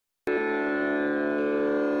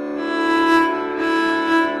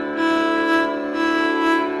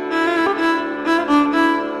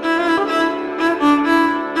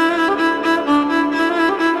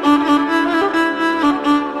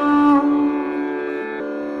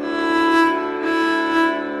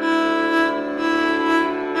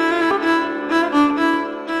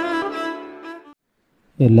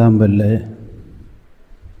எல்லாம் வல்ல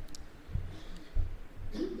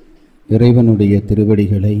இறைவனுடைய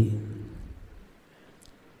திருவடிகளை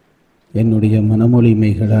என்னுடைய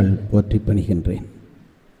மனமொழிமைகளால் போற்றி பணிகின்றேன்.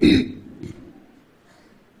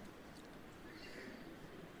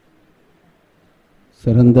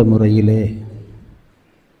 சிறந்த முறையிலே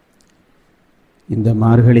இந்த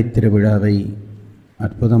மார்கழி திருவிழாவை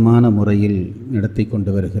அற்புதமான முறையில் நடத்தி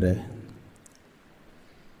கொண்டு வருகிற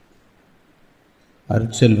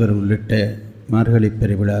அருட்செல்வர் உள்ளிட்ட மார்கழி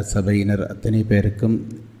பெருவிழா சபையினர் அத்தனை பேருக்கும்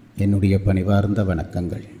என்னுடைய பணிவார்ந்த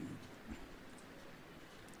வணக்கங்கள்.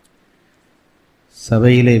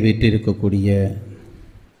 சபையிலே வீற்றிருக்கக்கூடிய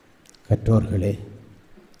கற்றோர்களே,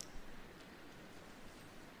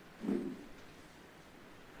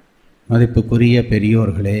 மதிப்புக்குரிய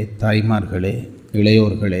பெரியோர்களே, தாய்மார்களே,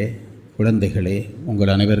 இளையோர்களே, குழந்தைகளே,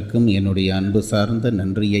 உங்கள் அனைவருக்கும் என்னுடைய அன்பு சார்ந்த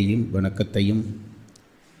நன்றியையும் வணக்கத்தையும்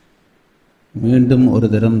மீண்டும் ஒரு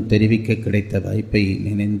தரம் தெரிவிக்க கிடைத்த வாய்ப்பை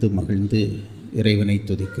நினைந்து மகிழ்ந்து இறைவனை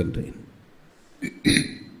துதிக்கின்றேன்.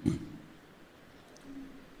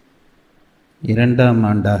 இரண்டாம்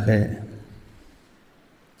ஆண்டாக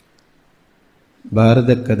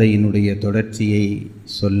பாரத கதையினுடைய தொடர்ச்சியை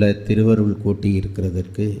சொல்ல திருவருள்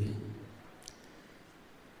கூட்டியிருக்கிறதற்கு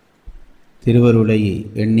திருவருளை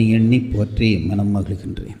எண்ணி எண்ணி போற்றி மனம்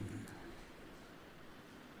மகிழ்கின்றேன்.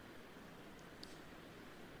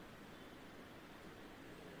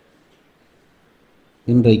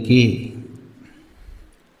 இன்றைக்கு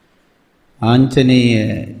ஆஞ்சநேய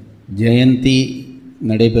ஜெயந்தி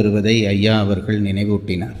நடைபெறுவதை ஐயா அவர்கள்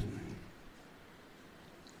நினைவூட்டினார்.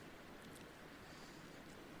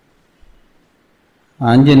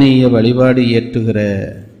 ஆஞ்சநேய வழிபாடு இயற்றுகிற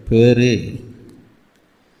பேறு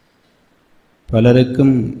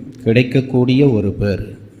பலருக்கும் கிடைக்கக்கூடிய ஒரு பேர்.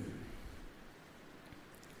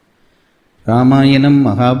 ராமாயணம்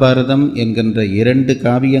மகாபாரதம் என்கின்ற இரண்டு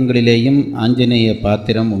காவியங்களிலேயும் ஆஞ்சநேய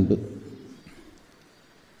பாத்திரம் உண்டு.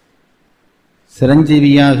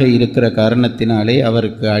 சிரஞ்சீவியாக இருக்கிற காரணத்தினாலே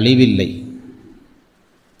அவருக்கு அழிவில்லை.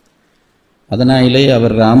 அதனாலே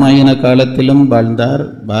அவர் ராமாயண காலத்திலும் வாழ்ந்தார்,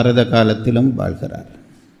 பாரத காலத்திலும் வாழ்கிறார்.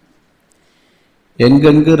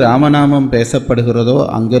 எங்கெங்கு ராமநாமம் பேசப்படுகிறதோ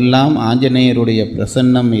அங்கெல்லாம் ஆஞ்சநேயருடைய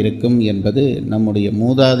பிரசன்னம் இருக்கும் என்பது நம்முடைய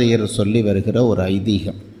மூதாதையர் சொல்லி வருகிற ஒரு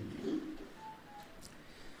ஐதீகம்.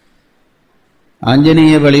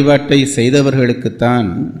 ஆஞ்சநேய வழிபாட்டை செய்தவர்களுக்குத்தான்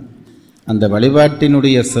அந்த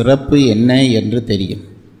வழிபாட்டினுடைய சிறப்பு என்ன என்று தெரியும்.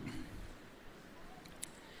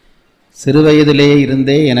 சிறுவயதிலே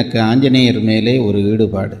இருந்தே எனக்கு ஆஞ்சநேயர் மேலே ஒரு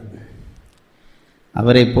ஈடுபாடு.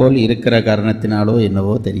 அவரை போல் இருக்கிற காரணத்தினாலோ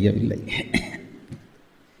என்னவோ தெரியவில்லை,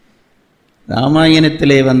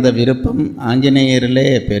 ராமாயணத்திலே வந்த விருப்பம் ஆஞ்சநேயரிலே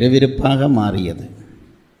பெருவிருப்பாக மாறியது.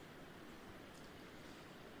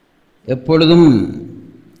 எப்பொழுதும்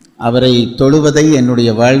அவரை தொழுவதை என்னுடைய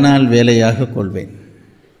வாழ்நாள் வேலையாக கொள்வேன்.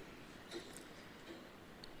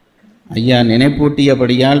 ஐயா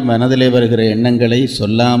நினைப்பூட்டியபடியால் மனதிலே வருகிற எண்ணங்களை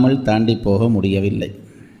சொல்லாமல் தாண்டி போக முடியவில்லை.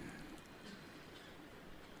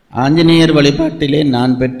 ஆஞ்சநேயர் வழிபாட்டிலே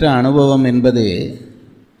நான் பெற்ற அனுபவம் என்பது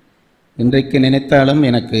இன்றைக்கு நினைத்தாலும்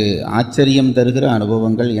எனக்கு ஆச்சரியம் தருகிற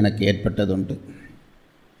அனுபவங்கள் எனக்கு ஏற்பட்டதுண்டு.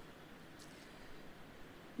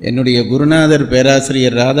 என்னுடைய குருநாதர்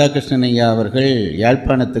பேராசிரியர் ராதாகிருஷ்ணன் ஐயா அவர்கள்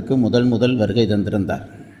யாழ்ப்பாணத்துக்கு முதல் வருகை தந்திருந்தார்.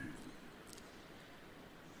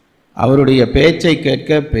 அவருடைய பேச்சை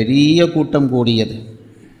கேட்க பெரிய கூட்டம் கூடியது.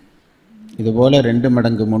 இதுபோல் 2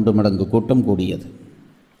 மடங்கு 3 மடங்கு கூட்டம் கூடியது.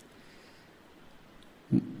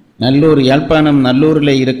 நல்லூர், யாழ்ப்பாணம்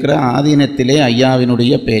நல்லூரில் இருக்கிற ஆதீனத்திலே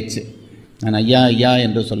ஐயாவினுடைய பேச்சு. நான் ஐயா ஐயா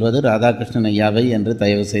என்று சொல்வது ராதாகிருஷ்ணன் ஐயாவை என்று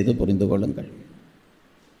தயவு செய்து புரிந்து கொள்ளுங்கள்.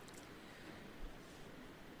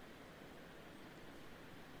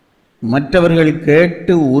 மற்றவர்கள்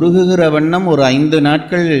கேட்டு உருகுகிற வண்ணம் ஒரு 5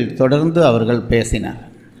 நாட்கள் தொடர்ந்து அவர்கள் பேசினார்.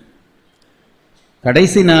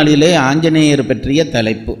 கடைசி நாளிலே ஆஞ்சநேயர் பற்றிய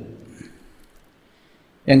தலைப்பு.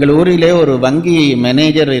 எங்கள் ஊரிலே ஒரு வங்கி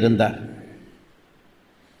மேனேஜர் இருந்தார்.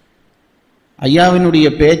 ஐயாவினுடைய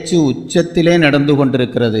பேச்சு உச்சத்திலே நடந்து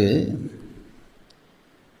கொண்டிருக்கிறது.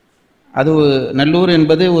 அது நல்லூர்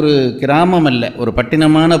என்பது ஒரு கிராமம் அல்ல, ஒரு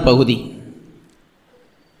பட்டினமான பகுதி.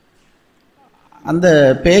 அந்த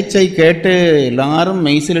பேச்சை கேட்டு எல்லாரும்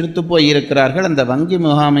மெய்சிலெடுத்து போயிருக்கிறார்கள். அந்த வங்கி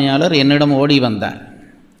முகாமையாளர் என்னிடம் ஓடி வந்தார்.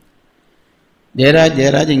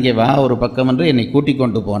 ஜெயராஜ் இங்கே வா ஒரு பக்கம் என்று என்னை கூட்டிக்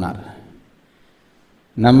கொண்டு போனார்.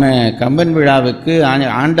 நம்ம கம்பன் விழாவுக்கு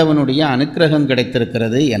ஆண்டவனுடைய அனுக்கிரகம்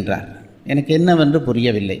கிடைத்திருக்கிறது என்றார். எனக்கு என்னவென்று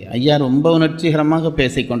புரியவில்லை. ஐயா ரொம்ப உணர்ச்சிகரமாக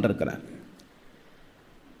பேசிக் கொண்டிருக்கிறார்.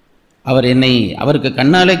 அவருக்கு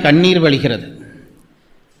கண்ணாலே கண்ணீர் வழிகிறது.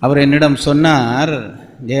 அவர் என்னிடம் சொன்னார்,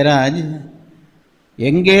 ஜெயராஜ்,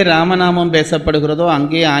 எங்கே ராமநாமம் பேசப்படுகிறதோ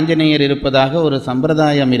அங்கே ஆஞ்சநேயர் இருப்பதாக ஒரு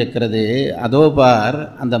சம்பிரதாயம் இருக்கிறது. அதோ பார்,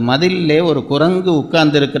 அந்த மதிலே ஒரு குரங்கு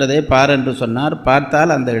உட்கார்ந்து இருக்கிறதே பார் என்று சொன்னார்.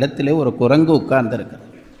 பார்த்தால் அந்த இடத்திலே ஒரு குரங்கு உட்கார்ந்து இருக்கிறது.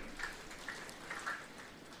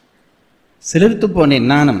 சிலிர்த்து போனேன்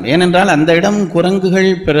நானும். ஏனென்றால் அந்த இடம் குரங்குகள்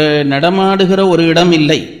நடமாடுகிற ஒரு இடம்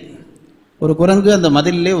இல்லை. ஒரு குரங்கு அந்த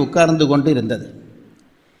மதிலே உட்கார்ந்து கொண்டு இருந்தது.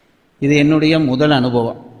 இது என்னுடைய முதல்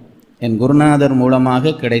அனுபவம், என் குருநாதர்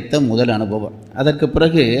மூலமாக கிடைத்த முதல் அனுபவம். அதற்கு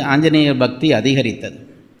பிறகு ஆஞ்சநேயர் பக்தி அதிகரித்தது.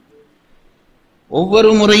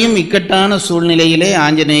 ஒவ்வொரு முறையும் இக்கட்டான சூழ்நிலையிலே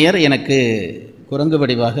ஆஞ்சநேயர் எனக்கு குரங்கு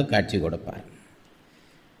வடிவாக காட்சி கொடுப்பார்.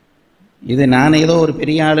 இது நான் ஏதோ ஒரு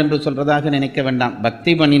பெரிய ஆள் என்று சொல்றதாக நினைக்க வேண்டாம்.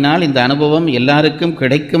 பக்தி பண்ணினால் இந்த அனுபவம் எல்லாருக்கும்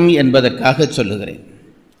கிடைக்கும் என்பதற்காக சொல்லுகிறேன்.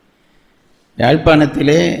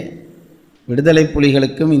 யாழ்ப்பாணத்திலே விடுதலை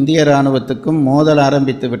புலிகளுக்கும் இந்திய இராணுவத்துக்கும் மோதல்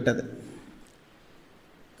ஆரம்பித்து விட்டது.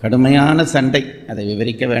 கடுமையான சண்டை, அதை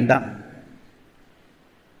விவரிக்க வேண்டாம்.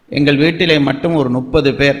 எங்கள் வீட்டிலே மட்டும் ஒரு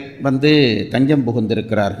 30 பேர் வந்து தஞ்சம்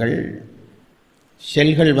புகுந்திருக்கிறார்கள்.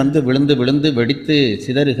 ஷெல்கள் வந்து விழுந்து விழுந்து வெடித்து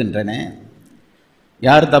சிதறுகின்றன.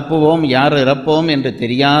 யார் தப்புவோம் யார் இறப்போம் என்று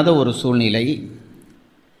தெரியாத ஒரு சூழ்நிலை.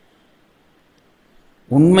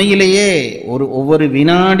 உண்மையிலேயே ஒவ்வொரு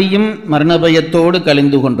வினாடியும் மரணபயத்தோடு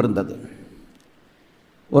கழிந்து கொண்டிருந்தது.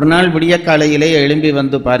 ஒரு நாள் விடிய காலையிலே எழும்பி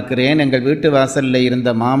வந்து பார்க்கிறேன், எங்கள் வீட்டு வாசலில் இருந்த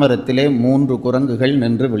மாமரத்திலே 3 குரங்குகள்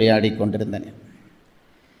நின்று விளையாடி கொண்டிருந்தன.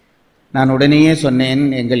 நான் உடனேயே சொன்னேன்,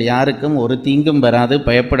 எங்கள் யாருக்கும் ஒரு தீங்கும் வராது,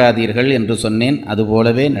 பயப்படாதீர்கள் என்று சொன்னேன்.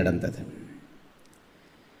 அதுபோலவே நடந்தது.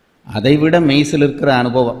 அதைவிட மெய்சில் இருக்கிற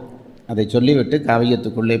அனுபவம், அதை சொல்லிவிட்டு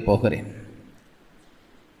காவியத்துக்குள்ளே போகிறேன்.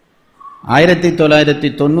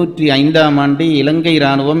 1995ஆம் ஆண்டு இலங்கை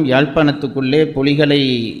இராணுவம் யாழ்ப்பாணத்துக்குள்ளே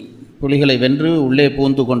புலிகளை வென்று உள்ளே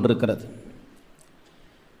பூந்து கொண்டிருக்கிறது.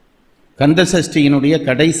 கந்தசஷ்டியினுடைய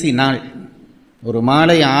கடைசி நாள், ஒரு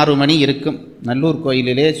மாலை 6 மணி இருக்கும். நல்லூர்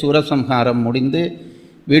கோயிலிலே சூரசம்ஹாரம் முடிந்து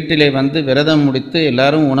வீட்டிலே வந்து விரதம் முடித்து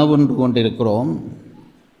எல்லாரும் உணவுண்டு கொண்டிருக்கிறோம்.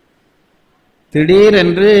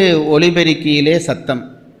 திடீரென்று ஒலிபெருக்கியிலே சத்தம்.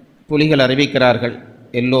 புலிகள் அறிவிக்கிறார்கள்,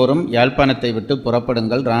 எல்லோரும் யாழ்ப்பாணத்தை விட்டு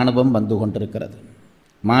புறப்படுங்கள், இராணுவம் வந்து கொண்டிருக்கிறது.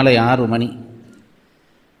 மாலை 6 மணி.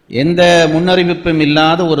 எந்த முன்னறிவிப்பும்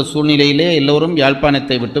இல்லாத ஒரு சூழ்நிலையிலே எல்லோரும்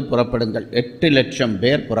யாழ்ப்பாணத்தை விட்டு புறப்படுங்கள். 8 லட்சம்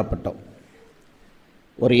பேர் புறப்பட்டோம்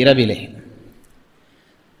ஒரு இரவிலே.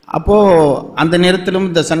 அப்போது அந்த நேரத்திலும்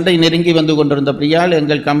இந்த சண்டை நெருங்கி வந்து கொண்டிருந்தபடியால்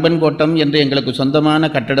எங்கள் கம்பன் கோட்டம் என்று எங்களுக்கு சொந்தமான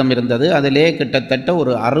கட்டடம் இருந்தது. அதிலே கிட்டத்தட்ட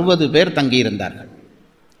ஒரு 60 பேர் தங்கியிருந்தார்கள்.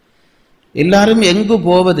 எல்லாரும் எங்கு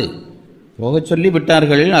போவது, போக சொல்லி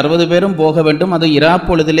விட்டார்கள். 60 பேரும் போக வேண்டும், அது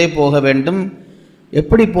இராப்பொழுதிலே போக வேண்டும்.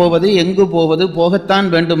 எப்படி போவது, எங்கு போவது, போகத்தான்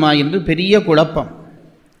வேண்டுமா என்று பெரிய குழப்பம்.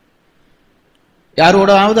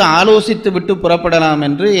 யாரோடாவது ஆலோசித்து விட்டு புறப்படலாம்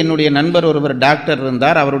என்று என்னுடைய நண்பர் ஒருவர் டாக்டர்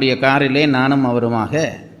இருந்தார். அவருடைய காரிலே நானும் அவருமாக.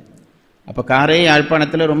 அப்போ காரே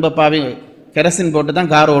யாழ்ப்பாணத்தில் ரொம்ப கெரசின் போட்டு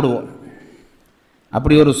தான் கார் ஓடுவோம்.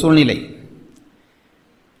 அப்படி ஒரு சூழ்நிலை.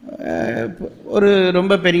 ஒரு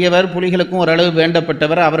ரொம்ப பெரியவர், புலிகளுக்கும் ஓரளவு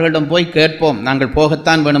வேண்டப்பட்டவர். அவர்களிடம் போய் கேட்போம், நாங்கள்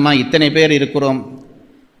போகத்தான் வேணுமா, இத்தனை பேர் இருக்கிறோம்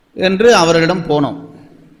என்று அவர்களிடம் போனோம்.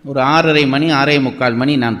 ஒரு 6:30 மணி 6:45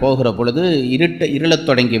 மணி நான் போகிற பொழுது இருளத்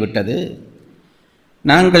தொடங்கிவிட்டது.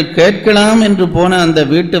 நாங்கள் கேட்கலாம் என்று போன அந்த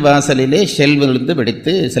வீட்டு வாசலிலே ஷெல் விழுந்து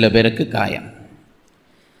வெடித்து சில பேருக்கு காயம்.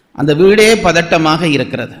 அந்த வீடே பதட்டமாக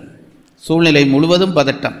இருக்கிறது. சூழ்நிலை முழுவதும்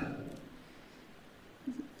பதட்டம்.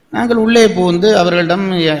 நாங்கள் உள்ளே புகுந்து அவர்களிடம்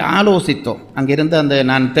ஆலோசித்தோம். அங்கிருந்து அந்த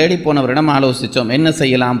நான் தேடி போனவரிடம் ஆலோசித்தோம், என்ன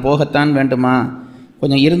செய்யலாம், போகத்தான் வேண்டுமா,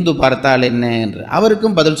 கொஞ்சம் இருந்து பார்த்தால் என்ன என்று.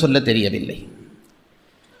 அவருக்கும் பதில் சொல்ல தெரியவில்லை.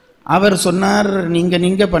 அவர் சொன்னார்,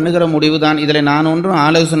 நீங்கள் பண்ணுகிற முடிவு தான், இதில் நான் ஒன்றும்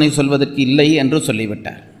ஆலோசனை சொல்வதற்கு இல்லை என்று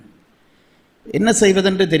சொல்லிவிட்டார். என்ன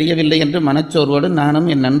செய்வதென்று தெரியவில்லை என்று மனச்சோர்வோடு நானும்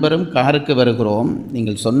என் நண்பரும் காருக்கு வருகிறோம்.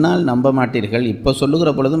 நீங்கள் சொன்னால் நம்ப மாட்டீர்கள், இப்போ சொல்லுகிற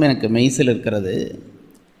பொழுதும் எனக்கு மெய்சில் இருக்கிறது.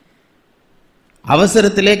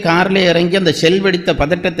 அவசரத்திலே காரிலே இறங்கி அந்த ஷெல் வெடித்த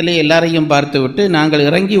பதட்டத்திலே எல்லாரையும் பார்த்து விட்டு நாங்கள்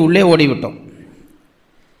இறங்கி உள்ளே ஓடிவிட்டோம்.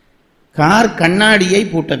 கார் கண்ணாடியை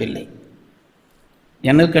பூட்டவில்லை,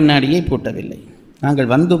 ஜன்னல் கண்ணாடியை பூட்டவில்லை.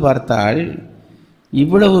 நாங்கள் வந்து பார்த்தால்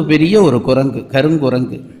இவ்வளவு பெரிய ஒரு குரங்கு,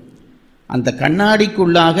 கருங்குரங்கு, அந்த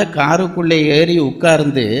கண்ணாடிக்குள்ளாக காருக்குள்ளே ஏறி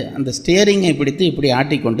உட்கார்ந்து அந்த ஸ்டியரிங்கை பிடித்து இப்படி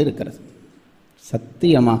ஆட்டிக்கொண்டு இருக்கிறது.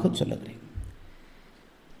 சத்தியமாக சொல்லுகிறேன்.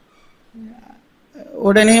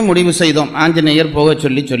 உடனே முடிவு செய்தோம், ஆஞ்சநேயர் போக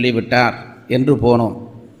சொல்லிவிட்டார் என்று போனோம்.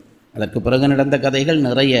 அதற்கு பிறகு நடந்த கதைகள்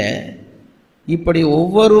நிறைய. இப்படி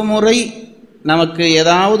ஒவ்வொரு முறை நமக்கு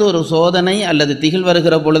ஏதாவது ஒரு சோதனை அல்லது திகில்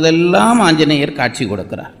வருகிற பொழுதெல்லாம் ஆஞ்சநேயர் காட்சி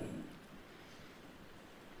கொடுக்கிறார்.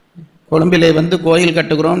 கொழும்பிலே வந்து கோயில்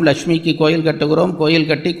கட்டுகிறோம், லட்சுமிக்கு கோயில் கட்டுகிறோம். கோயில்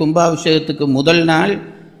கட்டி கும்பாபிஷேகத்துக்கு முதல் நாள்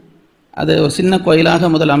அது ஒரு சின்ன கோயிலாக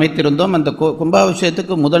முதல் அமைத்திருந்தோம். அந்த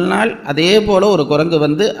கும்பாபிஷேகத்துக்கு முதல் நாள் அதே போல் ஒரு குரங்கு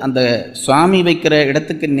வந்து அந்த சுவாமி வைக்கிற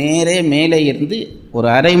இடத்துக்கு நேரே மேலே இருந்து ஒரு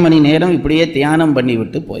அரை மணி நேரம் இப்படியே தியானம்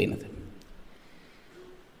பண்ணிவிட்டு போயினது.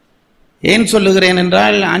 ஏன் சொல்லுகிறேன்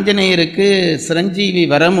என்றால், ஆஞ்சநேயருக்கு சிரஞ்சீவி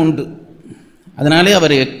வரம் உண்டு. அதனாலே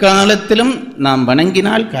அவர் எக்காலத்திலும் நாம்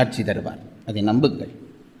வணங்கினால் காட்சி தருவார். அதை நம்புங்கள்,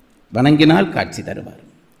 வணங்கினால் காட்சி தருவார்.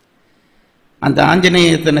 அந்த ஆஞ்சநேய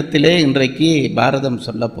தினத்திலே இன்றைக்கு பாரதம்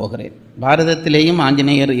சொல்ல போகிறேன். பாரதத்திலேயும்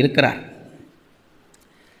ஆஞ்சநேயர் இருக்கிறார்.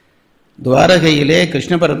 துவாரகையிலே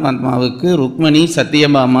கிருஷ்ண பரமாத்மாவுக்கு ருக்மணி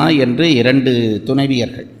சத்யபாமா என்று 2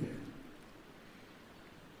 துணைவியர்கள்.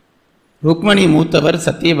 ருக்மணி மூத்தவர்,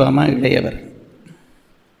 சத்யபாமா இளையவர்.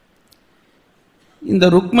 இந்த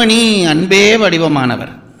ருக்மணி அன்பே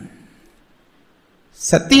வடிவமானவர்,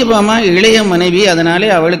 சத்யபாமா இளைய மனைவி.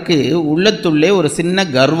 அதனாலே அவளுக்கு உள்ளத்துள்ளே ஒரு சின்ன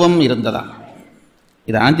கர்வம் இருந்ததா.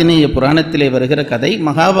 இது ஆஞ்சநேய புராணத்திலே வருகிற கதை,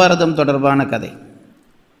 மகாபாரதம் தொடர்பான கதை.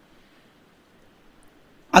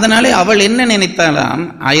 அதனாலே அவள் என்ன நினைத்தாலாம்,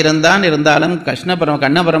 1000 தான் இருந்தாலும்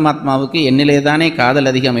கண்ண பரமாத்மாவுக்கு என்னிலே தானே காதல்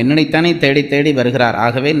அதிகம், என்னைத்தானே தேடி தேடி வருகிறார்,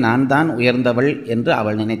 ஆகவே நான் தான் உயர்ந்தவள் என்று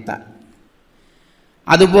அவள் நினைத்தாள்.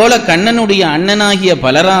 அதுபோல கண்ணனுடைய அண்ணனாகிய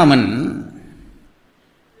பலராமன்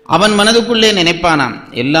அவன் மனதுக்குள்ளே நினைப்பானாம்,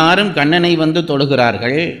 எல்லாரும் கண்ணனை வந்து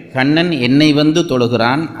தொழுகிறார்கள், கண்ணன் என்னை வந்து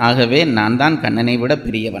தொழுகிறான், ஆகவே நான் தான் கண்ணனை விட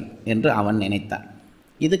பெரியவன் என்று அவன் நினைத்தான்.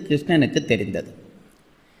 இது கிருஷ்ணனுக்கு தெரிந்தது.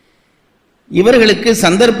 இவர்களுக்கு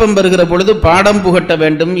சந்தர்ப்பம் வருகிற பொழுது பாடம் புகட்ட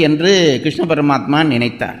வேண்டும் என்று கிருஷ்ண பரமாத்மா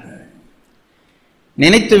நினைத்தார்.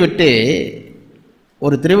 நினைத்துவிட்டு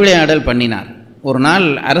ஒரு திருவிளையாடல் பண்ணினார். ஒரு நாள்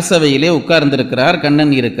அரசவையிலே உட்கார்ந்திருக்கிறார்.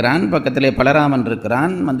 கண்ணன் இருக்கிறான், பக்கத்திலே பலராமன்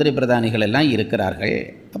இருக்கிறான், மந்திரி பிரதானிகள் எல்லாம் இருக்கிறார்கள்.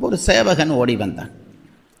 அப்போ ஒரு சேவகன் ஓடி வந்தான்.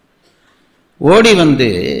 ஓடி வந்து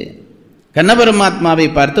கண்ணபரமாத்மாவை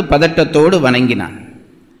பார்த்து பதட்டத்தோடு வணங்கினான்.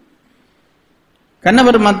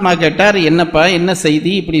 கண்ணபரமாத்மா கேட்டார், என்னப்பா, என்ன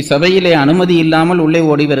செய்தி, இப்படி சபையிலே அனுமதி இல்லாமல் உள்ளே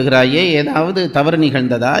ஓடி வருகிறாயே, ஏதாவது தவறு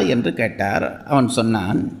நிகழ்ந்ததா என்று கேட்டார். அவன்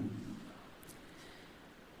சொன்னான்,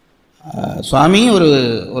 சுவாமி,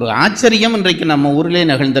 ஒரு ஆச்சரியம் இன்றைக்கு நம்ம ஊரிலே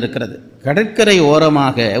நிகழ்ந்திருக்கிறது. கடற்கரை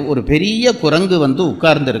ஓரமாக ஒரு பெரிய குரங்கு வந்து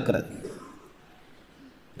உட்கார்ந்திருக்கிறது.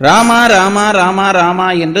 ராமா ராமா ராமா ராமா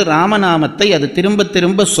என்று ராமநாமத்தை அது திரும்ப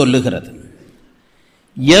திரும்ப சொல்லுகிறது.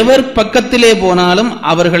 எவர் பக்கத்திலே போனாலும்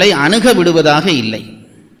அவர்களை அணுக விடுவதாக இல்லை.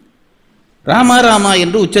 ராமா ராமா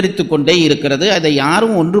என்று உச்சரித்து கொண்டே இருக்கிறது. அதை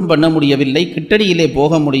யாரும் ஒன்றும் பண்ண முடியவில்லை, கிட்டடியிலே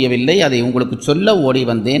போக முடியவில்லை. அதை உங்களுக்கு சொல்ல ஓடி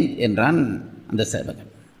வந்தேன் என்றான் அந்த சேவகன்.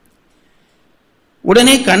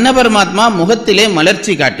 உடனே கண்ண பரமாத்மா முகத்திலே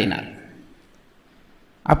மலர்ச்சி காட்டினார்.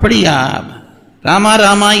 அப்படியா, ராமா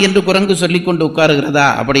ராமா என்று குரங்கு சொல்லிக்கொண்டு உட்காருகிறதா?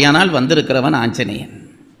 அப்படியானால் வந்திருக்கிறவன் ஆஞ்சநேயன்.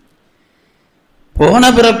 போன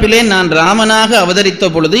பிறப்பிலே நான் ராமனாக அவதரித்த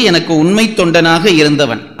பொழுது எனக்கு உண்மை தொண்டனாக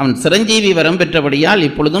இருந்தவன். அவன் சிரஞ்சீவி வரம் பெற்றபடியால்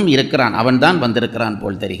இப்பொழுதும் இருக்கிறான். அவன்தான் வந்திருக்கிறான்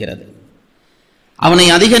போல் தெரிகிறது. அவனை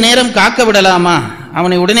அதிக நேரம் காக்க விடலாமா,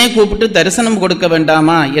 அவனை உடனே கூப்பிட்டு தரிசனம் கொடுக்க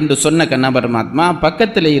வேண்டாமா என்று சொன்ன கண்ண பரமாத்மா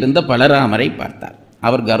பக்கத்தில் இருந்த பலராமரை பார்த்தார்.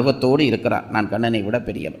 அவர் கர்வத்தோடு இருக்கிறார், நான் கண்ணனை விட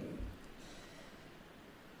பெரியவன்.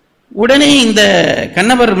 உடனே இந்த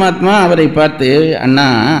கண்ண பரமாத்மா அவரை பார்த்து, அண்ணா,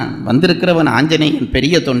 வந்திருக்கிறவன் ஆஞ்சநேயன்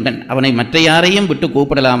பெரிய தொண்டன், அவனை மற்ற யாரையும் விட்டு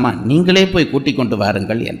கூப்பிடலாமா, நீங்களே போய் கூட்டிக் கொண்டு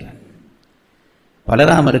வாருங்கள் என்றார்.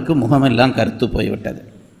 பலராமருக்கு முகமெல்லாம் கருத்து போய்விட்டது.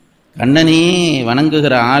 கண்ணனே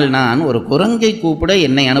வணங்குகிற ஆள் நான், ஒரு குரங்கை கூப்பிட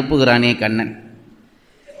என்னை அனுப்புகிறானே கண்ணன்.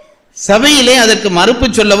 சபையிலே அதற்கு மறுப்பு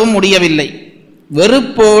சொல்லவும் முடியவில்லை.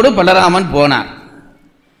 வெறுப்போடு பலராமன்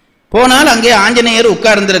போனால் அங்கே ஆஞ்சநேயர்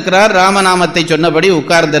உட்கார்ந்திருக்கிறார். ராமநாமத்தை சொன்னபடி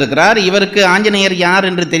உட்கார்ந்திருக்கிறார். இவருக்கு ஆஞ்சநேயர் யார்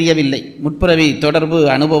என்று தெரியவில்லை. முற்பிறவி தொடர்பு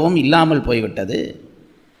அனுபவம் இல்லாமல் போய்விட்டது.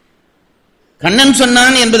 கண்ணன்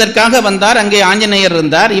சொன்னான் என்பதற்காக வந்தார். அங்கே ஆஞ்சநேயர்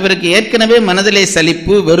இருந்தார். இவருக்கு ஏற்கனவே மனதிலே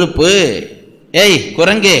சலிப்பு, வெறுப்பு. ஏய்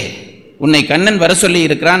குரங்கே, உன்னை கண்ணன் வர சொல்லி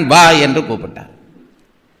இருக்கிறான், வா என்று கூப்பிட்டார்.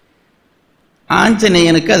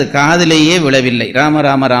 ஆஞ்சநேயனுக்கு அது காதிலேயே விழவில்லை. ராம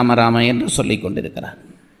ராம ராம ராம என்று சொல்லிக் கொண்டிருக்கிறார்.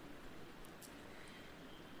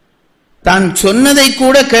 தான் சொன்னதை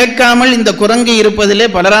கூட கேட்காமல் இந்த குரங்கு இருப்பதிலே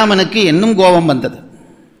பலராமனுக்கு இன்னும் கோபம் வந்தது.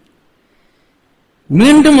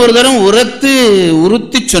 மீண்டும் ஒரு தரம்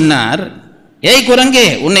உறுத்தி சொன்னார், ஏய் குரங்கே,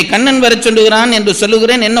 உன்னை கண்ணன் வர சொல்லுகிறான் என்று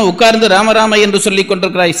சொல்லுகிறேன், என்ன உட்கார்ந்து ராமராம என்று சொல்லிக்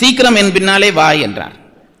கொண்டிருக்கிறாய், சீக்கிரம் என் பின்னாலே வா என்றார்.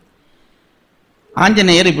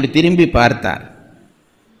 ஆஞ்சநேயர் இப்படி திரும்பி பார்த்தார்,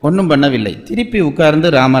 ஒன்றும் பண்ணவில்லை. திருப்பி உட்கார்ந்து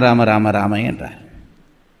ராமராம ராம ராம என்றார்.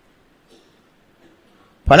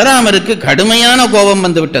 பலராமருக்கு கடுமையான கோபம்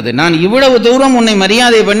வந்துவிட்டது. நான் இவ்வளவு தூரம் உன்னை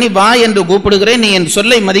மரியாதை பண்ணி வா என்று கூப்பிடுகிறேன், நீ என்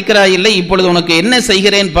சொல்லை மதிக்கிறாயில்லை, இப்பொழுது உனக்கு என்ன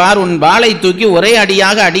செய்கிறேன் பார், உன் வாளை தூக்கி ஒரே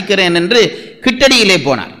அடியாக அடிக்கிறேன் என்று கிட்டடியிலே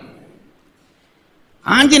போனார்.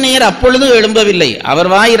 ஆஞ்சநேயர் அப்பொழுதும் எழும்பவில்லை. அவர்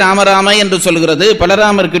வாய் ராமராம என்று சொல்கிறது.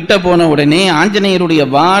 பலராமர் கிட்ட போன உடனே ஆஞ்சநேயருடைய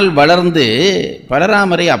வாள் வளர்ந்து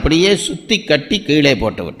பலராமரை அப்படியே சுத்தி கட்டி கீழே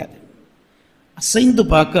போட்டு விட்டது. அசைந்து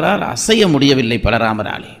பார்க்கிறார், அசைய முடியவில்லை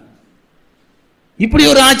பலராமராலே. இப்படி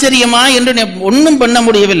ஒரு ஆச்சரியமா என்று ஒன்றும் பண்ண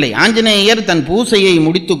முடியவில்லை. ஆஞ்சநேயர் தன் பூசையை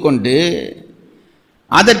முடித்து கொண்டு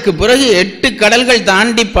அதற்கு பிறகு 8 கடல்கள்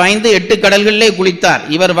தாண்டி பாய்ந்து 8 கடல்களிலே குளித்தார்.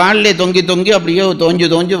 இவர் வாளிலே தொங்கி தொங்கி அப்படியே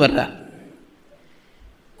தோஞ்சு வர்றார்.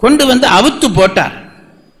 கொண்டு வந்து அவுத்து போட்டார்.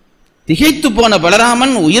 திகைத்து போன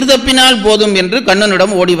பலராமன் உயிர் தப்பினால் போதும் என்று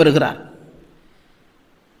கண்ணனிடம் ஓடி வருகிறார்.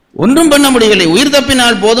 ஒன்றும் பண்ண முடியவில்லை. உயிர்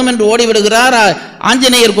தப்பினால் போதும் என்று ஓடி விடுகிறார்.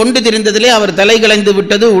 ஆஞ்சநேயர் கொண்டு திரிந்ததிலே அவர் தலை களைந்து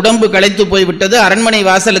விட்டது, உடம்பு களைத்து போய்விட்டது. அரண்மனை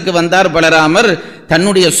வாசலுக்கு வந்தார் பலராமர்.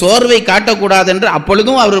 தன்னுடைய சோர்வை காட்டக்கூடாது என்று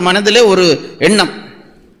அப்பொழுதும் அவர் மனதிலே ஒரு எண்ணம்.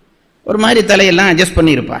 ஒரு மாதிரி தலையெல்லாம் அட்ஜஸ்ட்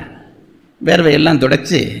பண்ணியிருப்பார். வேர்வையெல்லாம்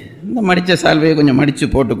தொடச்சி இந்த மடித்த சால்வையை கொஞ்சம் மடித்து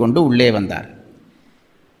போட்டுக்கொண்டு உள்ளே வந்தார்.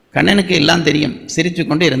 கண்ணனுக்கு எல்லாம் தெரியும். சிரித்து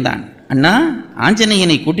கொண்டு இருந்தான். அண்ணா,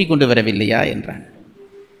 ஆஞ்சநேயனை கூட்டிக் கொண்டு வரவில்லையா என்றான்.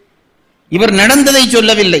 இவர் நடந்ததை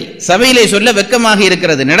சொல்லவில்லை. சபையிலே சொல்ல வெட்கமாக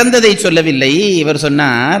இருக்கிறது. நடந்ததை சொல்லவில்லை. இவர்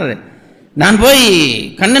சொன்னார், நான் போய்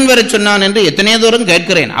கண்ணன் வர சொன்னான் என்று எத்தனை தூரம்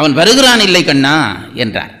கேட்கிறேன், அவன் வருகிறான் இல்லை கண்ணா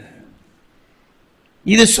என்றார்.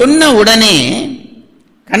 இது சொன்ன உடனே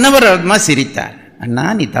கண்ணவர் சிரித்தார். அண்ணா,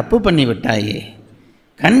 நீ தப்பு பண்ணி விட்டாயே.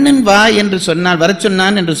 கண்ணன் வா என்று சொன்னால், வர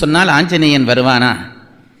சொன்னான் என்று சொன்னால் ஆஞ்சநேயன் வருவானா?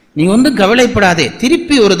 நீ ஒன்றும் கவலைப்படாதே,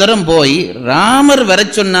 திருப்பி ஒரு தரம் போய் ராமர் வர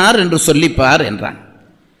சொன்னார் என்று சொல்லிப்பார் என்றான்.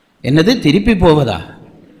 என்னது, திருப்பி போவதா?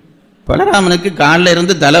 பலராமனுக்கு காலில்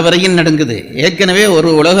இருந்து தலைவரையும் நடுங்குது. ஏற்கனவே ஒரு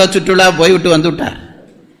உலக சுற்றுலா போய்விட்டு வந்துவிட்டார்.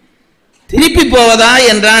 திருப்பி போவதா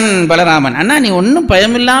என்றான் பலராமன். அண்ணா, நீ ஒன்றும்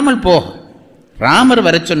பயமில்லாமல் போ, ராமர்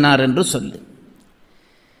வர சொன்னார் என்று சொல்லு.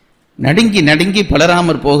 நடுங்கி நடுங்கி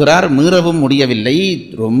பலராமர் போகிறார். மீறவும் முடியவில்லை.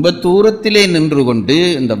 ரொம்ப தூரத்திலே நின்று கொண்டு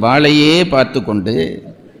இந்த வாளையே பார்த்து கொண்டு,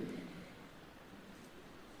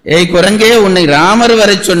 ஏய் குரங்கே, உன்னை ராமர்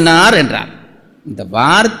வர சொன்னார் என்றார். இந்த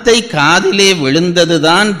வார்த்தை காதிலே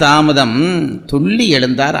விழுந்ததுதான் தாமதம். துள்ளி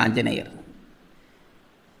எழுந்தார் ஆஞ்சநேயர்.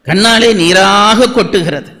 கண்ணாலே நீராக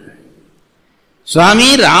கொட்டுகிறது. சுவாமி,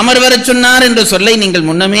 ராமர் வர சொன்னார் என்ற சொல்லை நீங்கள்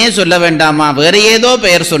முன்னமே சொல்ல வேண்டாமா? வேற ஏதோ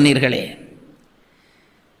பெயர் சொன்னீர்களே.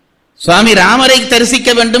 சுவாமி, ராமரை தரிசிக்க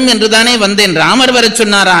வேண்டும் என்றுதானே வந்தேன். ராமர் வர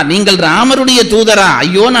சொன்னாரா? நீங்கள் ராமருடைய தூதரா?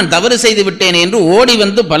 ஐயோ, நான் தவறு செய்து விட்டேன் என்று ஓடி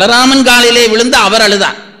வந்து பலராமன் காலிலே விழுந்து அவர்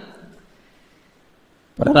அழுதார்.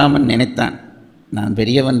 பலராமன் நினைத்தான், நான்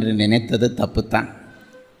பெரியவன் என்று நினைத்தது தப்புத்தான்.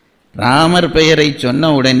 ராமர் பெயரை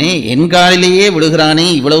சொன்ன உடனே என் காலிலேயே விழுகிறானே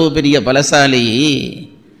இவ்வளவு பெரிய பலசாலி,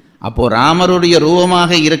 அப்போ ராமருடைய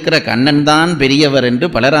ரூபமாக இருக்கிற கண்ணன் தான் பெரியவர் என்று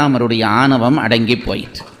பலராமருடைய ஆணவம் அடங்கி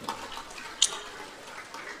போயிற்று.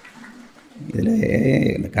 இதில்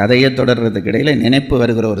இந்த கதையை தொடர்றதுக்கு இடையில் நினைப்பு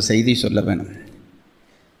வருகிற ஒரு செய்தி சொல்ல வேணும்.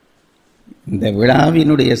 இந்த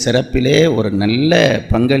விழாவினுடைய சிறப்பிலே ஒரு நல்ல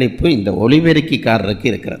பங்களிப்பு இந்த ஒலிபெருக்கிக்காரருக்கு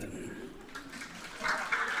இருக்கிறது.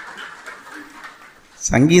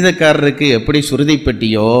 சங்கீதக்காரருக்கு எப்படி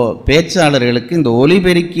சுருதிப்பெட்டியோ, பேச்சாளர்களுக்கு இந்த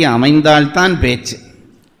ஒலிபெருக்கி அமைந்தால்தான் பேச்சு.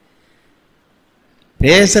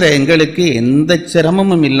 பேசுகிற எங்களுக்கு எந்த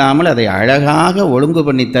சிரமமும் இல்லாமல் அதை அழகாக ஒழுங்கு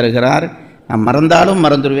பண்ணி தருகிறார். நான் மறந்தாலும்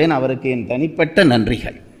மறந்துடுவேன், அவருக்கு என் தனிப்பட்ட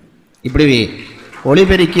நன்றிகள். இப்படி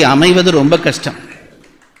ஒலிபெருக்கி அமைவது ரொம்ப கஷ்டம்.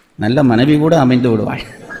 நல்ல மனைவி கூட அமைந்து விடுவாள்.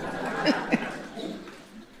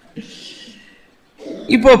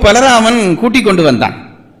 இப்போ பலராமன் கூட்டிக் கொண்டு வந்தான்.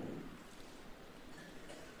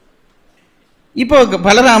 இப்போ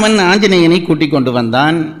பலராமன் ஆஞ்சநேயனை கூட்டிக் கொண்டு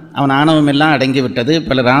வந்தான். அவன் ஆணவம் எல்லாம் அடங்கி விட்டது.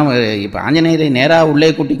 இப்போ ஆஞ்சநேயரை நேராக உள்ளே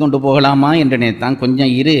கூட்டிக் கொண்டு போகலாமா என்று நினைத்தான்.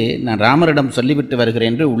 கொஞ்சம் இரு, நான் ராமரிடம் சொல்லிவிட்டு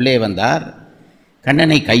வருகிறேன் என்று உள்ளே வந்தார்.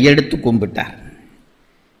 கண்ணனை கையெடுத்து கும்பிட்டார்.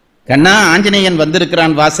 கண்ணா, ஆஞ்சநேயன்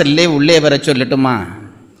வந்திருக்கிறான் வாசல்லே, உள்ளே வர சொல்லட்டுமா?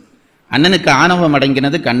 அண்ணனுக்கு ஆணவம்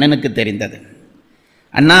அடங்கினது கண்ணனுக்கு தெரிந்தது.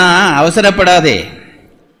 அண்ணா, அவசரப்படாதே.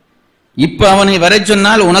 இப்போ அவனை வர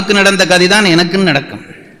சொன்னால் உனக்கு நடந்த கதைதான் எனக்கும் நடக்கும்.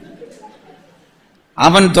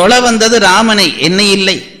 அவன் தொழ வந்தது ராமனை, என்னை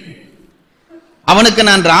இல்லை. அவனுக்கு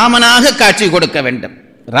நான் ராமனாக காட்சி கொடுக்க வேண்டும்.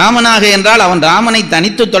 ராமனாக என்றால் அவன் ராமனை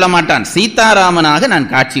தனித்து தொழமாட்டான், சீதாராமனாக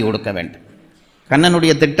நான் காட்சி கொடுக்க வேண்டும்.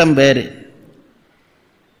 கண்ணனுடைய திட்டம் வேறு.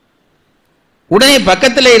 உடனே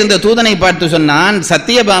பக்கத்தில் இருந்த தூதனை பார்த்து சொன்னான்,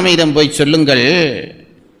 சத்தியபாமையிடம் போய் சொல்லுங்கள்,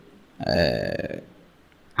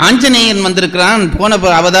 ஆஞ்சநேயன் வந்திருக்கிறான். போன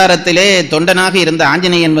அவதாரத்திலே தொண்டனாக இருந்த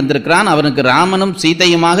ஆஞ்சநேயன் வந்திருக்கிறான். அவனுக்கு ராமனும்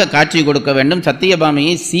சீதையுமாக காட்சி கொடுக்க வேண்டும்.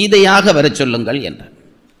 சத்தியபாமையை சீதையாக வர சொல்லுங்கள் என்றான்.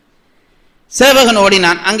 சேவகன்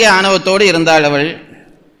ஓடினான். அங்கே ஆணவத்தோடு இருந்தாள் அவள்.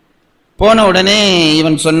 போன உடனே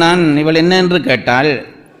இவன் சொன்னான், இவள் என்ன என்று கேட்டாள்.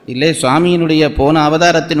 இல்லை, சுவாமியினுடைய போன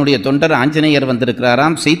அவதாரத்தினுடைய தொண்டர் ஆஞ்சநேயர்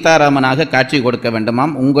வந்திருக்கிறாராம், சீதாராமனாக காட்சி கொடுக்க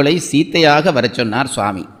வேண்டுமாம், உங்களை சீத்தையாக வர சொன்னார்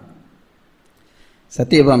சுவாமி.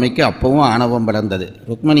 சத்யபாமைக்கு அப்பவும் ஆணவம் வளர்ந்தது.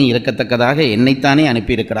 ருக்மணி இருக்கத்தக்கதாக என்னைத்தானே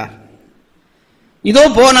அனுப்பியிருக்கிறார், இதோ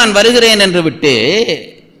போ நான் வருகிறேன் என்று விட்டு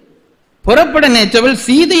புறப்பட நேற்றவள்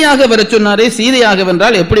சீதையாக வர சொன்னாரே, சீதையாக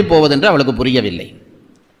வென்றால் எப்படி போவதென்று அவளுக்கு புரியவில்லை.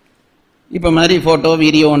 இப்போ மாதிரி ஃபோட்டோ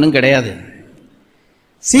வீடியோ ஒன்றும் கிடையாது.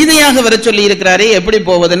 சீதையாக வர சொல்லி இருக்கிறாரே எப்படி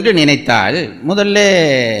போவதென்று நினைத்தாள். முதல்ல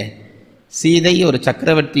சீதை ஒரு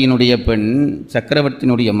சக்கரவர்த்தியினுடைய பெண்,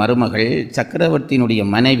 சக்கரவர்த்தியினுடைய மருமகள், சக்கரவர்த்தியினுடைய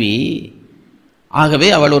மனைவி. ஆகவே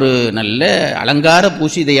அவள் ஒரு நல்ல அலங்கார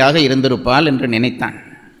பூஷிதையாக இருந்திருப்பாள் என்று நினைத்தான்.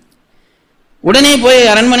 உடனே போய்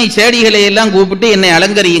அரண்மனை சேடிகளை எல்லாம் கூப்பிட்டு என்னை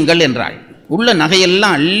அலங்கரியுங்கள் என்றாள். உள்ள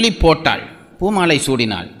நகையெல்லாம் அள்ளி போட்டாள், பூமாலை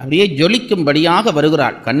சூடினாள், அப்படியே ஜொலிக்கும்படியாக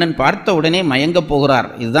வருகிறாள். கண்ணன் பார்த்த உடனே மயங்கப் போகிறார்,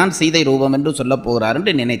 இதுதான் சீதை ரூபம் என்று சொல்லப் போகிறார்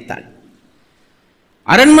என்று நினைத்தாள்.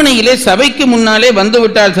 அரண்மனையிலே சபைக்கு முன்னாலே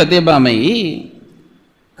வந்துவிட்டாள் சத்யபாமை.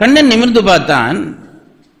 கண்ணன் நிமிர்ந்து பார்த்தான்.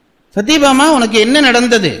 சத்யபாமா, உனக்கு என்ன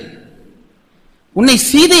நடந்தது? உன்னை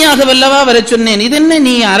சீதையாக வல்லவா வர சொன்னேன், இது என்ன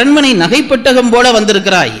நீ அரண்மனை நகைப்பட்டகம் போல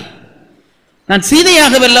வந்திருக்கிறாய்? நான்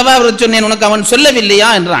சீதையாக வல்லவா வர சொன்னேன், உனக்கு அவன் சொல்லவில்லையா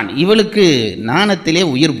என்றான். இவளுக்கு நாணத்திலே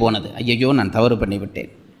உயிர் போனது. ஐயோ, நான் தவறு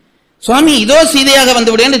பண்ணிவிட்டேன் சுவாமி, இதோ சீதையாக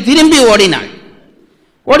வந்து விடு என்று திரும்பி ஓடினாள்.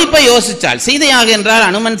 ஓடிப்போய் யோசித்தாள். சீதையாக என்றால்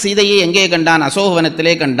அனுமன் சீதையை எங்கே கண்டான்?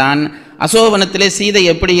 அசோகவனத்திலே கண்டான். அசோகவனத்திலே சீதை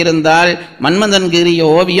எப்படி இருந்தால்? மன்மதன்கிரிய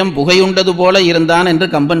ஓவியம் புகையுண்டது போல இருந்தான் என்று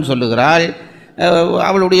கம்பன் சொல்லுகிறாள்.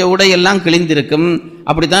 அவளுடைய உடையெல்லாம் கிழிந்திருக்கும்,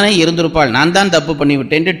 அப்படித்தானே இருந்திருப்பாள். நான் தான் தப்பு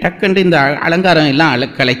பண்ணிவிட்டேன் என்று டக்கென்று இந்த அலங்காரம்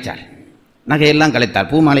எல்லாம் கலைச்சாள். நகையெல்லாம் கலைத்தாள்,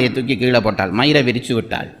 பூமாலையை தூக்கி கீழே போட்டாள், மயிரை விரிச்சு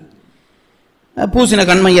விட்டாள், பூசின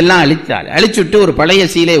கண்மையெல்லாம் அழித்தாள். அழிச்சுட்டு ஒரு பழைய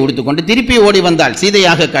சீலையை உடுத்துக்கொண்டு திருப்பி ஓடி வந்தாள்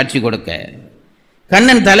சீதையாக காட்சி கொடுக்க.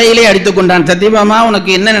 கண்ணன் தலையிலே அடித்துக் கொண்டான். சத்யபாமா,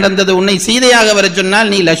 உனக்கு என்ன நடந்தது? உன்னை சீதையாக வர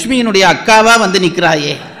சொன்னால் நீ லட்சுமியினுடைய அக்காவா வந்து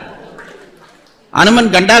நிற்கிறாயே?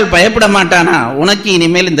 அனுமன் கண்டால் பயப்பட மாட்டானா? உனக்கு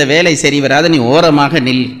இனிமேல் இந்த வேலை சரி வராது, நீ ஓரமாக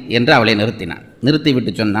நில் என்று அவளை நிறுத்தினான்.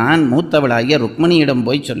 நிறுத்திவிட்டு சொன்னான், மூத்தவளாகிய ருக்மணியிடம்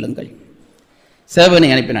போய் சொல்லுங்கள். சேவனை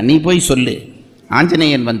அனுப்பினான். நீ போய் சொல்லு,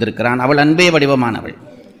 ஆஞ்சநேயன் வந்திருக்கிறான், அவள் அன்பே வடிவமானவள்.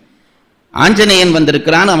 ஆஞ்சநேயன்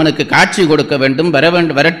வந்திருக்கிறான், அவனுக்கு காட்சி கொடுக்க வேண்டும்,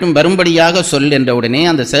 வரட்டும், வரும்படியாக சொல் என்ற உடனே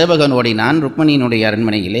அந்த சேவகன் ஓடினான். ருக்மணியினுடைய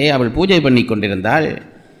அரண்மனையிலே அவள் பூஜை பண்ணி கொண்டிருந்தாள்.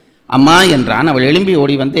 அம்மா என்றான். அவள் எழும்பி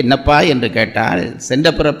ஓடி வந்து என்னப்பா என்று கேட்டாள். சென்ற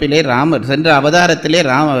பிறப்பிலே சென்ற அவதாரத்திலே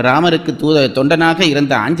ராமருக்கு தொண்டனாக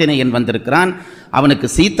இருந்த ஆஞ்சநேயன் வந்திருக்கிறான், அவனுக்கு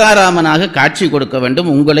சீதாராமனாக காட்சி கொடுக்க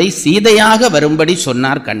வேண்டும், உங்களை சீதையாக வரும்படி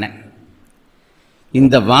சொன்னார் கண்ணன்.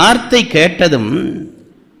 இந்த வார்த்தை கேட்டதும்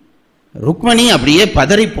ருக்மணி அப்படியே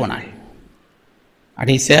பதறிப்போனாள்.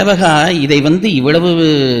 அடே சேவகா, இதை இவ்வளவு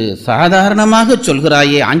சாதாரணமாக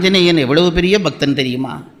சொல்கிறாயே, ஆஞ்சநேயன் எவ்வளவு பெரிய பக்தன்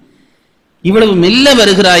தெரியுமா? இவ்வளவு மெல்ல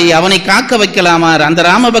வருகிறாயே, அவனை காக்க வைக்கலாமா? அந்த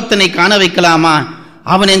ராமபக்தனை காண வைக்கலாமா?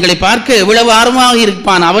 அவன் எங்களை பார்க்க எவ்வளவு ஆர்வமாக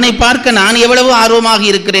இருப்பான், அவனை பார்க்க நான் எவ்வளவு ஆர்வமாக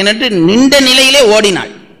இருக்கிறேன் என்று நின்ற நிலையிலே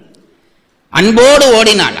ஓடினாள். அன்போடு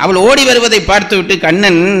ஓடினாள். அவள் ஓடி வருவதை பார்த்துவிட்டு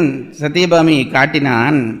கண்ணன் சத்யபாமியை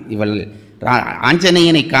காட்டினான். இவள்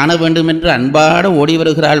ஆஞ்சநேயனை காண வேண்டும் என்று அன்பாடு ஓடி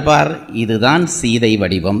வருகிறாள் பார், இதுதான் சீதை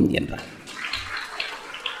வடிவம் என்றார்.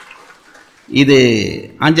 இது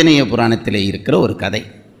ஆஞ்சநேய புராணத்திலே இருக்கிற ஒரு கதை.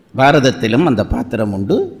 பாரதத்திலும் அந்த பாத்திரம்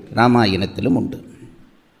உண்டு, ராமாயணத்திலும் உண்டு.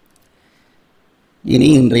 இனி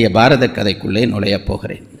இன்றைய பாரத கதைக்குள்ளே நுழையப்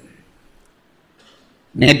போகிறேன்.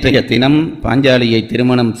 நேற்றைய தினம் பாஞ்சாலியை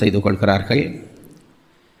திருமணம் செய்து கொள்கிறார்கள்.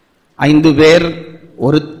 5 பேர்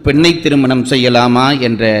ஒரு பெண்ணை திருமணம் செய்யலாமா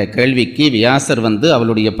என்ற கேள்விக்கு வியாசர்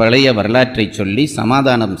அவளுடைய பழைய வரலாற்றை சொல்லி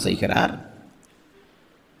சமாதானம் செய்கிறார்.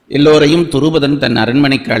 எல்லோரையும் துருபதன் தன்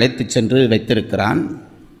அரண்மனைக்கு அழைத்துச் சென்று வைத்திருக்கிறான்.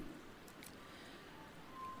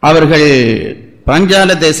 அவர்கள்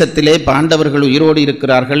பாஞ்சால தேசத்திலே பாண்டவர்கள் உயிரோடு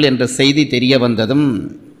இருக்கிறார்கள் என்ற செய்தி தெரிய வந்ததும்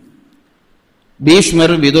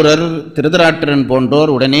பீஷ்மர், விதுரர், திருதராட்டிரன்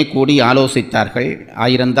போன்றோர் உடனே கூடி ஆலோசித்தார்கள்.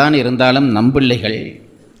 1000 தான் இருந்தாலும் நம்பிள்ளைகள்,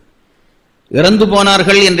 இறந்து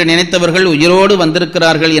போனார்கள் என்று நினைத்தவர்கள் உயிரோடு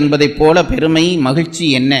வந்திருக்கிறார்கள் என்பதைப் போல பெருமை, மகிழ்ச்சி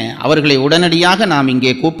என்ன? அவர்களை உடனடியாக நாம்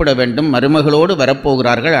இங்கே கூப்பிட வேண்டும், மருமகளோடு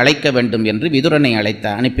வரப்போகிறார்கள், அழைக்க வேண்டும் என்று விதுரனை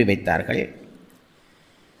அனுப்பி வைத்தார்கள்.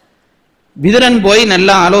 விதுரன் போய் நல்ல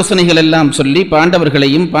ஆலோசனைகள் எல்லாம் சொல்லி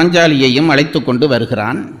பாண்டவர்களையும் பாஞ்சாலியையும் அழைத்து கொண்டு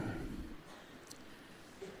வருகிறான்.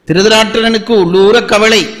 திருதராட்டிரனுக்கு உள்ளூர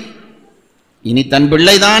கவலை, இனி தன்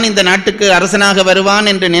பிள்ளைதான் இந்த நாட்டுக்கு அரசனாக வருவான்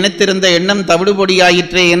என்று நினைத்திருந்த எண்ணம்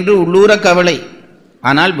தவிடுபொடியாயிற்றே என்று உள்ளூர கவலை.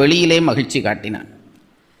 ஆனால் வெளியிலே மகிழ்ச்சி காட்டினான்.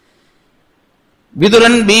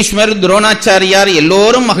 விதுரன், பீஷ்மர், துரோணாச்சாரியார்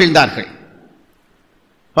எல்லோரும் மகிழ்ந்தார்கள்.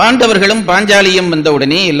 பாண்டவர்களும் பாஞ்சாலியும்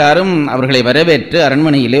வந்தவுடனே எல்லாரும் அவர்களை வரவேற்று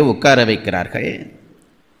அரண்மனையிலே உட்கார வைக்கிறார்கள்.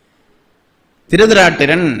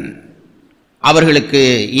 திருதராட்டிரன் அவர்களுக்கு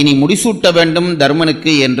இனி முடிசூட்ட வேண்டும்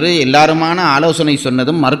தர்மனுக்கு என்று எல்லாருமான ஆலோசனை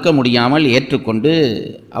சொன்னதும் மறுக்க முடியாமல் ஏற்றுக்கொண்டு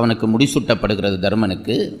அவனுக்கு முடிசூட்டப்படுகிறது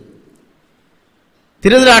தர்மனுக்கு.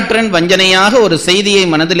 திருதராட்டிரன் வஞ்சனையாக ஒரு செய்தியை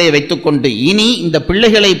மனதிலே வைத்துக்கொண்டு இனி இந்த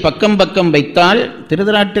பிள்ளைகளை பக்கம் பக்கம் வைத்தால்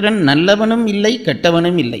திருதராட்டிரன் நல்லவனும் இல்லை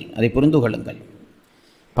கெட்டவனும் இல்லை, அதை புரிந்து கொள்ளுங்கள்.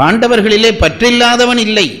 பாண்டவர்களிலே பற்றில்லாதவன்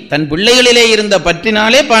இல்லை, தன் பிள்ளைகளிலே இருந்த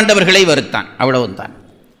பற்றினாலே பாண்டவர்களை வருத்தான், அவ்வளவுதான்.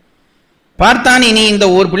 பார்த்தான் இனி இந்த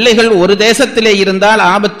ஒரு பிள்ளைகள் ஒரு தேசத்திலே இருந்தால்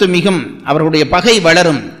ஆபத்து மிகும், அவர்களுடைய பகை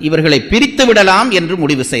வளரும், இவர்களை பிரித்து விடலாம் என்று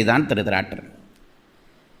முடிவு செய்தான் திருதராட்டிரன்.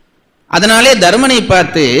 அதனாலே தர்மனை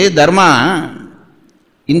பார்த்து, தர்மா,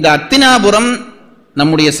 இந்த அத்தினாபுரம்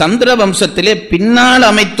நம்முடைய சந்திர வம்சத்திலே பின்னால்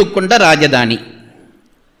அமைத்து கொண்ட ராஜதானி.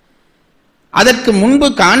 அதற்கு முன்பு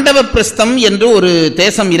காண்டவ பிரஸ்தம் என்று ஒரு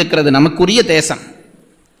தேசம் இருக்கிறது, நமக்குரிய தேசம்.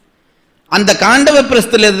 அந்த காண்டவ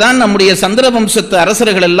பிரஸ்தத்தில் தான் நம்முடைய சந்திர வம்சத்து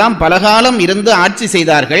அரசர்கள் எல்லாம் பலகாலம் இருந்து ஆட்சி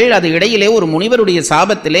செய்தார்கள். அது இடையிலே ஒரு முனிவருடைய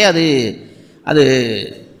சாபத்திலே அது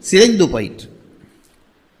சிதைந்து போயிற்று.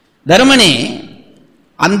 தர்மனே,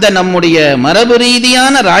 அந்த நம்முடைய மரபு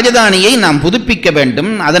ரீதியான ராஜதானியை நாம் புதுப்பிக்க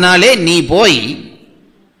வேண்டும். அதனாலே நீ போய்,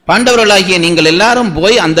 பாண்டவர்களாகிய நீங்கள் எல்லாரும்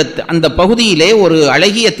போய் அந்த பகுதியிலே ஒரு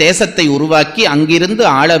அழகிய தேசத்தை உருவாக்கி அங்கிருந்து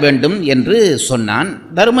ஆள வேண்டும் என்று சொன்னான்.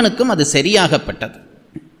 தர்மனுக்கும் அது சரியாகப்பட்டது.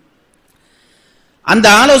 அந்த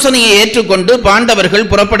ஆலோசனையை ஏற்றுக்கொண்டு பாண்டவர்கள்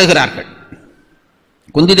புறப்படுகிறார்கள்.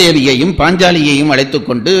 குந்தி தேவியையும் பாஞ்சாலியையும்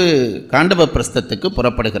அழைத்துக்கொண்டு காண்டவ பிரஸ்தத்துக்கு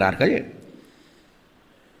புறப்படுகிறார்கள்.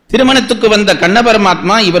 திருமணத்துக்கு வந்த கண்ண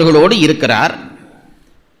பரமாத்மா இவர்களோடு இருக்கிறார்.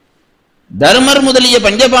 தர்மர் முதலிய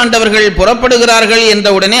பஞ்சபாண்டவர்கள் புறப்படுகிறார்கள்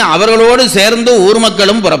என்றவுடனே அவர்களோடு சேர்ந்து ஊர்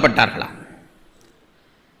மக்களும் புறப்பட்டார்களாம்.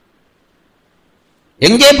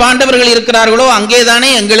 எங்கே பாண்டவர்கள் இருக்கிறார்களோ அங்கேதானே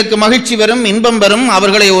எங்களுக்கு மகிழ்ச்சி வரும், இன்பம் வரும்.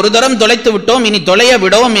 அவர்களை ஒரு தரம் தொலைத்து விட்டோம், இனி தொலைய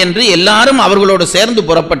விடோம் என்று எல்லாரும் அவர்களோடு சேர்ந்து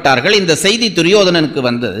புறப்பட்டார்கள். இந்த செய்தி துரியோதனனுக்கு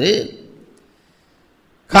வந்தது.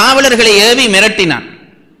 காவலர்களை ஏவி மிரட்டினான்.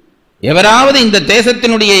 எவராவது இந்த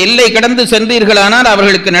தேசத்தினுடைய எல்லை கடந்து சென்றீர்களானால்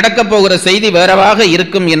அவர்களுக்கு நடக்கப் போகிற செய்தி வேறவாக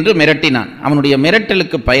இருக்கும் என்று மிரட்டினான். அவனுடைய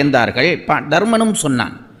மிரட்டலுக்கு பயந்தார்கள். தர்மனும்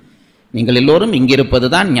சொன்னான், நீங்கள் எல்லோரும்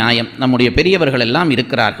இங்கிருப்பதுதான் நியாயம். நம்முடைய பெரியவர்கள் எல்லாம்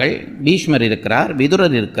இருக்கிறார்கள், பீஷ்மர் இருக்கிறார்,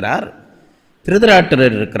 விதுரர் இருக்கிறார்,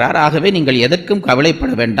 திருதராட்டிரர் இருக்கிறார். ஆகவே நீங்கள் எதற்கும்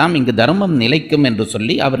கவலைப்பட வேண்டாம், இங்கு தர்மம் நிலைக்கும் என்று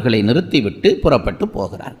சொல்லி அவர்களை நிறுத்திவிட்டு புறப்பட்டு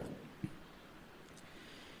போகிறார்கள்.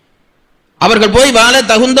 அவர்கள் போய் வாழ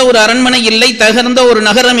தகுந்த ஒரு அரண்மனை இல்லை, தகுந்த ஒரு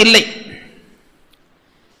நகரம் இல்லை.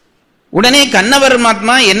 உடனே கண்ண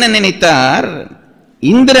பரமாத்மா என்ன நினைத்தார்?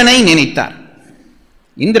 இந்திரனை நினைத்தார்.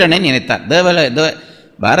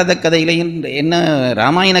 பாரத கதையிலே என்ன,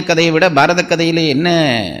 ராமாயண கதையை விட பாரத கதையிலே என்ன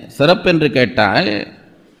சிறப்பு என்று கேட்டால்,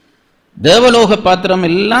 தேவலோக பாத்திரம்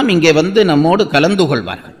எல்லாம் இங்கே வந்து நம்மோடு கலந்து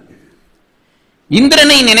கொள்வார்கள்.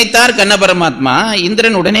 இந்திரனை நினைத்தார் கண்ண பரமாத்மா.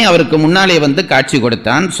 இந்திரன் உடனே அவருக்கு முன்னாலே வந்து காட்சி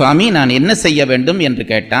கொடுத்தான். சுவாமி, நான் என்ன செய்ய வேண்டும் என்று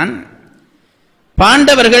கேட்டான்.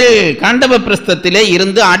 பாண்டவர்கள் காண்டவ பிரஸ்தத்திலே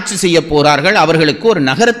இருந்து ஆட்சி செய்ய போகிறார்கள், அவர்களுக்கு ஒரு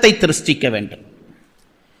நகரத்தை திருஷ்டிக்க வேண்டும்.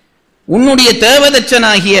 உன்னுடைய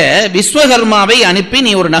தேவதச்சனாகிய விஸ்வகர்மாவை அனுப்பி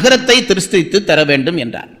நீ ஒரு நகரத்தை திருஷ்டித்து தர வேண்டும்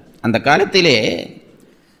என்றார். அந்த காலத்திலே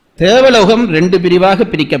தேவலோகம் 2 பிரிவாக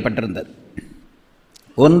பிரிக்கப்பட்டிருந்தது.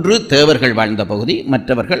 ஒன்று தேவர்கள் வாழ்ந்த பகுதி,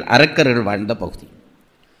 மற்றவர்கள் அரக்கர்கள் வாழ்ந்த பகுதி.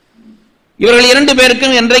 இவர்கள் 2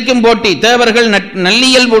 பேருக்கும் என்றைக்கும் போட்டி. தேவர்கள்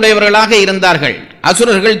நல்லியல்புடையவர்களாக இருந்தார்கள்,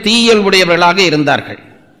 அசுரர்கள் தீயியல்புடையவர்களாக இருந்தார்கள்.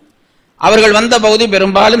 அவர்கள் வந்த பகுதி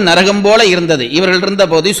பெரும்பாலும் நரகம் போல இருந்தது, இவர்கள் இருந்த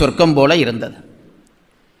பகுதி சொர்க்கம் போல இருந்தது.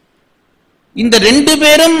 இந்த 2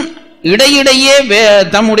 பேரும் இடையிடையே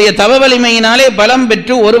தம்முடைய தவ வலிமையினாலே பலம்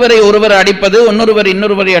பெற்று ஒருவரை ஒருவர் அடிப்பது,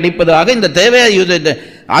 இன்னொருவரை அடிப்பது ஆக இந்த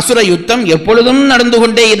அசுர யுத்தம் எப்பொழுதும் நடந்து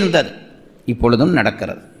கொண்டே இருந்தது, இப்பொழுதும்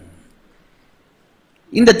நடக்கிறது.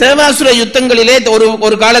 இந்த தேவாசுர யுத்தங்களிலே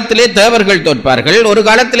ஒரு காலத்திலே தேவர்கள் தோற்பார்கள், ஒரு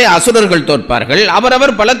காலத்திலே அசுரர்கள் தோற்பார்கள்.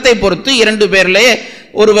 அவரவர் பலத்தை பொறுத்து 2 பேரிலே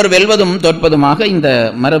ஒருவர் வெல்வதும் தோற்பதுமாக இந்த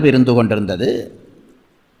மரபு இருந்து கொண்டிருந்தது.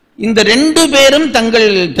 இந்த 2 பேரும் தங்கள்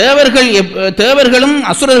தேவர்களும்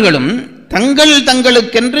அசுரர்களும்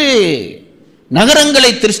தங்களுக்கென்று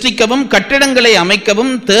நகரங்களை திருஷ்டிக்கவும் கட்டிடங்களை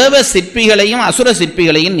அமைக்கவும் தேவ சிற்பிகளையும் அசுர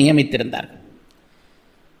சிற்பிகளையும் நியமித்திருந்தார்கள்.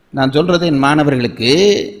 நான் சொல்றது என் மாணவர்களுக்கு,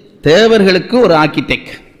 தேவர்களுக்கு ஒரு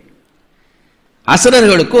ஆர்கிடெக்ட்,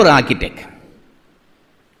 அசுரர்களுக்கு ஒரு ஆர்கிடெக்ட்.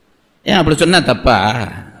 ஏன் அப்படி சொன்னா தப்பா?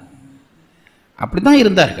 அப்படித்தான்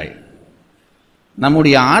இருந்தார்கள்.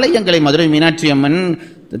 நம்முடைய ஆலயங்களை, மதுரை மீனாட்சி அம்மன்,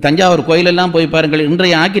 தஞ்சாவூர் கோயிலெல்லாம் போய் பாருங்கள்.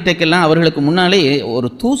 இன்றைய ஆர்கிடெக்ட் எல்லாம் அவர்களுக்கு முன்னாலே ஒரு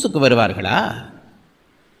தூசுக்கு வருவார்களா?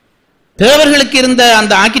 தேவர்களுக்கு இருந்த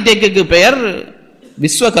அந்த ஆர்கிடெக்டுக்கு பெயர்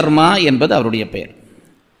விஸ்வகர்மா என்பது அவருடைய பெயர்.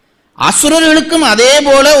 அசுரர்களுக்கும் அதே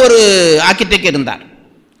போல ஒரு ஆர்கிடெக்ட் இருந்தார்,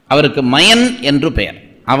 அவருக்கு மயன் என்று பெயர்.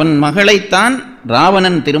 அவன் மகளைத்தான்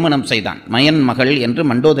ராவணன் திருமணம் செய்தான், மயன் மகள் என்று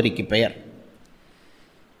மண்டோதரிக்கு பெயர்.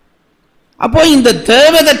 அப்போ இந்த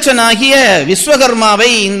தேவதச்சனாகிய விஸ்வகர்மாவை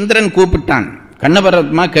இந்திரன் கூப்பிட்டான்.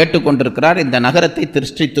 கண்ணபரத்மா கேட்டுக்கொண்டிருக்கிறார், இந்த நகரத்தை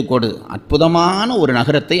திருஷ்டித்து கொடு. அற்புதமான ஒரு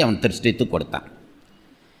நகரத்தை அவன் திருஷ்டித்து கொடுத்தான்.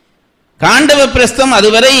 காண்டவ பிரஸ்தம்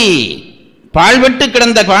அதுவரை பாழ்பட்டு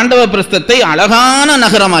கிடந்த காண்டவ பிரஸ்தத்தை அழகான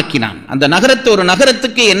நகரமாக்கினான். அந்த நகரத்தை, ஒரு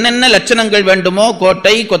நகரத்துக்கு என்னென்ன லட்சணங்கள் வேண்டுமோ,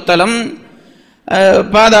 கோட்டை, கொத்தளம்,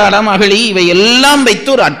 பாதாளம், அகழி, இவை எல்லாம்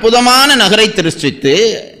வைத்து ஒரு அற்புதமான நகரை திருஷ்டித்து,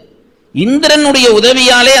 இந்திரனுடைய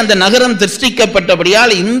உதவியாலே அந்த நகரம்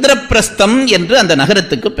திருஷ்டிக்கப்பட்டபடியால் இந்திரபிரஸ்தம் என்று அந்த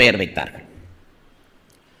நகரத்துக்கு பெயர் வைத்தார்கள்.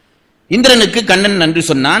 இந்திரனுக்கு கண்ணன் நன்றி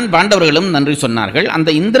சொன்னான், பாண்டவர்களும் நன்றி சொன்னார்கள். அந்த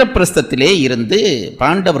இந்திரபிரஸ்தத்திலே இருந்து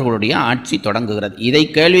பாண்டவர்களுடைய ஆட்சி தொடங்குகிறது. இதை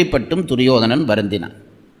கேள்விப்பட்டும் துரியோதனன் வருந்தினான்.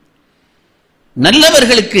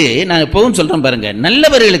 நல்லவர்களுக்கு, நான் எப்பவும் சொல்றேன் பாருங்க,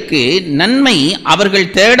 நல்லவர்களுக்கு நன்மை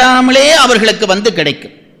அவர்கள் தேடாமலே அவர்களுக்கு வந்து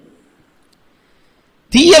கிடைக்கும்.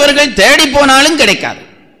 தீயவர்கள் தேடி போனாலும் கிடைக்காது,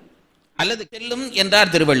 அல்லது செல்லும்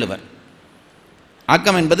என்றார் திருவள்ளுவர்.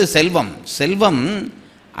 ஆக்கம் என்பது செல்வம். செல்வம்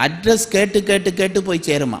அட்ரஸ் கேட்டு கேட்டு கேட்டு போய்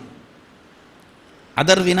சேருமா.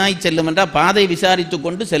 அதர் வினாய் செல்லும் என்றால் பாதை விசாரித்து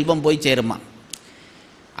கொண்டு செல்வம் போய் சேருமா.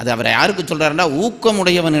 அது அவரை யாருக்கு சொல்றாருன்னா,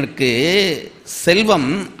 ஊக்கமுடையவனுக்கு செல்வம்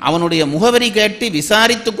அவனுடைய முகவரி கேட்டு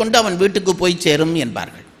விசாரித்து கொண்டு அவன் வீட்டுக்கு போய் சேரும்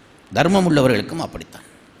என்பார்கள். தர்மம் உள்ளவர்களுக்கும் அப்படித்தான்.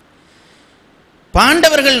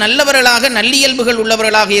 பாண்டவர்கள் நல்லவர்களாக, நல்லியல்புகள்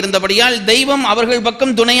உள்ளவர்களாக இருந்தபடியால் தெய்வம் அவர்கள்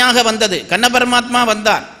பக்கம் துணையாக வந்தது. கண்ண பரமாத்மா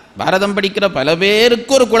வந்தார். பாரதம் படிக்கிற பல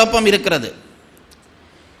பேருக்கு ஒரு குழப்பம் இருக்கிறது.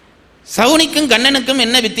 சவுனிக்கும் கண்ணனுக்கும்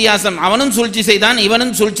என்ன வித்தியாசம்? அவனும் சூழ்ச்சி செய்தான்,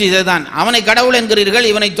 இவனும் சூழ்ச்சி செய்தான். அவனை கடவுள் என்கிறீர்கள்,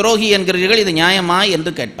 இவனை துரோகி என்கிறீர்கள், இது நியாயமா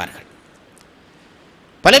என்று கேட்பார்கள்.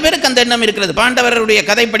 பல பேருக்கு அந்த எண்ணம் இருக்கிறது. பாண்டவருடைய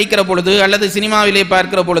கதை படிக்கிற பொழுது அல்லது சினிமாவிலே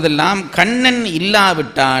பார்க்கிற பொழுதெல்லாம் கண்ணன்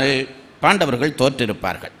இல்லாவிட்டால் பாண்டவர்கள்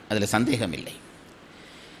தோற்றிருப்பார்கள், அதில் சந்தேகம் இல்லை.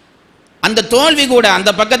 அந்த தோல்வி கூட அந்த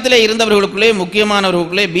பக்கத்திலே இருந்தவர்களுக்குள்ளே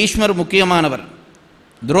முக்கியமானவர்களுக்குள்ளே பீஷ்மர் முக்கியமானவர்,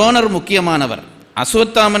 துரோணர் முக்கியமானவர்,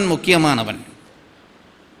 அஸ்வத்தாமன் முக்கியமானவன்,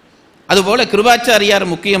 அதுபோல கிருபாச்சாரியார்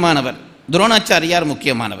முக்கியமானவர், துரோணாச்சாரியார்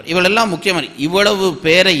முக்கியமானவர். இவளெல்லாம் முக்கியமான, இவ்வளவு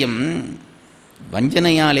பேரையும்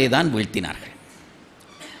வஞ்சனையாலே தான் வீழ்த்தினார்கள்.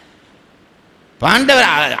 பாண்டவர்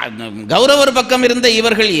கௌரவர் பக்கம் இருந்த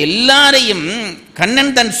இவர்கள் எல்லாரையும்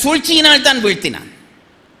கண்ணன் தன் சூழ்ச்சியினால் தான் வீழ்த்தினான்.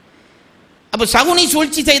 அப்போ சகுனி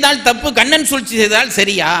சூழ்ச்சி செய்தால் தப்பு, கண்ணன் சூழ்ச்சி செய்தால்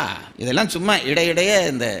சரியா? இதெல்லாம் சும்மா இடையிடையே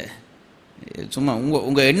இந்த சும்மா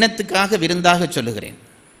உங்க எண்ணத்துக்காக விருந்தாக சொல்லுகிறேன்.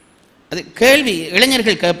 அது கேள்வி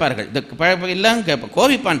இளைஞர்கள் கேட்பார்கள், எல்லாம்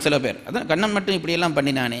கோபிப்பான் சில பேர். அதான் கண்ணன் மட்டும் இப்படியெல்லாம்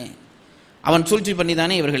பண்ணினானே, அவன் சூழ்ச்சி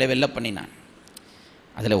பண்ணிதானே இவர்களை வெல்ல பண்ணினான்.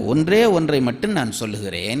 அதில் ஒன்றை மட்டும் நான்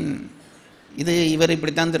சொல்லுகிறேன். இது இவர்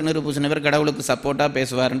இப்படித்தான் திருநீறு இவர் கடவுளுக்கு சப்போர்ட்டாக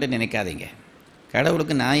பேசுவார்ன்ட்டு நினைக்காதீங்க.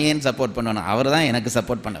 கடவுளுக்கு நான் ஏன் சப்போர்ட் பண்ணணும்? அவர் தான் எனக்கு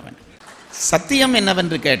சப்போர்ட் பண்ண வேண்டும். சத்தியம்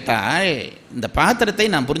என்னவென்று கேட்டால், இந்த பாத்திரத்தை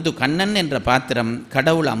நான் புரிந்து, கண்ணன் என்ற பாத்திரம்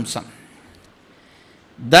கடவுள் அம்சம்.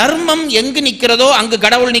 தர்மம் எங்கு நிற்கிறதோ அங்கு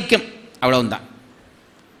கடவுள் நிற்கும், அவ்வளவுதான்.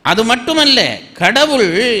 அது மட்டுமல்ல, கடவுள்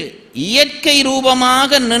இயற்கை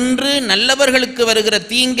ரூபமாக நின்று நல்லவர்களுக்கு வருகிற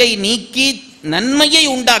தீங்கை நீக்கி நன்மையை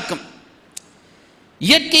உண்டாக்கும்.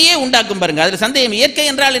 இயற்கையே உண்டாக்கும் பாருங்க, அதில் சந்தேகம். இயற்கை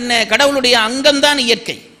என்றால் என்ன? கடவுளுடைய அங்கம்தான்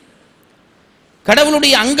இயற்கை.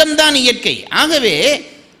 கடவுளுடைய அங்கம்தான் இயற்கை. ஆகவே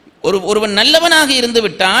ஒருவன் நல்லவனாக இருந்து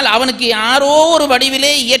விட்டால் அவனுக்கு யாரோ ஒரு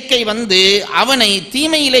வடிவிலே இயற்கை வந்து அவனை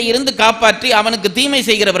தீமையிலே இருந்து காப்பாற்றி அவனுக்கு தீமை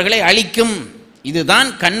செய்கிறவர்களை அழிக்கும். இதுதான்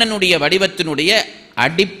கண்ணனுடைய வடிவத்தினுடைய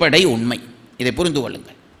அடிப்படை உண்மை. இதை புரிந்து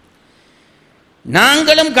கொள்ளுங்கள்.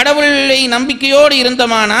 நாங்களும் கடவுளை நம்பிக்கையோடு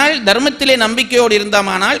இருந்தோமானால், தர்மத்திலே நம்பிக்கையோடு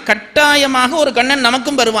இருந்தோமானால், கட்டாயமாக ஒரு கண்ணன்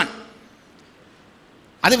நமக்கும் வருவான்.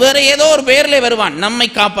 அது வேற ஏதோ ஒரு பெயரிலே வருவான், நம்மை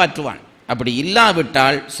காப்பாற்றுவான். அப்படி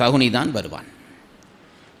இல்லாவிட்டால் சகுனிதான் வருவான்.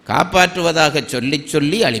 காப்பாற்றுவதாக சொல்லி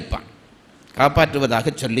சொல்லி அழிப்பான், காப்பாற்றுவதாக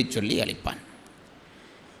சொல்லி சொல்லி அழிப்பான்.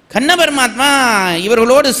 கண்ண பரமாத்மா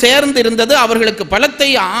இவர்களோடு சேர்ந்து இருந்தது அவர்களுக்கு பலத்தை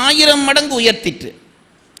 1000 மடங்கு உயர்த்திற்று.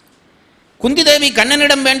 குந்தி தேவி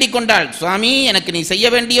கண்ணனிடம் வேண்டிக் கொண்டாள், சுவாமி, எனக்கு நீ செய்ய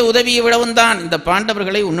வேண்டிய உதவி இவ்வளவும் தான், இந்த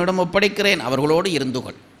பாண்டவர்களை உன்னிடம் ஒப்படைக்கிறேன், அவர்களோடு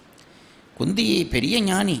இருந்துகொள். குந்தி பெரிய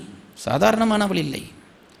ஞானி, சாதாரணமானவள் இல்லை.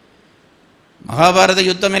 மகாபாரத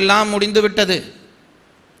யுத்தம் எல்லாம் முடிந்து விட்டது.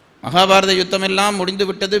 மகாபாரத யுத்தம் எல்லாம் முடிந்து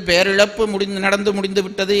விட்டது. பேரிழப்பு நடந்து முடிந்து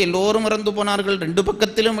விட்டது. எல்லோரும் இறந்து போனார்கள். 2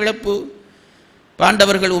 பக்கத்திலும் இழப்பு.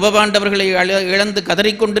 பாண்டவர்கள் உபபாண்டவர்களை இழந்து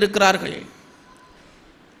கதறிக்கொண்டிருக்கிறார்கள்.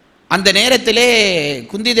 அந்த நேரத்திலே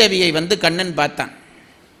குந்தி தேவியை வந்து கண்ணன் பார்த்தான்.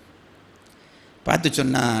 பார்த்து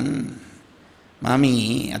சொன்னான், மாமி,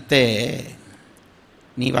 அத்தை,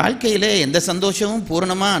 நீ வாழ்க்கையில் எந்த சந்தோஷமும்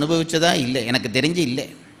பூரணமாக அனுபவிச்சதா இல்லை, எனக்கு தெரிஞ்சு இல்லை.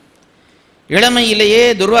 இளமையிலேயே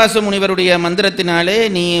துர்வாச முனிவருடைய மந்திரத்தினாலே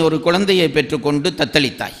நீ ஒரு குழந்தையை பெற்றுக்கொண்டு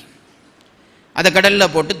தத்தளித்தாய். அதை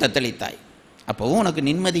கடலில் போட்டு தத்தளித்தாய். அப்போவும் உனக்கு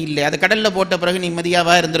நிம்மதி இல்லை. அதை கடலில் போட்ட பிறகு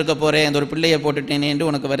நிம்மதியாவா இருந்திருக்க போகிறேன், அந்த ஒரு பிள்ளையை போட்டுட்டேனே என்று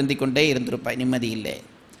உனக்கு வருந்தி கொண்டே இருந்திருப்பாய், நிம்மதி இல்லை.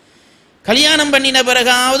 கல்யாணம் பண்ணின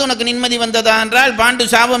பிறகாவது உனக்கு நிம்மதி வந்ததா என்றால் பாண்டு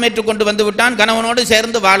சாபம் ஏற்றுக்கொண்டு வந்து விட்டான், கணவனோடு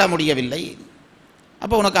சேர்ந்து வாழ முடியவில்லை.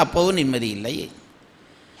 அப்போ உனக்கு அப்பவும் நிம்மதி இல்லை.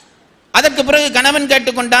 அதற்கு பிறகு கணவன்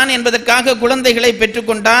கேட்டுக்கொண்டான் என்பதற்காக குழந்தைகளை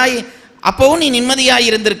பெற்றுக்கொண்டாய், அப்பவும் நீ நிம்மதியாய்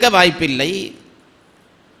இருந்திருக்க வாய்ப்பில்லை.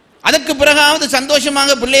 அதற்கு பிறகாவது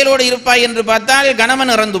சந்தோஷமாக பிள்ளைகளோடு இருப்பாய் என்று பார்த்தால்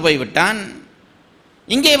கணவன் இறந்து போய்விட்டான்.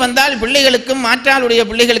 இங்கே வந்தால் பிள்ளைகளுக்கும் மாற்றாளுடைய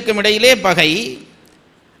பிள்ளைகளுக்கும் இடையிலே பகை.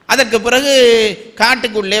 அதற்கு பிறகு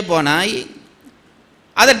காட்டுக்குள்ளே போனாய்.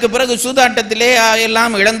 அதற்கு பிறகு சூதாட்டத்திலே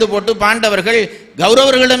எல்லாம் இழந்து போட்டு பாண்டவர்கள்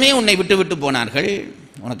கௌரவர்களுமே உன்னை விட்டு விட்டு போனார்கள்.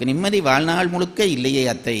 உனக்கு நிம்மதி வாழ்நாள் முழுக்க இல்லையே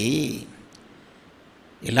அத்தை.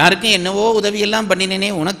 எல்லாருக்கும் என்னவோ உதவியெல்லாம் பண்ணினேனே,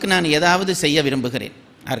 உனக்கு நான் ஏதாவது செய்ய விரும்புகிறேன்.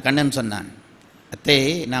 கண்ணன் சொன்னான், அத்தை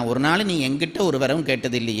நான் ஒரு நாள் நீ என்கிட்ட ஒரு வரம்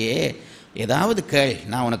கேட்டதில்லையே, ஏதாவது கேள்,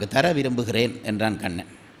 நான் உனக்கு தர விரும்புகிறேன் என்றான்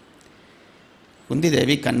கண்ணன். குந்தி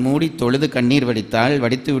தேவி கண்மூடி தொழுது கண்ணீர் வடித்தாள்.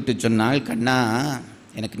 வடித்து விட்டு சொன்னாள், கண்ணா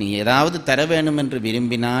எனக்கு நீ ஏதாவது தர வேணும் என்று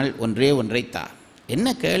விரும்பினால் ஒன்றே ஒன்றை தா. என்ன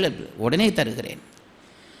கேளு, உடனே தருகிறேன்.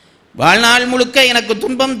 வாழ்நாள் முழுக்க எனக்கு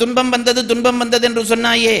துன்பம் வந்தது என்று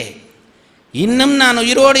சொன்னாயே, இன்னும் நான்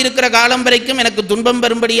உயிரோடு இருக்கிற காலம் வரைக்கும் எனக்கு துன்பம்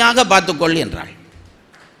வரும்படியாக பார்த்துக்கொள் என்றாள்.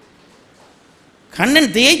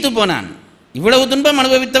 கண்ணன் திகைத்து போனான். இவ்வளவு துன்பம்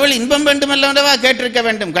அனுபவித்தவள் இன்பம் வேண்டுமல்லவா கேட்டிருக்க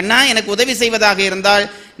வேண்டும். கண்ணா எனக்கு உதவி செய்வதாக இருந்தால்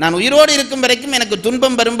நான் உயிரோடு இருக்கும் வரைக்கும் எனக்கு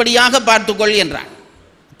துன்பம் வரும்படியாக பார்த்துக்கொள் என்றான்.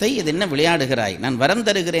 அத்தை இது என்ன விளையாடுகிறாய், நான் வரம்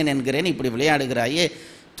தருகிறேன் என்கிறேன், இப்படி விளையாடுகிறாயே,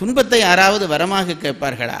 துன்பத்தை யாராவது வரமாக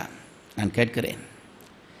கேட்பார்களா? நான் கேட்கிறேன்.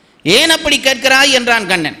 ஏன் அப்படி கேட்கிறாய் என்றான்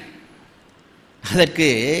கண்ணன். அதற்கு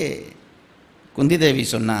குந்தி தேவி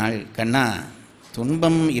சொன்னாள், கண்ணா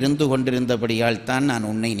துன்பம் இருந்து கொண்டிருந்தபடியால் தான் நான்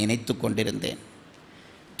உன்னை நினைத்து கொண்டிருந்தேன்.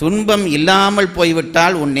 துன்பம் இல்லாமல்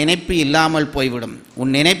போய்விட்டால் உன் நினைப்பு இல்லாமல் போய்விடும்.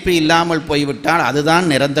 உன் நினைப்பு இல்லாமல் போய்விட்டால் அதுதான்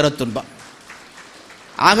நிரந்தர துன்பம்.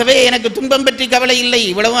 ஆகவே எனக்கு துன்பம் பற்றி கவலை இல்லை,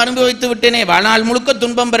 இவ்வளவு அனுபவித்து விட்டேனே, வாழ்நாள் முழுக்க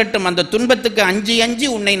துன்பம் வரட்டும், அந்த துன்பத்துக்கு அஞ்சி அஞ்சி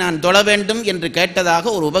உன்னை நான் தொழ வேண்டும் என்று கேட்டதாக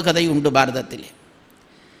ஒரு உபகதை உண்டு பாரதத்திலே.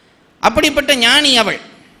 அப்படிப்பட்ட ஞானி அவள்.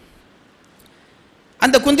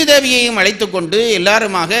 அந்த குந்தி தேவியையும் அழைத்து கொண்டு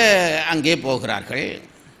எல்லாருமாக அங்கே போகிறார்கள்.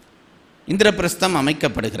 இந்திரபிரஸ்தம்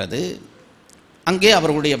அமைக்கப்படுகிறது. அங்கே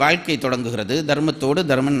அவர்களுடைய வாழ்க்கை தொடங்குகிறது. தர்மத்தோடு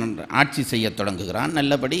தர்மன் ஆட்சி செய்ய தொடங்குகிறான்.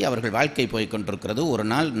 நல்லபடி அவர்கள் வாழ்க்கை போய்கொண்டிருக்கிறது. ஒரு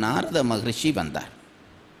நாள் நாரத மகரிஷி வந்தார்.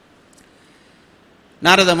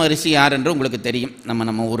 நாரத மகரிஷி யார் என்று உங்களுக்கு தெரியும்.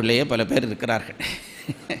 நம்ம ஊரிலேயே பல பேர் இருக்கிறார்கள்.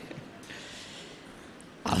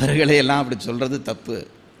 அவர்களையெல்லாம் அப்படி சொல்கிறது தப்பு.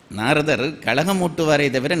 நாரதர் கலகமூட்டுவாரை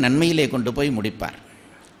தவிர நன்மையிலே கொண்டு போய் முடிப்பார்.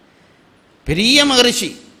 பெரிய மகரிஷி,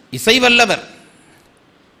 இசை வல்லவர்.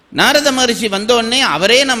 நாரத மகரிஷி வந்தோடனே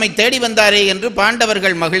அவரே நம்மை தேடி வந்தாரே என்று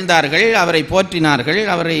பாண்டவர்கள் மகிழ்ந்தார்கள், அவரை போற்றினார்கள்,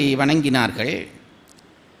 அவரை வணங்கினார்கள்.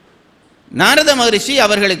 நாரத மகரிஷி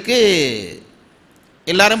அவர்களுக்கு,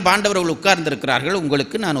 எல்லாரும் பாண்டவர்கள் உட்கார்ந்திருக்கிறார்கள்,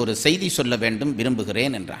 உங்களுக்கு நான் ஒரு செய்தி சொல்ல வேண்டும்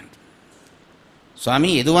விரும்புகிறேன் என்றான்.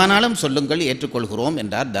 சுவாமி எதுவானாலும் சொல்லுங்கள், ஏற்றுக்கொள்கிறோம்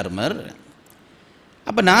என்றார் தர்மர்.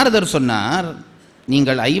 அப்போ நாரதர் சொன்னார்,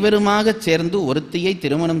 நீங்கள் ஐவருமாக சேர்ந்து ஒருத்தியை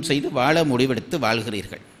திருமணம் செய்து வாழ முடிவெடுத்து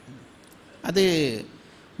வாழ்கிறீர்கள். அது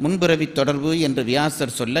முன்பிறவி தொடர்பு என்று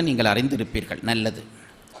வியாசர் சொல்ல நீங்கள் அறிந்திருப்பீர்கள். நல்லது.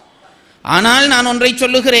 ஆனால் நான் ஒன்றை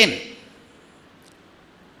சொல்லுகிறேன்.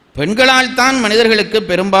 பெண்களால் தான் மனிதர்களுக்கு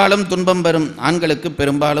பெரும்பாலும் துன்பம் வரும், ஆண்களுக்கு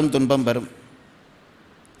பெரும்பாலும் துன்பம் வரும்.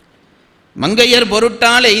 மங்கையர்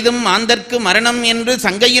பொருட்டால் எய்தும் ஆந்தற்கு மரணம் என்று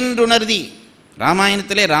சங்கையின்றுணர்தி,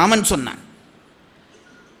 ராமாயணத்திலே ராமன் சொன்னான்.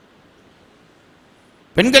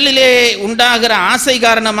 பெண்களிலே உண்டாகிற ஆசை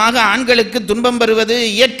காரணமாக ஆண்களுக்கு துன்பம் வருவது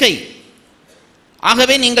இயற்கை.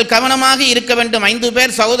 ஆகவே நீங்கள் கவனமாக இருக்க வேண்டும். 5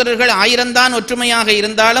 பேர் சகோதரர்கள் 1000 தான் ஒற்றுமையாக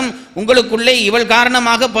இருந்தாலும் உங்களுக்குள்ளே இவள்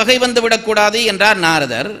காரணமாக பகை வந்து விடக்கூடாது என்றார்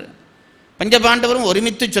நாரதர். பஞ்சபாண்டவரும்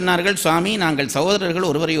ஒருமித்து சொன்னார்கள், சுவாமி நாங்கள் சகோதரர்கள்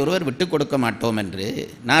ஒருவரை ஒருவர் விட்டுக் கொடுக்க மாட்டோம் என்று.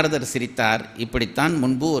 நாரதர் சிரித்தார். இப்படித்தான்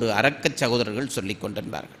முன்பு ஒரு அரக்க சகோதரர்கள் சொல்லிக்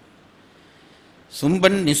கொண்டிருந்தார்கள்.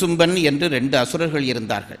 சும்பன் நிசும்பன் என்று 2 அசுரர்கள்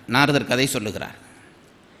இருந்தார்கள். நாரதர் கதை சொல்லுகிறார்.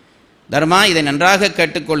 தர்மா இதை நன்றாக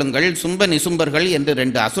கேட்டுக்கொள்ளுங்கள். சும்ப நிசும்பர்கள் என்று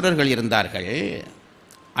 2 அசுரர்கள் இருந்தார்கள்,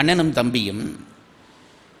 அண்ணனும் தம்பியும்.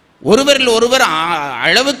 ஒருவரில் ஒருவர்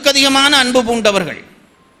அளவுக்கு அதிகமான அன்பு பூண்டவர்கள்,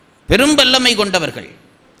 பெரும் வல்லமை கொண்டவர்கள்.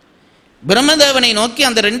 பிரம்மதேவனை நோக்கி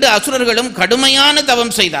அந்த 2 அசுரர்களும் கடுமையான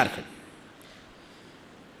தவம் செய்தார்கள்.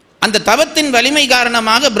 அந்த தவத்தின் வலிமை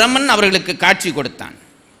காரணமாக பிரம்மன் அவர்களுக்கு காட்சி கொடுத்தான்.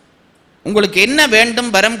 உங்களுக்கு என்ன வேண்டும்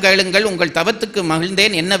வரம் கேளுங்கள், உங்கள் தவத்துக்கு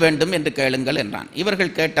மகிழ்ந்தேன், என்ன வேண்டும் என்று கேளுங்கள் என்றான்.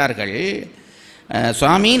 இவர்கள் கேட்டார்கள்,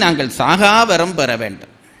 சுவாமி நாங்கள் சாகா வரம் பெற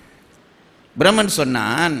வேண்டும். பிரம்மன்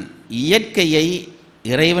சொன்னான், இயற்கையை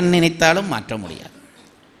இறைவன் நினைத்தாலும் மாற்ற முடியாது.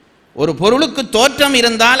 ஒரு பொருளுக்கு தோற்றம்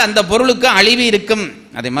இருந்தால் அந்த பொருளுக்கு அழிவு இருக்கும்,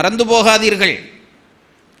 அதை மறந்து போகாதீர்கள்.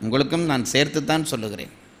 உங்களுக்கும் நான் சேர்த்துத்தான்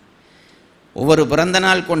சொல்லுகிறேன். ஒவ்வொரு பிறந்த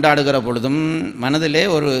நாள் கொண்டாடுகிற பொழுதும் மனதிலே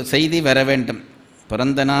ஒரு செய்தி வர வேண்டும்.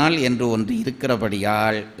 பிறந்த நாள் என்று ஒன்று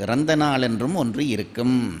இருக்கிறபடியால் இறந்த நாள் என்றும் ஒன்று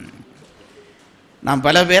இருக்கும். நாம்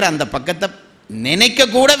பல பேர் அந்த பக்கத்தை நினைக்க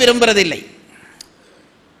கூட விரும்புறதில்லை.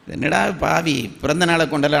 என்னடா பாவி, பிறந்த நாளை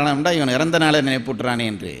கொண்டாடலாம்டா, இவன் இறந்த நாளை நினைப்புட்டுறானே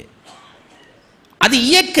என்று. அது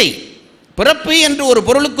இயற்கை. பிறப்பு என்று ஒரு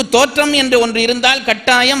பொருளுக்கு தோற்றம் என்று ஒன்று இருந்தால்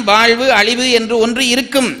கட்டாயம் வாழ்வு அழிவு என்று ஒன்று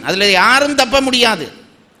இருக்கும். அதில் யாரும் தப்ப முடியாது.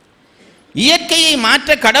 இயற்கையை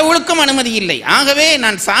மாற்ற கடவுளுக்கும் அனுமதி இல்லை. ஆகவே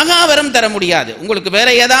நான் சாகா வரம் தர முடியாது. உங்களுக்கு வேற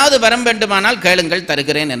ஏதாவது வரம் வேண்டுமானால் கேளுங்கள்,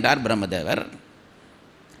 தருகிறேன் என்றார் பிரம்மதேவர்.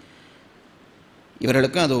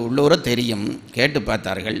 இவர்களுக்கும் அது உள்ளூர தெரியும். கேட்டு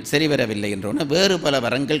பார்த்தார்கள், சரி வரவில்லை என்றோன்னு வேறு பல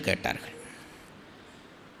வரங்கள் கேட்டார்கள்.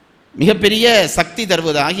 மிகப்பெரிய சக்தி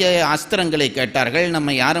தருவதாகிய அஸ்திரங்களை கேட்டார்கள்.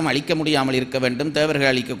 நம்மை யாரும் அழிக்க முடியாமல் இருக்க வேண்டும்,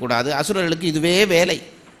 தேவர்கள் அழிக்கக்கூடாது. அசுரர்களுக்கு இதுவே வேலை.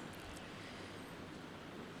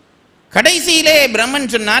 கடைசியிலே பிரம்மன்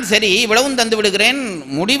சொன்னார், சரி இவ்வளவும் தந்து விடுகிறேன்,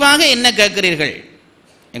 முடிவாக என்ன கேட்கிறீர்கள்?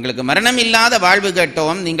 எங்களுக்கு மரணம் இல்லாத வாழ்வு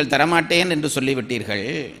கேட்டோம், நீங்கள் தரமாட்டேன் என்று சொல்லிவிட்டீர்கள்.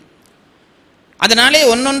 அதனாலே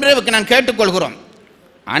ஒன்னொன்று நான் கேட்டுக்கொள்கிறோம்.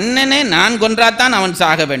 அண்ணனை நான் கொன்றால்தான் அவன்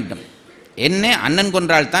சாக வேண்டும், என்னை அண்ணன்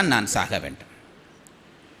கொன்றால்தான் நான் சாக வேண்டும்.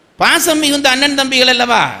 பாசம் மிகுந்த அண்ணன் தம்பிகள்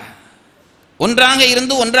அல்லவா, ஒன்றாக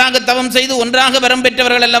இருந்து ஒன்றாக தவம் செய்து ஒன்றாக வரம்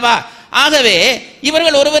பெற்றவர்கள் அல்லவா. ஆகவே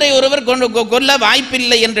இவர்கள் ஒருவரை ஒருவர் கொல்ல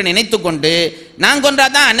வாய்ப்பில்லை என்று நினைத்து கொண்டு நான்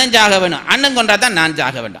கொன்றாதான் அண்ணன் சாக வேண்டும், அண்ணன் கொன்றாதான் நான்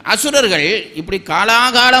சாக வேண்டும். அசுரர்கள் இப்படி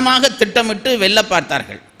காலாகாலமாக திட்டமிட்டு வெல்ல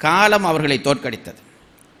பார்த்தார்கள். காலம் அவர்களை தோற்கடித்தது.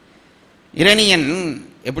 இரணியன்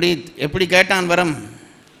எப்படி கேட்டான் வரம்?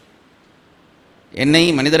 என்னை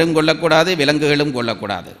மனிதரும் கொல்லக்கூடாது, விலங்குகளும்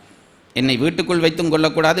கொல்லக்கூடாது, என்னை வீட்டுக்குள் வைத்தும்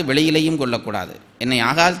கொல்லக்கூடாது, வெளியிலையும் கொல்லக்கூடாது, என்னை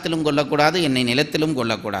ஆகாசத்திலும் கொல்லக்கூடாது, என்னை நிலத்திலும்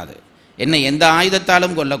கொல்லக்கூடாது, என்னை எந்த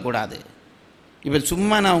ஆயுதத்தாலும் கொல்லக்கூடாது. இப்போ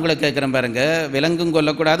சும்மா நான் உங்களை கேட்குறேன் பாருங்க, விலங்கும்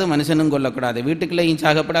கொல்லக்கூடாது, மனுஷனும் கொல்லக்கூடாது, வீட்டுக்குள்ளேயும்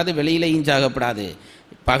சாகப்படாது, வெளியிலையும் சாகப்படாது,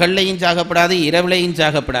 பகல்லையும் சாகப்படாது, இரவுலையும்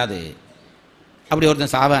சாகப்படாது. அப்படி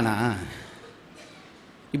ஒருத்தன் சாவானா?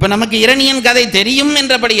 இப்போ நமக்கு இரணியன் கதை தெரியும்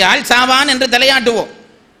என்றபடியால் சாவான் என்று தலையாட்டுவோம்.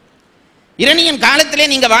 இரணியன் காலத்திலே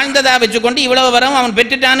நீங்க வாழ்ந்ததா வச்சுக்கொண்டு இவ்வளவு வரம் அவன்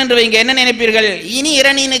பெற்றுட்டான் என்று வைங்க, என்ன நினைப்பீர்கள்? இனி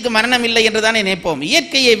இரணியனுக்கு மரணம் இல்லை என்று தானே நினைப்போம்.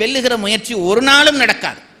 இயற்கையை வெல்லுகிற முயற்சி ஒரு நாளும்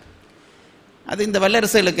நடக்காது. அது இந்த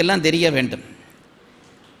வல்லரசுகளுக்கெல்லாம் தெரிய வேண்டும்.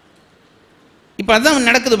 இப்போ அதுதான்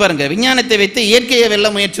நடக்குது பாருங்க. விஞ்ஞானத்தை வைத்து இயற்கையை வெல்ல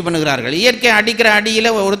முயற்சி பண்ணுகிறார்கள். இயற்கை அடிக்கிற அடியில்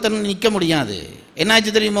ஒருத்தன் நிற்க முடியாது.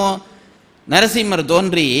 என்னாச்சு தெரியுமோ? நரசிம்மர்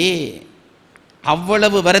தோன்றி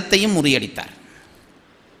அவ்வளவு வரத்தையும் முறியடித்தார்.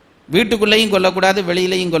 வீட்டுக்குள்ளேயும் கொல்லக்கூடாது,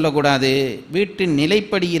 வெளியிலையும் கொல்லக்கூடாது. வீட்டின்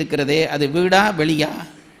நிலைப்படி இருக்கிறதே அது வீடா வெளியா?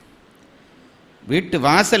 வீட்டு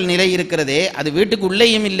வாசல் நிலை இருக்கிறதே அது வீட்டுக்கு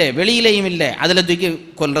உள்ளேயும் இல்லை வெளியிலையும் இல்லை, அதில் தூக்கி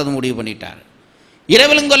கொல்றது முடிவு பண்ணிட்டார்.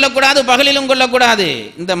 இரவிலும் கொல்லக்கூடாது, பகலிலும் கொல்லக்கூடாது.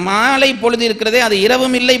 இந்த மாலை பொழுது இருக்கிறதே அது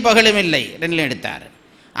இரவும் இல்லை பகலும் இல்லை, ரெண்டிலும் எடுத்தார்.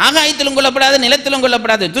 ஆகாயத்திலும் கொல்லப்படாது, நிலத்திலும்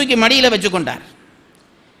கொல்லப்படாது, தூக்கி மடியில் வச்சு கொண்டார்.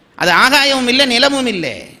 அது ஆகாயமும் இல்லை நிலமும்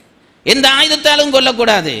இல்லை. எந்த ஆயுதத்தாலும்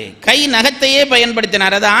கொல்லக்கூடாது, கை நகத்தையே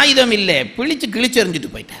பயன்படுத்தினார். அது ஆயுதம் இல்லை, பிழிச்சு கிழிச்சு எறிஞ்சிட்டு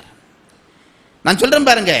போயிட்டார். நான் சொல்றேன்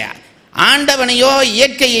பாருங்க, ஆண்டவனையோ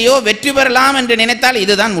இயற்கையையோ வெற்றி பெறலாம் என்று நினைத்தால்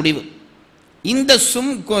இதுதான் முடிவு. இந்த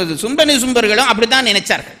சும்பனி சும்பர்களும் அப்படித்தான்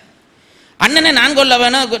நினைச்சார்கள். அண்ணனை நான் கொல்ல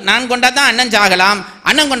வேணும், நான் கொண்டா தான் அண்ணன் சாகலாம்,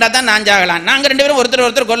 அண்ணன் கொண்டா தான் நான் சாகலாம், நாங்கள் ரெண்டு பேரும் ஒருத்தர்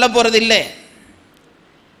ஒருத்தர் கொல்ல போறது இல்லை.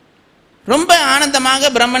 ரொம்ப ஆனந்தமாக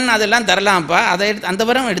பிரம்மன் அதெல்லாம் தரலாம்ப்பா, அதை அந்த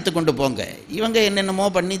வரம் எடுத்துக்கொண்டு போங்க. இவங்க என்னென்னமோ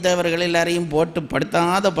பண்ணி தேவர்கள் எல்லாரையும் போட்டு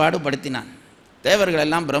படுத்தாத பாடு படுத்தினான். தேவர்கள்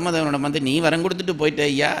எல்லாம் பிரம்மதேவனிடம் வந்து நீ வரம் கொடுத்துட்டு போயிட்டே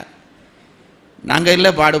ஐயா, நாங்கள்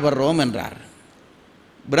இல்லை பாடுபடுறோம் என்றார்.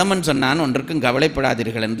 பிரம்மன் சொன்னான், ஒன்றுக்கும்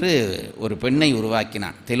கவலைப்படாதீர்கள் என்று ஒரு பெண்ணை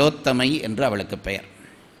உருவாக்கினான். திலோத்தமை என்று அவளுக்கு பெயர்.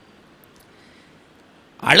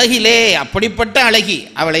 அழகிலே அப்படிப்பட்ட அழகி.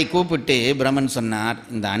 அவளை கூப்பிட்டு பிரம்மன் சொன்னார்,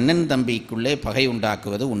 இந்த அண்ணன் தம்பிக்குள்ளே பகை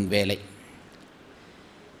உண்டாக்குவது உன் வேலை.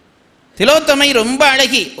 திலோத்தமை ரொம்ப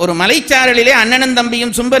அழகி. ஒரு மலைச்சாரலிலே அண்ணனும்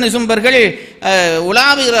தம்பியும் சும்பனி சும்பர்கள்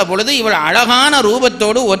உலாவுகிற பொழுது இவள் அழகான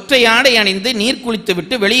ரூபத்தோடு ஒற்றை ஆடை அணிந்து நீர் குளித்து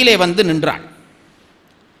விட்டு வெளியிலே வந்து நின்றாள்.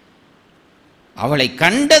 அவளை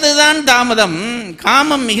கண்டதுதான் தாமதம்.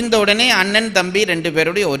 காமம் மிகுந்தவுடனே அண்ணன் தம்பி ரெண்டு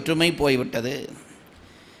பேருடைய ஒற்றுமை போய்விட்டது.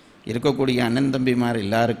 இருக்கக்கூடிய அண்ணன் தம்பிமார்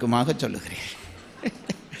எல்லாருக்குமாக சொல்லுகிறேன்,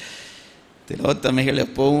 திலோத்தமைகள்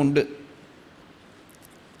எப்போவும் உண்டு.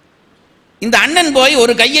 இந்த அண்ணன் போய்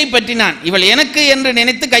ஒரு கையை பற்றினான். இவள் எனக்கு என்று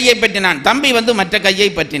நினைத்து கையை பற்றினான். தம்பி வந்து மற்ற கையை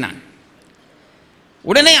பற்றினான்.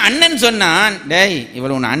 உடனே அண்ணன் சொன்னான், டேய்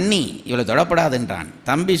இவள் உன் அண்ணி, இவளை தொடப்படாது என்றான்.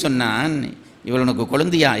 தம்பி சொன்னான், இவள் உனக்கு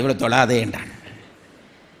கொழுந்தியா, இவளை தொடாதே என்றான்.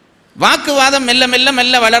 வாக்குவாதம் மெல்ல மெல்ல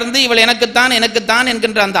மெல்ல வளர்ந்து இவள் எனக்குத்தான் எனக்குத்தான்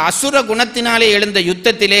என்கின்ற அந்த அசுர குணத்தினாலே எழுந்த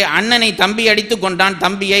யுத்தத்திலே அண்ணனை தம்பி அடித்து கொண்டான்,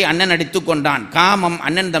 தம்பியை அண்ணன் அடித்து கொண்டான். காமம்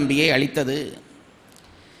அண்ணன் தம்பியை அழித்தது.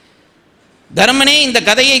 தர்மனே, இந்த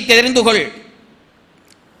கதையை தெரிந்து கொள்,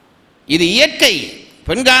 இது இயற்கை.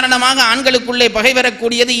 பெண் காரணமாக ஆண்களுக்குள்ளே பகை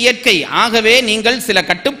வரக்கூடியது இயற்கை. ஆகவே நீங்கள் சில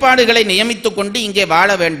கட்டுப்பாடுகளை நியமித்துக் கொண்டு இங்கே வாழ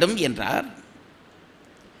வேண்டும் என்றார்.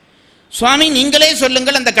 சுவாமி, நீங்களே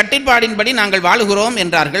சொல்லுங்கள், அந்த கட்டுப்பாடின்படி நாங்கள் வாழுகிறோம்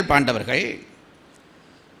என்றார்கள் பாண்டவர்கள்.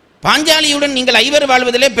 பாஞ்சாலியுடன் நீங்கள் ஐவர்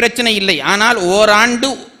வாழ்வதிலே பிரச்சனை இல்லை, ஆனால்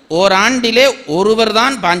ஓராண்டிலே ஒருவர்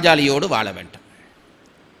தான் பாஞ்சாலியோடு வாழ வேண்டும்.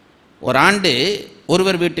 ஓராண்டு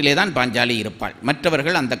ஒருவர் வீட்டிலே தான் பாஞ்சாலி இருப்பாள்.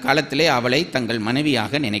 மற்றவர்கள் அந்த காலத்திலே அவளை தங்கள்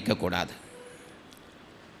மனைவியாக நினைக்கக்கூடாது.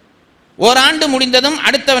 ஓராண்டு முடிந்ததும்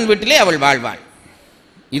அடுத்தவன் வீட்டிலே அவள் வாழ்வாள்.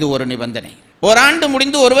 இது ஒரு நிபந்தனை. ஓராண்டு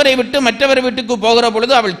முடிந்து ஒருவரை விட்டு மற்றவர் வீட்டுக்கு போகிற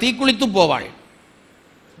பொழுது அவள் தீக்குளித்து போவாள்.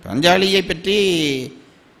 பாஞ்சாலியை பற்றி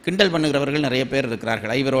கிண்டல் பண்ணுகிறவர்கள் நிறைய பேர்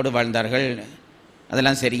இருக்கிறார்கள். ஐவரோடு வாழ்ந்தார்கள்,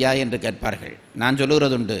 அதெல்லாம் சரியா என்று கேட்பார்கள். நான்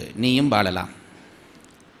சொல்லுகிறதுண்டு, நீயும் வாழலாம்,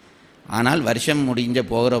 ஆனால் வருஷம் முடிஞ்ச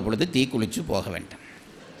போகிற பொழுது தீக்குளித்து போக வேண்டும்.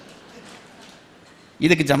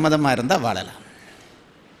 இதுக்கு சம்மதமாக இருந்தால் வாழலாம்.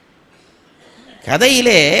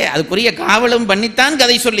 கதையிலே அதுக்குரிய காவலும் பண்ணித்தான்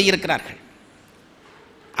கதை சொல்லி இருக்கிறார்கள்.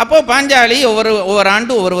 அப்போ பாஞ்சாலி ஒவ்வொரு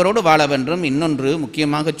ஆண்டு ஒருவரோடு வாழ வேண்டும். இன்னொன்று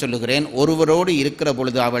முக்கியமாக சொல்லுகிறேன், ஒருவரோடு இருக்கிற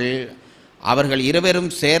பொழுது அவர்கள் இருவரும்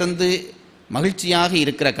சேர்ந்து மகிழ்ச்சியாக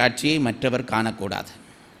இருக்கிற காட்சியை மற்றவர் காணக்கூடாது.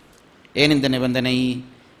 ஏன் இந்த நிபந்தனை?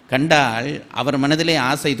 கண்டால் அவர் மனதிலே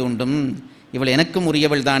ஆசை தூண்டும், இவள் எனக்கும்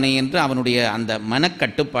உரியவள் தானே என்று அவனுடைய அந்த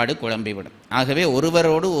மனக்கட்டுப்பாடு குழம்பிவிடும். ஆகவே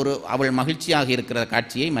ஒருவரோடு அவள் மகிழ்ச்சியாக இருக்கிற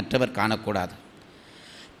காட்சியை மற்றவர் காணக்கூடாது.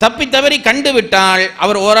 தப்பி தவறி கண்டுவிட்டால்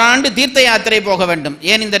அவர் ஓராண்டு தீர்த்த யாத்திரை போக வேண்டும்.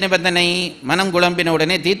 ஏன் இந்த நிபந்தனை? மனம் குழம்பின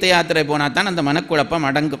உடனே தீர்த்த யாத்திரை போனால் தான் அந்த மனக்குழப்பம்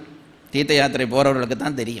அடங்கும். தீர்த்த யாத்திரை போகிறவர்களுக்கு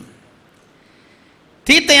தான் தெரியும்.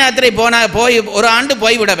 தீர்த்த யாத்திரை போய் ஒரு ஆண்டு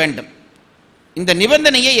போய்விட வேண்டும். இந்த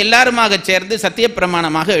நிபந்தனையை எல்லாருமாக சேர்ந்து சத்திய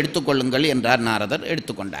பிரமாணமாக எடுத்துக்கொள்ளுங்கள் என்றார் நாரதர்.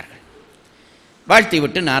 எடுத்துக்கொண்டார்கள்.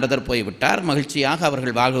 வாழ்த்திவிட்டு நாரதர் போய்விட்டார். மகிழ்ச்சியாக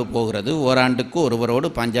அவர்கள் வாழ்வு போகிறது. ஓராண்டுக்கு ஒருவரோடு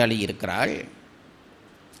பாஞ்சாலி இருக்கிறாள்.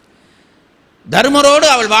 தர்மரோடு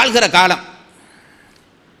அவள் வாழ்கிற காலம்.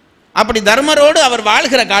 அப்படி தர்மரோடு அவர்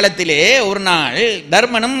வாழ்கிற காலத்திலே ஒரு நாள்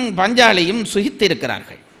தர்மனும் பாஞ்சாலியும்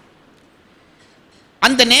சுகித்திருக்கிறார்கள்.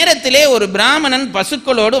 அந்த நேரத்திலே ஒரு பிராமணன்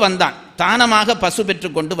பசுக்களோடு வந்தான். தானமாக பசு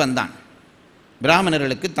பெற்றுக்கொண்டு வந்தான்.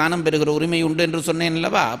 பிராமணர்களுக்கு தானம் பெறுகிற உரிமை உண்டு என்று சொன்னேன்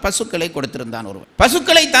அல்லவா? பசுக்களை கொடுத்திருந்தான் ஒருவர்.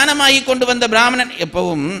 பசுக்களை தானமாகி கொண்டு வந்த பிராமணன்,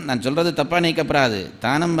 எப்பவும் நான் சொல்றது தப்பா நினைக்கப்படாது,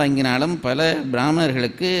 தானம் வாங்கினாலும் பல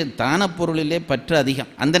பிராமணர்களுக்கு தான பொருளிலே பற்று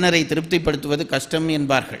அதிகம். அந்தனரை திருப்திப்படுத்துவது கஷ்டம்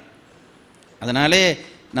என்பார்கள். அதனாலே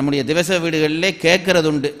நம்முடைய திவச வீடுகளிலே கேட்கறது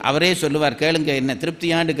உண்டு. அவரே சொல்லுவார், கேளுங்க, என்ன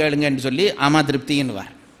திருப்தியாண்டு கேளுங்கன்னு சொல்லி, ஆமா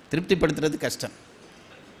திருப்தின்னுவார். திருப்திப்படுத்துறது கஷ்டம்.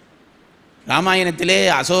 ராமாயணத்திலே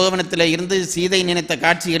அசோகவனத்திலே இருந்து சீதை நினைத்த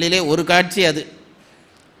காட்சிகளிலே ஒரு காட்சி அது.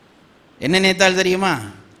 என்ன நினைத்தால் தெரியுமா?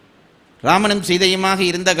 ராமனும் சீதையுமாக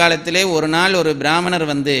இருந்த காலத்திலே ஒரு நாள் ஒரு பிராமணர்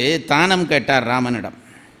வந்து தானம் கேட்டார் ராமனிடம்.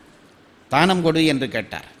 தானம் கொடு என்று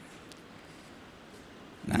கேட்டார்.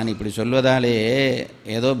 நான் இப்படி சொல்வதாலே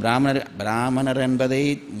ஏதோ பிராமணர் என்பதை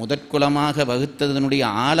முதற்குலமாக வகுத்ததனுடைய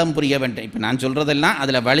ஆழம் புரிய வேண்டும். இப்போ நான் சொல்கிறதெல்லாம்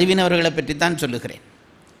அதில் வலிவினவர்களை பற்றித்தான் சொல்லுகிறேன்.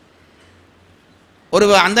 ஒரு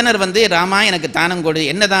அந்தனர் வந்து, ராமா எனக்கு தானம் கொடு.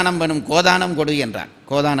 என்ன தானம் வேணும்? கோதானம் கொடு என்றார்.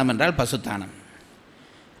 கோதானம் என்றால் பசு தானம்.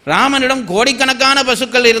 ராமனிடம் கோடிக்கணக்கான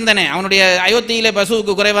பசுக்கள் இருந்தன. அவனுடைய அயோத்தியிலே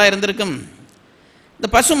பசுவுக்கு குறைவாக இருந்திருக்கும். இந்த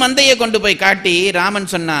பசு மந்தையை கொண்டு போய் காட்டி ராமன்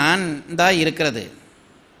சொன்னான், இந்தா இருக்கிறது,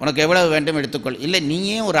 உனக்கு எவ்வளவு வேண்டும் எடுத்துக்கொள். இல்லை,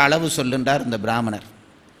 நீயே ஒரு அளவு சொல்லுன்றார் இந்த பிராமணர்.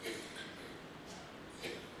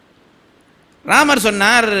 ராமர்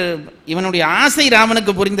சொன்னார், இவனுடைய ஆசை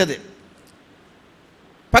ராமனுக்கு புரிந்தது.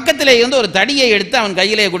 பக்கத்திலே இருந்து ஒரு தடியை எடுத்து அவன்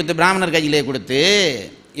கையிலே கொடுத்து, பிராமணர் கையிலே கொடுத்து,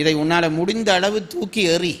 இதை உன்னால் முடிந்த அளவு தூக்கி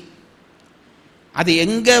எறி, அது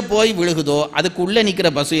எங்கே போய் விழுகுதோ அதுக்குள்ளே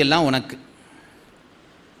நிற்கிற பசு எல்லாம் உனக்கு.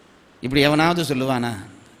 இப்படி எவனாவது சொல்லுவானா?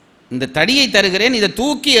 இந்த தடியை தருகிறேன், இதை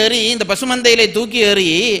தூக்கி எறி, இந்த பசுமந்தையிலே தூக்கி எறி,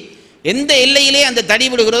 எந்த எல்லையிலே அந்த தடி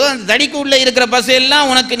விடுகிறதோ அந்த தடிக்கு உள்ளே இருக்கிற பசு எல்லாம்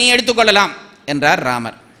உனக்கு, நீ எடுத்துக்கொள்ளலாம் என்றார்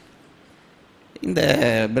ராமர். இந்த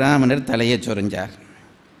பிராமணர் தலையை சொரிஞ்சார்.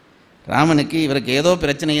 ராமனுக்கு இவருக்கு ஏதோ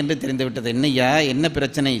பிரச்சனை என்று தெரிந்துவிட்டது. என்னையா, என்ன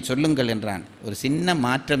பிரச்சனை சொல்லுங்கள் என்றான். ஒரு சின்ன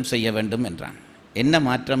மாற்றம் செய்ய வேண்டும் என்றான். என்ன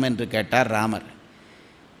மாற்றம் என்று கேட்டார் ராமர்.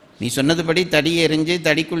 நீ சொன்னதுபடி தடியை எறிஞ்சு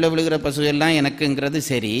தடிக்குள்ளே விழுகிற பசு எல்லாம் எனக்குங்கிறது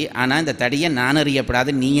சரி, ஆனால் இந்த தடியை நான்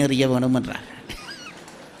அறியப்படாது, நீ அறிய வேணும் என்றார்.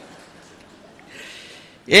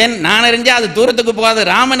 ஏன்? நான் அறிஞ்சா அது தூரத்துக்கு போகாது,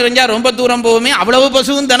 ராமன் அறிஞ்சா ரொம்ப தூரம் போகுமே, அவ்வளவு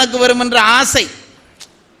பசுவும் தனக்கு வரும் என்ற ஆசை.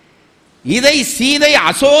 இதை சீதை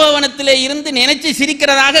அசோகவனத்திலே இருந்து நினைச்சு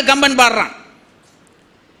சிரிக்கிறதாக கம்பன் பாடுறான்.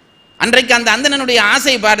 அன்றைக்கு அந்த அந்தணனுடைய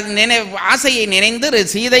ஆசையை நினைந்து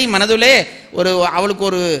சீதை மனதிலே அவளுக்கு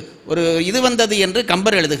ஒரு இது வந்தது என்று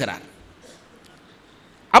கம்பர் எழுதுகிறார்.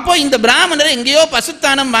 அப்போ இந்த பிராமணர் எங்கேயோ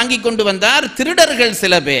பசுத்தானம் வாங்கி கொண்டு வந்தார். திருடர்கள்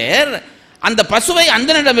சில பேர் அந்த பசுவை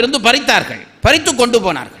அந்தனரிடமிருந்து பறித்தார்கள், பறித்து கொண்டு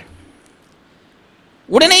போனார்கள்.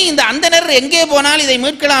 உடனே இந்த அந்தனர் எங்கே போனால் இதை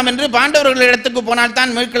மீட்கலாம் என்று, பாண்டவர்கள் இடத்துக்கு போனால்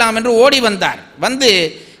தான் மீட்கலாம் என்று ஓடி வந்தார். வந்து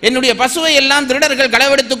என்னுடைய பசுவை எல்லாம் திருடர்கள்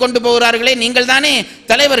களவெடுத்து கொண்டு போகிறார்களே, நீங்கள் தானே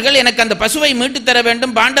தலைவர்கள், எனக்கு அந்த பசுவை மீட்டு தர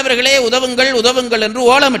வேண்டும், பாண்டவர்களே உதவுங்கள் உதவுங்கள் என்று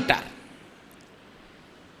ஓலமிட்டார்.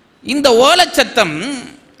 இந்த ஓலச்சத்தம்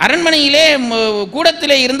அரண்மனையிலே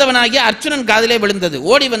கூடத்திலே இருந்தவனாகிய அர்ச்சுனன் காதிலே விழுந்தது.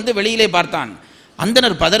 ஓடி வந்து வெளியிலே பார்த்தான்.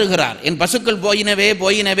 அந்தனர் பதறுகிறார். என் பசுக்கள் போயினவே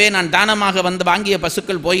போயினவே, நான் தானமாக வந்து வாங்கிய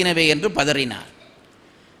பசுக்கள் போயினவே என்று பதறினார்.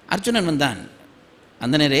 அர்ச்சுனன் வந்தான்.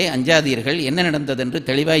 அந்தனரே, அஞ்சாதீர்கள், என்ன நடந்தது என்று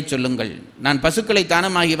தெளிவாய் சொல்லுங்கள். நான் பசுக்களை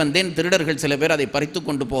தானமாகி வந்தேன், திருடர்கள் சில பேர் அதை பறித்து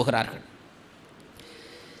கொண்டு போகிறார்கள்.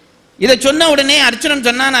 இதை சொன்ன உடனே அர்ச்சுனன்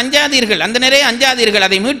சொன்னான், அஞ்சாதீர்கள் அந்தனரே, அஞ்சாதீர்கள்,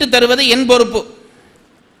 அதை மீட்டு தருவது என் பொறுப்பு,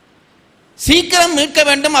 சீக்கிரம் மீட்க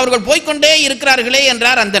வேண்டும், அவர்கள் போய்கொண்டே இருக்கிறார்களே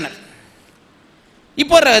என்றார் அந்தனர்.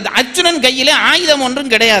 இப்போ அர்ச்சுனன் கையிலே ஆயுதம்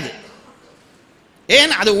ஒன்றும் கிடையாது.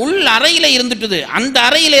 ஏன், அது உள் அறையில இருந்துட்டது. அந்த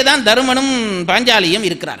அறையிலே தான் தருமனும் பாஞ்சாலியும்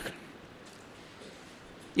இருக்கிறார்கள்.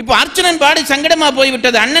 இப்போ அர்ச்சுனன் பாடி சங்கடமா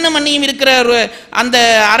போய்விட்டது. அண்ணனும் அண்ணியும் இருக்கிற அந்த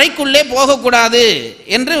அறைக்குள்ளே போகக்கூடாது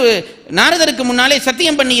என்று நாரதருக்கு முன்னாலே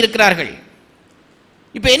சத்தியம் பண்ணி இருக்கிறார்கள்.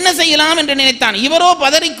 இப்ப என்ன செய்யலாம் என்று நினைத்தான். இவரோ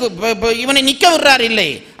பதறி இவனை நிக்க விடுறார். இல்லை,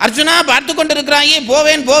 அர்ஜுனா பார்த்து கொண்டிருக்கிறாயே,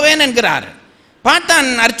 போவேன் போவேன் என்கிறார். பார்த்தான்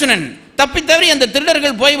அர்ஜுனன், தப்பித்தவறி அந்த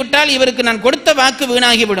திருடர்கள் போய்விட்டால் இவருக்கு நான் கொடுத்த வாக்கு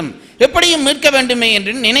வீணாகிவிடும், எப்படியும் மீட்க வேண்டுமே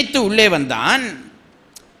என்று நினைத்து உள்ளே வந்தான்.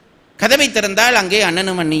 கதவை திறந்தால் அங்கே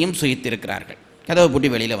அண்ணனும் அண்ணியும் சுயித்திருக்கிறார்கள். கதவை பூட்டி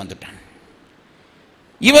வெளியில வந்துட்டான்.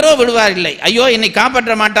 இவரோ விடுவார் இல்லை. ஐயோ, என்னை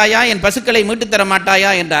காப்பாற்ற மாட்டாயா, என் பசுக்களை மீட்டு தர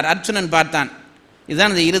மாட்டாயா என்றார். அர்ஜுனன் பார்த்தான்.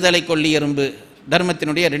 இதுதான் இந்த இருதலை கொல்லி எறும்பு,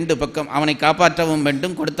 தர்மத்தினுடைய ரெண்டு பக்கம். அவனை காப்பாற்றவும்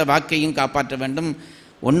வேண்டும், கொடுத்த வாக்கையும் காப்பாற்ற வேண்டும்.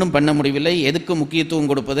 ஒன்றும் பண்ண முடியவில்லை. எதுக்கு முக்கியத்துவம்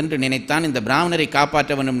கொடுப்பதென்று நினைத்தான். இந்த பிராமணரை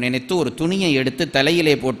காப்பாற்ற வேண்டும் நினைத்து ஒரு துணியை எடுத்து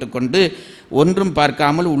தலையிலே போட்டுக்கொண்டு ஒன்றும்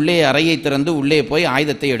பார்க்காமல் உள்ளே அறையை திறந்து உள்ளே போய்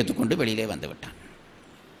ஆயுதத்தை எடுத்துக்கொண்டு வெளியிலே வந்துவிட்டான்.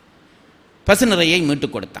 பசு நிறையை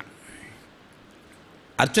மீட்டுக் கொடுத்தான்.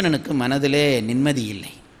 அர்ச்சுனனுக்கு மனதிலே நிம்மதி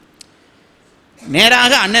இல்லை.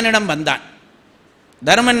 நேராக அண்ணனிடம் வந்தான்.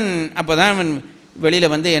 தர்மன் அப்போதான்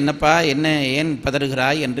வெளியில் வந்து, என்னப்பா, என்ன, ஏன்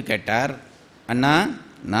பதறுகிறாய் என்று கேட்டார். அண்ணா,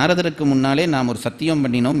 நாரதருக்கு முன்னாலே நாம் ஒரு சத்தியம்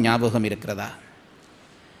பண்ணினோம், ஞாபகம் இருக்கிறதா?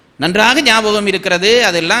 நன்றாக ஞாபகம் இருக்கிறது,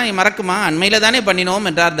 அதெல்லாம் மறக்குமா? அண்மையில் தானே பண்ணினோம்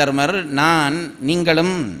என்றார் தர்மர்.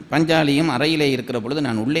 நீங்களும் பஞ்சாலியும் அறையிலே இருக்கிற பொழுது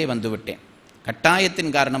நான் உள்ளே வந்து விட்டேன்,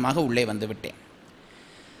 கட்டாயத்தின் காரணமாக உள்ளே வந்து விட்டேன்.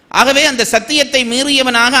 ஆகவே அந்த சத்தியத்தை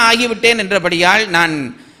மீறியவனாக ஆகிவிட்டேன் என்றபடியால் நான்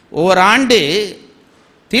ஓராண்டு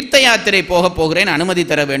தீர்த்த யாத்திரை போகப் போகிறேன், அனுமதி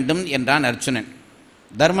தர வேண்டும் என்றான் அர்ச்சுனன்.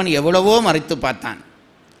 தர்மன் எவ்வளவோ மறைத்து பார்த்தான்.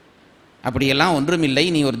 அப்படியெல்லாம் ஒன்றுமில்லை,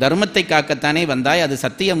 நீ ஒரு தர்மத்தை காக்கத்தானே வந்தாய், அது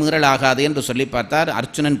சத்திய மீறலாகாது என்று சொல்லி பார்த்தார்.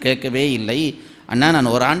 அர்ச்சுனன் கேட்கவே இல்லை. அண்ணா,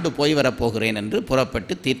 நான் ஓராண்டு போய் வரப்போகிறேன் என்று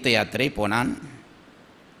புறப்பட்டு தீர்த்த யாத்திரை போனான்.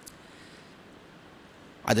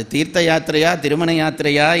 அது தீர்த்த யாத்திரையா திருமண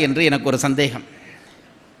யாத்திரையா என்று எனக்கு ஒரு சந்தேகம்.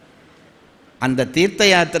 அந்த தீர்த்த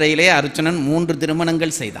யாத்திரையிலே அர்ச்சுனன் 3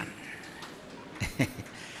 திருமணங்கள் செய்தான்.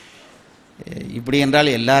 இப்படி என்றால்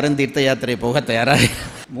எல்லாரும் தீர்த்த யாத்திரை போக தயாராக.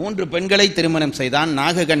 3 பெண்களை திருமணம் செய்தான்.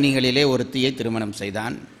 நாககன்னிகளிலே ஒருத்தியை திருமணம்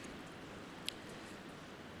செய்தான்.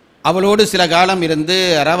 அவளோடு சில காலம் இருந்து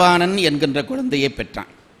அரவாணன் என்கின்ற குழந்தையை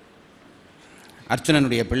பெற்றான்.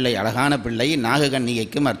 அர்ச்சுனனுடைய பிள்ளை, அழகான பிள்ளை.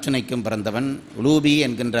 நாககன்னிகைக்கும் அர்ச்சுனைக்கும் பிறந்தவன். உலூபி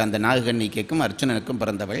என்கின்ற அந்த நாககன்னிகைக்கும் அர்ச்சுனனுக்கும்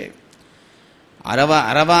பிறந்தவள்.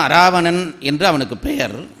 அராவணன் என்று அவனுக்கு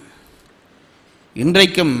பெயர்.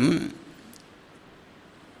 இன்றைக்கும்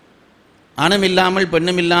ஆணுமில்லாமல்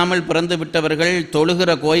பெண்ணுமில்லாமல் பிறந்து விட்டவர்கள்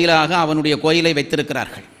தொழுகிற கோயிலாக அவனுடைய கோயிலை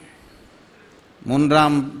வைத்திருக்கிறார்கள்.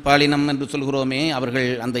 3ஆம் பாலினம் என்று சொல்கிறோமே, அவர்கள்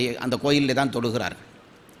அந்த கோயிலில் தான் தொழுகிறார்கள்.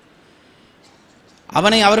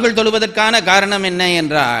 அவனை அவர்கள் தொழுவதற்கான காரணம் என்ன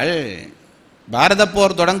என்றால், பாரத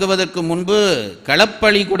போர் தொடங்குவதற்கு முன்பு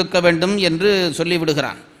களப்பழி கொடுக்க வேண்டும் என்று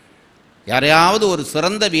சொல்லிவிடுகிறான். யாரையாவது ஒரு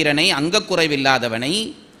சிறந்த வீரனை, அங்கக்குறைவில்லாதவனை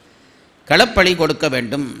களப்பழி கொடுக்க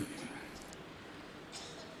வேண்டும்.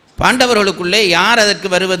 பாண்டவர்களுக்குள்ளே யார் அதற்கு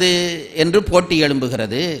வருவது என்று போட்டி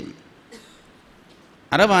எழும்புகிறது.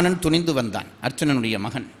 அரவாணன் துணிந்து வந்தான். அர்ச்சுனனுடைய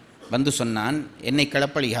மகன் வந்து சொன்னான், என்னை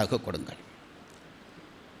களப்பழியாக கொடுங்கள்.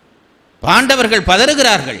 பாண்டவர்கள்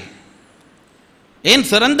பதறுகிறார்கள். ஏன்,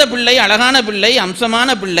 சிறந்த பிள்ளை, அழகான பிள்ளை, அம்சமான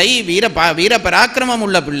பிள்ளை, வீர பராக்கிரமம்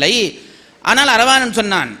உள்ள பிள்ளை. ஆனால் அரவாணன்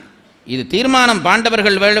சொன்னான், இது தீர்மானம்,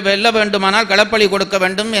 பாண்டவர்கள் வெல்ல வேண்டுமானால் களப்பழி கொடுக்க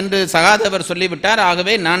வேண்டும் என்று சகாதேவர் சொல்லிவிட்டார்.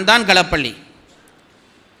 ஆகவே நான் தான் களப்பழி.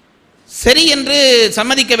 சரி என்று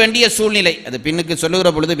சம்மதிக்க வேண்டிய சூழ்நிலை. அது பின்னுக்கு சொல்லுகிற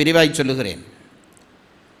பொழுது விரிவாய் சொல்லுகிறேன்.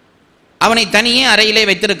 அவனை தனியே அறையிலே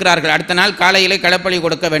வைத்திருக்கிறார்கள். அடுத்த நாள் காலையிலே களப்பழி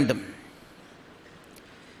கொடுக்க வேண்டும்.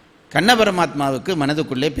 கண்ண பரமாத்மாவுக்கு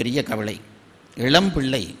மனதுக்குள்ளே பெரிய கவலை. இளம்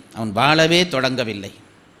பிள்ளை, அவன் வாழவே தொடங்கவில்லை.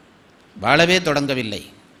 வாழவே தொடங்கவில்லை.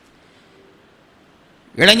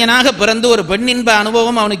 இளைஞனாக பிறந்து ஒரு பெண்ணின்ப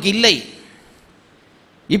அனுபவம் அவனுக்கு இல்லை.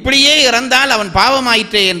 இப்படியே இறந்தால் அவன்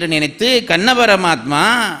பாவமாயிற்றே என்று நினைத்து கண்ண பரமாத்மா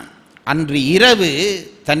அன்று இரவு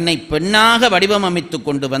தன்னை பெண்ணாக வடிவம் அமைத்து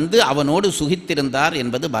கொண்டு வந்து அவனோடு சுகித்திருந்தார்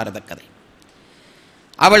என்பது பாரத கதை.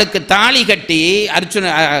 அவளுக்கு தாலி கட்டி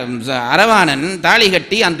அரவாணன் தாலி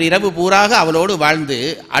கட்டி அன்று இரவு பூராக அவளோடு வாழ்ந்து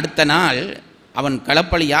அடுத்த நாள் அவன்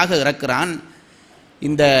களப்பலியாக இறக்கிறான்.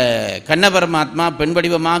 இந்த கண்ண பரமாத்மா பெண்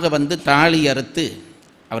வடிவமாக வந்து தாலி அறுத்து,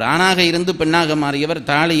 அவர் ஆணாக இருந்து பெண்ணாக மாறியவர்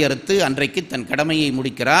தாலி அறுத்து அன்றைக்கு தன் கடமையை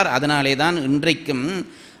முடிக்கிறார். அதனாலே தான் இன்றைக்கும்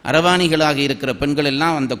அரவாணிகளாக இருக்கிற பெண்கள்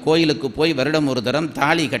எல்லாம் அந்த கோயிலுக்கு போய் வருடம் ஒரு தரம்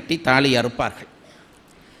தாலி கட்டி தாலி அறுப்பார்கள்.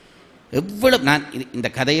 எவ்வளவு இந்த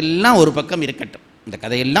கதையெல்லாம் ஒரு பக்கம் இருக்கட்டும், இந்த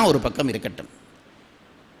கதையெல்லாம் ஒரு பக்கம் இருக்கட்டும்.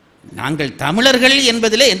 நாங்கள் தமிழர்கள்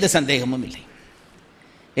என்பதிலே எந்த சந்தேகமும் இல்லை.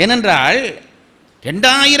 ஏனென்றால்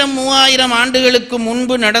 2000-3000 ஆண்டுகளுக்கு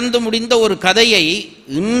முன்பு நடந்து முடிந்த ஒரு கதையை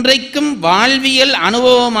இன்றைக்கும் வாழ்வியல்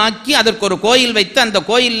அனுபவமாக்கி அதற்கு ஒரு கோயில் வைத்து அந்த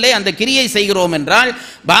கோயிலே அந்த கிரியை செய்கிறோம் என்றால்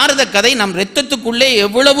பாரத கதை நம் இரத்தத்துக்குள்ளே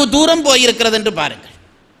எவ்வளவு தூரம் போயிருக்கிறது என்று பாருங்கள்.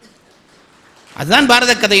 அதுதான்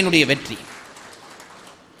பாரத கதையினுடைய வெற்றி.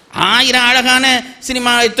 1000 அழகான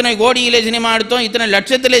சினிமா, இத்தனை கோடியிலே சினிமா எடுத்தோம், இத்தனை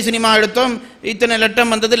லட்சத்திலே சினிமா எடுத்தோம், இத்தனை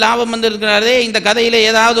லட்சம் வந்தது, லாபம் வந்திருக்கிறாரே, இந்த கதையிலே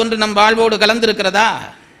ஏதாவது ஒன்று நம் வாழ்வோடு கலந்திருக்கிறதா?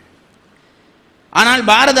 ஆனால்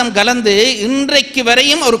பாரதம் கலந்து இன்றைக்கு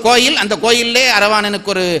வரையும் ஒரு கோயில், அந்த கோயிலே அரவாணனுக்கு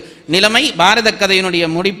ஒரு நிலைமை, பாரத கதையினுடைய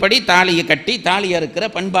முடிப்படி தாலியை கட்டி தாலி அறுக்கிற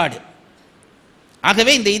பண்பாடு.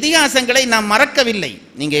 ஆகவே இந்த இதிகாசங்களை நாம் மறக்கவில்லை.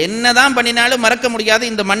 நீங்க என்னதான் பண்ணினாலும் மறக்க முடியாது.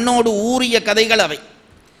 இந்த மண்ணோடு ஊறிய கதைகள் அவை.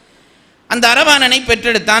 அந்த அரவாணனை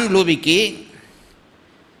பெற்றெடுத்தான் லூபிக்கு.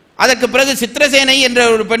 அதற்கு பிறகு சித்திரசேனை என்ற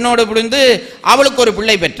ஒரு பெண்ணோடு புரிந்து அவளுக்கு ஒரு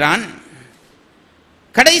பிள்ளை பெற்றான்.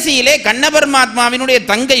 கடைசியிலே கண்ண பரமாத்மாவினுடைய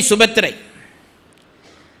தங்கை சுபத்திரை,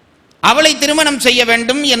 அவளை திருமணம் செய்ய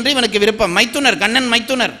வேண்டும் என்று இவனுக்கு விருப்பம். மைத்துனர், கண்ணன்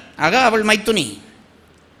மைத்துனர், ஆக அவள் மைத்துனி.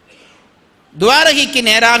 துவாரகைக்கு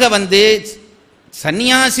நேராக வந்து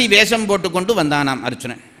சன்னியாசி வேஷம் போட்டுக்கொண்டு வந்தானாம்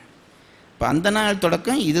அர்ஜுனன். இப்போ அந்த நாள்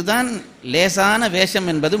தொடக்கம் இதுதான் லேசான வேஷம்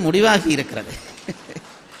என்பது முடிவாகி இருக்கிறது.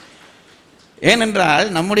 ஏனென்றால்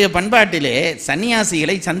நம்முடைய பண்பாட்டிலே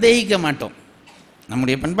சன்னியாசிகளை சந்தேகிக்க மாட்டோம்.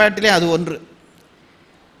 நம்முடைய பண்பாட்டிலே அது ஒன்று.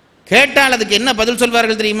 கேட்டால் அதுக்கு என்ன பதில்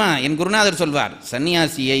சொல்வார்கள் தெரியுமா? என் குருநாதர் சொல்வார்,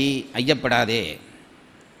 சன்னியாசியை ஐயப்படாதே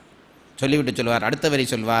சொல்லிவிட்டு சொல்வார். அடுத்த வரை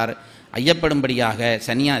சொல்வார், ஐயப்படும்படியாக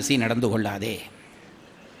சன்னியாசி நடந்து கொள்ளாதே.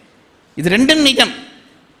 இது ரெண்டும் நிஜம்.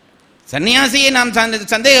 சன்னியாசியை நாம்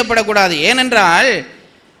சந்தேகப்படக்கூடாது. ஏனென்றால்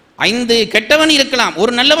 5 கெட்டவன் இருக்கலாம்,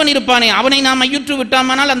 ஒரு நல்லவன் இருப்பானே, அவனை நாம் ஐயுற்று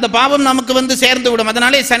விட்டாமானால் அந்த பாவம் நமக்கு வந்து சேர்ந்து விடும்.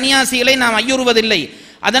 அதனாலே சன்னியாசிகளை நாம் ஐயுறுவதில்லை.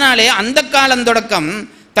 அதனாலே அந்த காலம் தொடக்கம்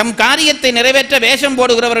தம் காரியத்தை நிறைவேற்ற வேஷம்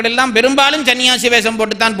போடுகிறவர்கள் எல்லாம் பெரும்பாலும் சன்னியாசி வேஷம்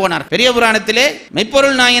போட்டுத்தான் போனார். பெரிய புராணத்திலே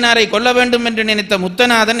மெய்ப்பொருள் நாயனாரை கொல்ல வேண்டும் என்று நினைத்த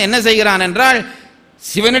முத்தநாதன் என்ன செய்கிறான் என்றால்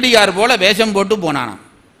சிவனடியார் போல வேஷம் போட்டு போனானாம்.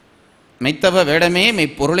 மெய்த்தவ வேடமே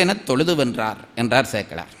மெய்ப்பொருள் என தொழுது வென்றார் என்றார்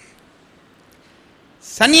சேக்கலார்.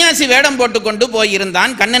 சன்னியாசி வேடம் போட்டுக்கொண்டு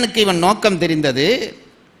போயிருந்தான். கண்ணனுக்கு இவன் நோக்கம் தெரிந்தது.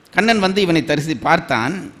 கண்ணன் வந்து இவனை தரிசி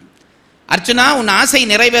பார்த்தான். அர்ச்சுனா, உன் ஆசை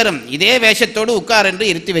நிறைவேறும், இதே வேஷத்தோடு உட்கார் என்று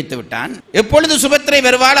இருத்தி வைத்து விட்டான். எப்பொழுது சுபத்திரை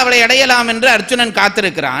வருவாள் அவளை அடையலாம் என்று அர்ச்சுனன்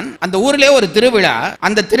காத்திருக்கிறான். அந்த ஊரிலே ஒரு திருவிழா.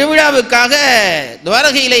 அந்த திருவிழாவுக்காக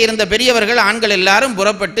துவாரகையிலே இருந்த பெரியவர்கள், ஆண்கள் எல்லாரும்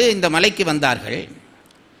புறப்பட்டு இந்த மலைக்கு வந்தார்கள்.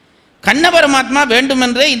 கண்ண பரமாத்மா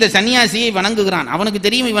வேண்டுமென்றே இந்த சன்னியாசியை வணங்குகிறான். அவனுக்கு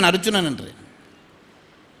தெரியும் இவன் அர்ச்சுனன் என்று.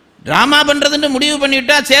 டிராமா பண்றதுன்னு முடிவு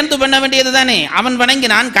பண்ணிவிட்டா சேர்ந்து பண்ண வேண்டியது தானே. அவன்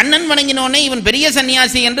வணங்கினான். கண்ணன் வணங்கினோனே இவன் பெரிய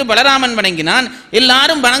சன்னியாசி என்று பலராமன் வணங்கினான்.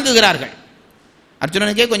 எல்லாரும் வணங்குகிறார்கள்.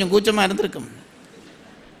 அர்ஜுனனுக்கே கொஞ்சம் கூச்சமா இருந்திருக்கும்.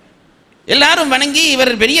 எல்லாரும் வணங்கி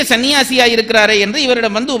இவர் பெரிய சன்னியாசியா இருக்கிறாரே என்று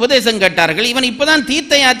இவரிடம் வந்து உபதேசம் கேட்டார்கள். இவன் இப்பதான்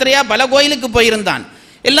தீர்த்த யாத்திரையா பல கோயிலுக்கு போயிருந்தான்.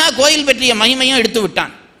 எல்லா கோயில் பற்றிய மகிமையும் எடுத்து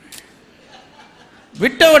விட்டான்.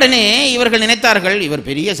 விட்ட உடனே இவர்கள் நினைத்தார்கள், இவர்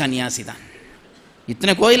பெரிய சன்னியாசி தான்,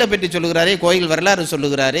 இத்தனை கோயிலை பற்றி சொல்லுகிறாரே, கோயில் வரலாறு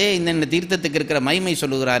சொல்லுகிறாரே, இந்த தீர்த்தத்துக்கு இருக்கிற மகிமை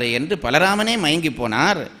சொல்லுகிறாரே என்று பலராமனே மயங்கி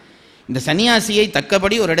போனார். இந்த சன்னியாசியை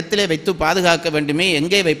தக்கபடி ஒரு இடத்திலே வைத்து பாதுகாக்க வேண்டுமே,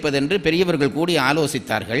 எங்கே வைப்பதென்று பெரியவர்கள் கூடி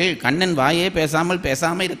ஆலோசித்தார்கள். கண்ணன் வாயே பேசாமல்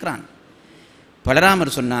இருக்கிறான்.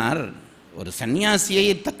 பலராமர் சொன்னார், ஒரு சன்னியாசியை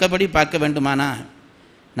தக்கபடி பார்க்க வேண்டுமானா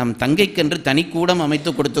நம் தங்கைக்கென்று தனிக்கூடம் அமைத்து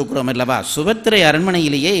கொடுத்துருக்கிறோம் அல்லவா, சுபத்திரை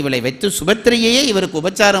அரண்மனையிலேயே இவளை வைத்து சுபத்திரையே இவருக்கு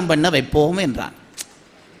உபச்சாரம் பண்ண வைப்போம் என்றான்.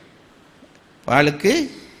 பாலுக்கு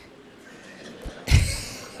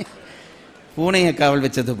பூனையை காவல்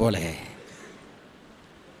வச்சது போல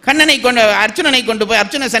கண்ணனை கொண்டு அர்ச்சுனனை கொண்டு போய்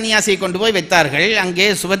அர்ச்சுன சன்னியாசியை கொண்டு போய் வைத்தார்கள். அங்கே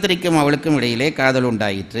சுபத்திரைக்கும் அவளுக்கும் இடையிலே காதல்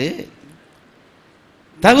உண்டாயிற்று.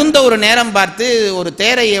 தகுந்த ஒரு நேரம் பார்த்து ஒரு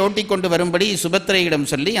தேரையை ஓட்டி கொண்டு வரும்படி சுபத்திரையிடம்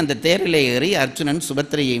சொல்லி அந்த தேரிலே ஏறி அர்ச்சுனன்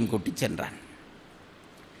சுபத்திரையையும் கூட்டி சென்றான்.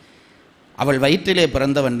 அவள் வயிற்றிலே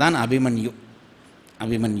பிறந்தவன் தான்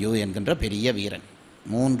அபிமன்யு என்கின்ற பெரிய வீரன்.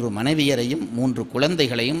 3 மனைவியரையும் 3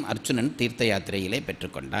 குழந்தைகளையும் அர்ச்சுனன் தீர்த்த யாத்திரையிலே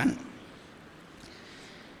பெற்றுக்கொண்டான்.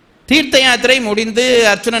 தீர்த்த யாத்திரை முடிந்து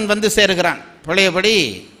அர்ச்சுனன் வந்து சேருகிறான். பழையபடி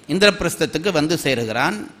இந்திரபிரஸ்தத்துக்கு வந்து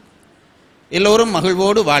சேருகிறான். எல்லோரும்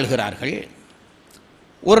மகிழ்வோடு வாழ்கிறார்கள்.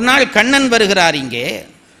 ஒரு நாள் கண்ணன் வருகிறார். இங்கே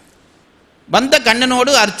வந்த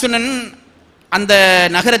கண்ணனோடு அர்ச்சுனன் அந்த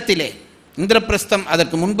நகரத்திலே, இந்திரபிரஸ்தம்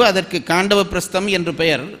அதற்கு முன்பு அதற்கு காண்டவ பிரஸ்தம் என்று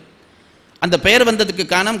பெயர். அந்த பெயர் வந்ததுக்கு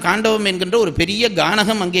காரணம் காண்டவம் என்கின்ற ஒரு பெரிய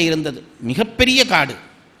கானகம் அங்கே இருந்தது. மிகப்பெரிய காடு.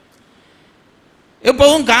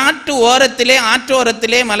 எப்பவும் காட்டு ஓரத்திலே,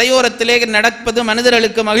 ஆற்றோரத்திலே, மலையோரத்திலே நடப்பது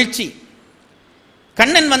மனிதர்களுக்கு மகிழ்ச்சி.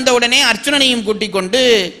 கண்ணன் வந்தவுடனே அர்ச்சுனனையும் கூட்டிக் கொண்டு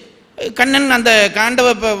கண்ணன் அந்த காண்டவ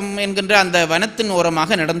என்கின்ற அந்த வனத்தின்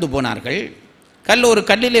ஓரமாக நடந்து போனார்கள். ஒரு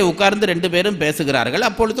கல்லிலே உட்கார்ந்து 2 பேரும் பேசுகிறார்கள்.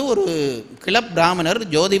 அப்பொழுது ஒரு கிளப் பிராமணர்,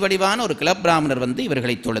 ஜோதி வடிவான ஒரு கிளப் பிராமணர் வந்து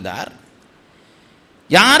இவர்களை தொழுதார்.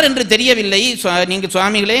 யார் என்று தெரியவில்லை. நீங்கள்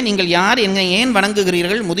சுவாமிகளே, நீங்கள் யார், என்னை ஏன்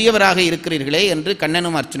வணங்குகிறீர்கள், முதியவராக இருக்கிறீர்களே என்று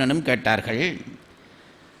கண்ணனும் அர்ச்சுனனும் கேட்டார்கள்.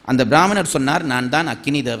 அந்த பிராமணர் சொன்னார், நான் தான்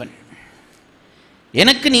அக்கினி தேவன்.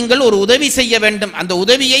 எனக்கு நீங்கள் ஒரு உதவி செய்ய வேண்டும். அந்த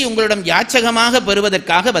உதவியை உங்களிடம் யாச்சகமாக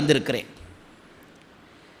பெறுவதற்காக வந்திருக்கிறேன்.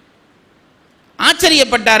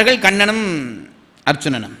 ஆச்சரியப்பட்டார்கள் கண்ணனும்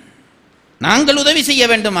அர்ச்சுனனும். நாங்கள் உதவி செய்ய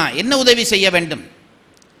வேண்டுமா? என்ன உதவி செய்ய வேண்டும்?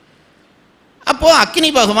 அப்போ அக்கினி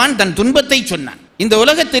பகவான் தன் துன்பத்தை சொன்னான். இந்த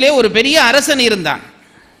உலகத்திலே ஒரு பெரிய அரசன் இருந்தான்.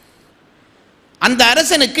 அந்த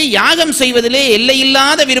அரசனுக்கு யாகம் செய்வதிலே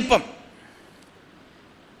எல்லையில்லாத விருப்பம்.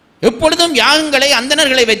 எப்பொழுதும் யாகங்களை,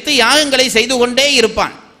 அந்தணர்களை வைத்து யாகங்களை செய்து கொண்டே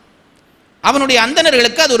இருப்பான். அவனுடைய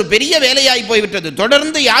அந்தணர்களுக்கு அது ஒரு பெரிய வேலையாய் போய்விட்டது.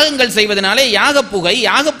 தொடர்ந்து யாகங்கள் செய்வதனாலே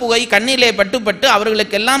யாகப்புகை கண்ணிலே பட்டு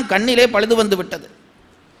அவர்களுக்கெல்லாம் கண்ணிலே பழுது வந்து விட்டது.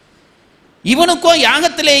 இவனுக்கோ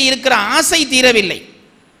யாகத்திலே இருக்கிற ஆசை தீரவில்லை.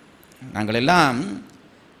 நாங்கள் எல்லாம்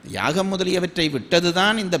யாகம் முதலியவற்றை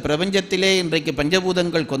விட்டதுதான் இந்த பிரபஞ்சத்திலே இன்றைக்கு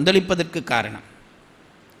பஞ்சபூதங்கள் கொந்தளிப்பதற்கு காரணம்.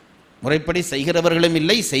 முறைப்படி செய்கிறவர்களும்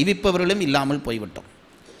இல்லை, செய்விப்பவர்களும் இல்லாமல் போய்விட்டோம்.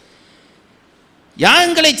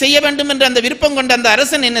 யாகங்களை செய்ய வேண்டும் என்ற அந்த விருப்பம் கொண்ட அந்த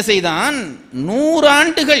அரசன் என்ன செய்தான்? 100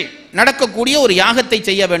 ஆண்டுகள் நடக்கக்கூடிய ஒரு யாகத்தை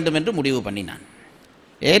செய்ய வேண்டும் என்று முடிவு பண்ணினான்.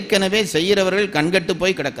 ஏற்கனவே செய்கிறவர்கள் கண்கட்டு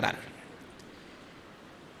போய் கிடக்கிறார்கள்.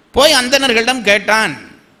 போய் அந்தணர்களிடம் கேட்டான்,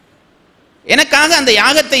 எனக்காக அந்த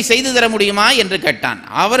யாகத்தை செய்து தர முடியுமா என்று கேட்டான்.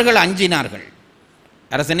 அவர்கள் அஞ்சினார்கள்.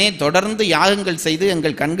 அரசனே, தொடர்ந்து யாகங்கள் செய்து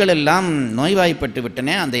எங்கள் கண்கள் எல்லாம் நோய்வாய்ப்பட்டு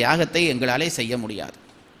விட்டன, அந்த யாகத்தை எங்களாலே செய்ய முடியாது.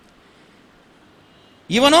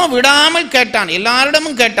 இவனோ விடாமல் கேட்டான்,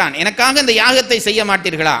 எல்லாரிடமும் கேட்டான், எனக்காக இந்த யாகத்தை செய்ய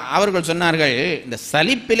மாட்டீர்களா? அவர்கள் சொன்னார்கள், இந்த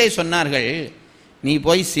சலிப்பிலே சொன்னார்கள், நீ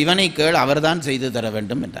போய் சிவனை கேள், அவர்தான் செய்து தர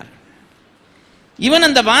வேண்டும் என்றார். இவன்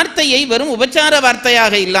அந்த வார்த்தையை வெறும் உபச்சார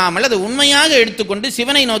வார்த்தையாக இல்லாமல் அது உண்மையாக எடுத்துக்கொண்டு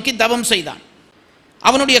சிவனை நோக்கி தவம் செய்தான்.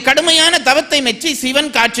 அவனுடைய கடுமையான தவத்தை மெச்சி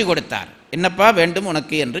சிவன் காட்சி கொடுத்தார். என்னப்பா வேண்டும்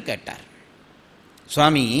உனக்கு என்று கேட்டார்.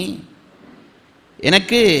 சுவாமி,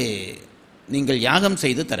 எனக்கு நீங்கள் யாகம்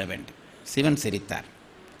செய்து தர வேண்டும். சிவன் சிரித்தார்.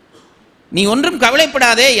 நீ ஒன்றும்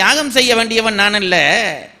கவலைப்படாதே, யாகம் செய்ய வேண்டியவன் நான் அல்ல,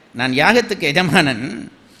 நான் யாகத்துக்கு எஜமானன்.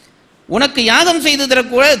 உனக்கு யாகம் செய்து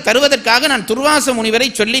தருவதற்காக நான் துர்வாச முனிவரை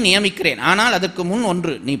சொல்லி நியமிக்கிறேன். ஆனால் அதற்கு முன்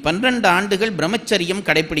ஒன்று, நீ 12 ஆண்டுகள் பிரம்மச்சரியம்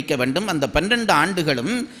கடைபிடிக்க வேண்டும். அந்த 12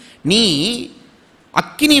 ஆண்டுகளும் நீ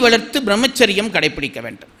அக்கினி வளர்த்து பிரம்மச்சரியம் கடைபிடிக்க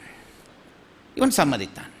வேண்டும். இவன்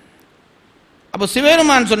சம்மதித்தான். அப்போ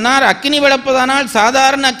சிவபெருமான் சொன்னார், அக்கினி வளர்ப்பதானால்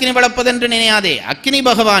சாதாரண அக்கினி வளர்ப்பதென்று நினையாதே. அக்கினி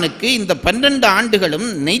பகவானுக்கு இந்த 12 ஆண்டுகளும்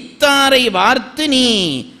நெய்த்தாரை வார்த்து நீ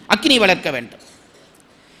அக்கினி வளர்க்க வேண்டும்.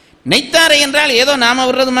 நெய்த்தாரை என்றால் ஏதோ நாம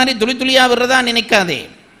விடுறது மாதிரி துளி துளியா விடுறதா நினைக்காதே.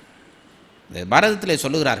 பாரதத்திலே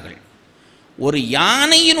சொல்லுகிறார்கள், ஒரு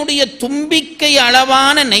யானையினுடைய தும்பிக்கை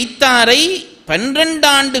அளவான நெய்த்தாரை 12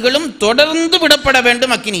 ஆண்டுகளும் தொடர்ந்து விடப்பட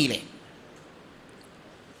வேண்டும் அக்கினியிலே.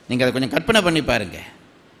 நீங்க அதை கொஞ்சம் கற்பனை பண்ணி பாருங்க.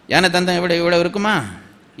 யானை தந்தம் இவ்வளவு இருக்குமா?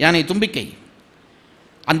 யானை தும்பிக்கை,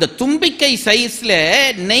 அந்த தும்பிக்கை சைஸ்ல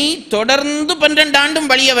நெய் தொடர்ந்து 12 ஆண்டும்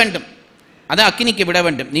வழிய வேண்டும். அதை அக்கினிக்கு விட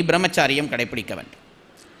வேண்டும். நீ பிரம்மச்சாரியம் கடைபிடிக்க வேண்டும்.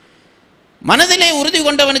 மனதிலே உறுதி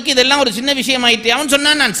கொண்டவனுக்கு இதெல்லாம் ஒரு சின்ன விஷயமாயிற்று. அவன்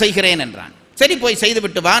சொன்னான், நான் செய்கிறேன் என்றான். சரி, போய்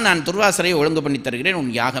செய்துவிட்டு வா, நான் துர்வாசரை ஒழுங்கு பண்ணி தருகிறேன்,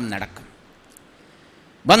 உன் யாகம் நடக்கும்.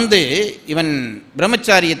 வந்து இவன்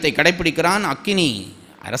பிரம்மச்சாரியத்தை கடைபிடிக்கிறான். அக்கினி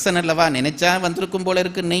அரசன் அல்லவா, நினைச்சா வந்திருக்கும் போல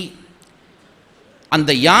இருக்கு நெய்.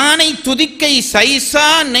 அந்த யானை துதிக்கை சைஸா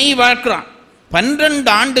நெய் வார்க்கிறான். 12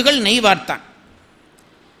 ஆண்டுகள் நெய் வார்த்தான்.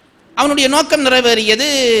 அவனுடைய நோக்கம் நிறைவேறியது.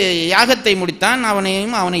 யாகத்தை முடித்தான்.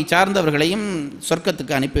 அவனையும் அவனை சார்ந்தவர்களையும்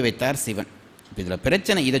சொர்க்கத்துக்கு அனுப்பி வைத்தார் சிவன். இதில்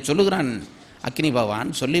பிரச்சனை, இதை சொல்லுகிறான் அக்கினி பகவான்.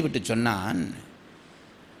 சொல்லிவிட்டு சொன்னான்,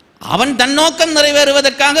 அவன் தன் நோக்கம்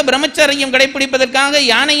நிறைவேறுவதற்காக பிரம்மச்சரியம் கடைபிடிப்பதற்காக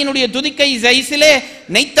யானையினுடைய துதிக்கை சைஸிலே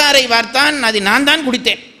நெய்த்தாரை வார்த்தான். அதை நான் தான்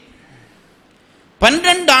குடித்தேன்.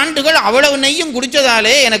 12 ஆண்டுகள் அவ்வளவு நெய்யும்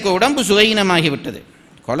குடித்ததாலே எனக்கு உடம்பு சுகீனமாகிவிட்டது.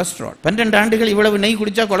 கொலஸ்ட்ரால். 12 ஆண்டுகள் இவ்வளவு நெய்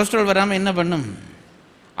குடித்தா கொலஸ்ட்ரால் வராமல் என்ன பண்ணும்?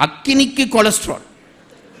 அக்கினிக்கு கொலஸ்ட்ரால்.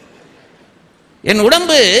 என்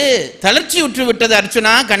உடம்பு தளர்ச்சி உற்று விட்டது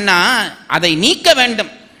அர்ச்சுனா, கண்ணா, அதை நீக்க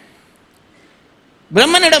வேண்டும்.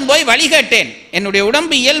 பிரம்மனிடம் போய் வழி கேட்டேன். என்னுடைய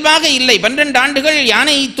உடம்பு இயல்பாக இல்லை. 12 ஆண்டுகள்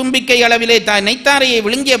யானை தும்பிக்கை அளவிலே நெய்த்தாரையை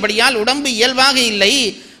விழுங்கியபடியால் உடம்பு இயல்பாக இல்லை.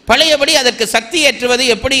 பழையபடி அதற்கு சக்தி ஏற்றுவது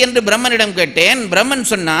எப்படி என்று பிரம்மனிடம் கேட்டேன். பிரம்மன்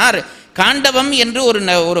சொன்னார், காண்டவம் என்று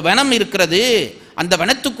ஒரு வனம் இருக்கிறது. அந்த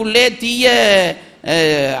வனத்துக்குள்ளே தீய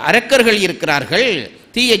அரக்கர்கள் இருக்கிறார்கள்,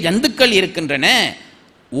 தீய ஜந்துக்கள் இருக்கின்றன.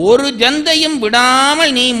 ஒரு ஜந்தையும்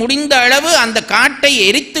விடாமல் நீ முடிந்த அளவு அந்த காட்டை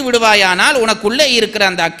எரித்து விடுவாயானால் உனக்குள்ளே இருக்கிற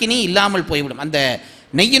அந்த அக்கினி இல்லாமல் போய்விடும், அந்த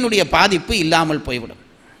நெய்யினுடைய பாதிப்பு இல்லாமல் போய்விடும்.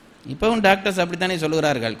 இப்பவும் டாக்டர்ஸ் அப்படித்தானே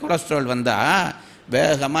சொல்லுகிறார்கள், கொலஸ்ட்ரால் வந்தால்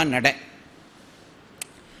வேகமாக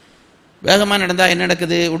வேகமாக நடந்தால் என்ன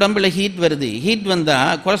நடக்குது? உடம்பில் ஹீட் வருது. ஹீட்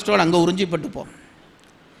வந்தால் கொலஸ்ட்ரால் அங்கே உறிஞ்சிப்பட்டு போகும்.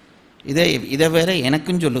 இதை வேற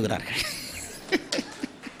எனக்கும் சொல்லுகிறார்கள்.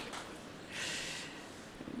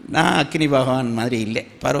 நான் அக்கினி பகவான் மாதிரி இல்லை,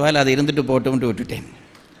 பரவாயில்ல, அதை இருந்துட்டு போட்டும்ட்டு விட்டுட்டேன்.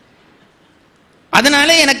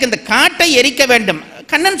 அதனாலே எனக்கு இந்த காட்டை எரிக்க வேண்டும்.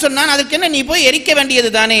 கண்ணன் சொன்னான், அதற்கு என்ன, நீ போய் எரிக்க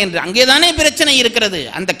வேண்டியது தானே என்று. அங்கே தானே பிரச்சனை இருக்கிறது.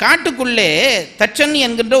 அந்த காட்டுக்குள்ளே தச்சன்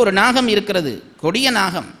என்கின்ற ஒரு நாகம் இருக்கிறது, கொடிய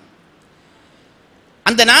நாகம்.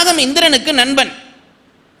 அந்த நாகம் இந்திரனுக்கு நண்பன்.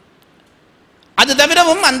 அது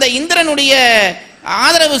தவிரவும் அந்த இந்திரனுடைய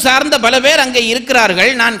ஆதரவு சார்ந்த பல பேர் அங்கே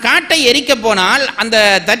இருக்கிறார்கள். நான் காட்டை எரிக்க போனால் அந்த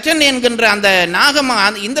தச்சன் என்கின்ற அந்த நாகம்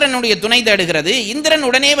இந்திரனுடைய துணை தேடுகிறது. இந்திரன்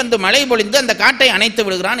உடனே வந்து மழை பொழிந்து அந்த காட்டை அணைத்து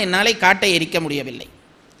விடுகிறான். என்னாலே காட்டை எரிக்க முடியவில்லை.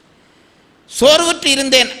 சோர்வுற்று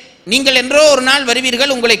இருந்தேன். நீங்கள் என்றோ ஒரு நாள்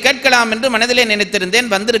வருவீர்கள், உங்களை கேட்கலாம் என்று மனதிலே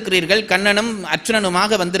நினைத்திருந்தேன். வந்திருக்கிறீர்கள், கண்ணனும்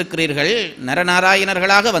அர்ச்சுனனுமாக வந்திருக்கிறீர்கள்,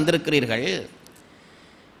 நரநாராயணர்களாக வந்திருக்கிறீர்கள்.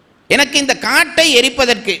 எனக்கு இந்த காட்டை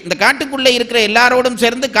எரிப்பதற்கு, இந்த காட்டுக்குள்ளே இருக்கிற எல்லாரோடும்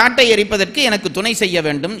சேர்ந்து காட்டை எரிப்பதற்கு எனக்கு துணை செய்ய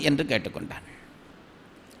வேண்டும் என்று கேட்டுக்கொண்டான்.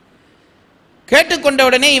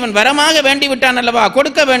 கேட்டுக்கொண்டவுடனே இவன் வரமாக வேண்டிவிட்டான் அல்லவா,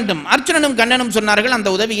 கொடுக்க வேண்டும். அர்ச்சுனனும் கண்ணனும் சொன்னார்கள்,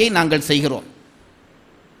 அந்த உதவியை நாங்கள் செய்கிறோம்.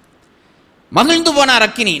 மகிழ்ந்து போனார்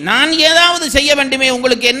அக்கினி. நான் ஏதாவது செய்ய வேண்டுமே,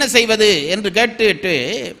 உங்களுக்கு என்ன செய்வது என்று கேட்டுவிட்டு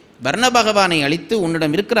வர்ண பகவானை அளித்து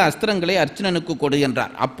உன்னிடம் இருக்கிற அஸ்திரங்களை அர்ச்சுனனுக்கு கொடு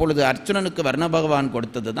என்றார். அப்பொழுது அர்ச்சுனனுக்கு வர்ண பகவான்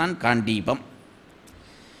கொடுத்தது தான் காண்டீபம்.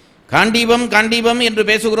 காண்டீபம் காண்டீபம் என்று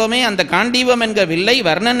பேசுகிறோமே, அந்த காண்டீபம் என்கிற வில்லை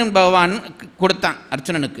வர்ணன் பகவான் கொடுத்தான்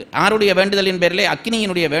அர்ச்சுனனுக்கு. ஆருடைய வேண்டுதலின் பேரிலே?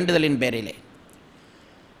 அக்கினியினுடைய வேண்டுதலின் பேரிலே.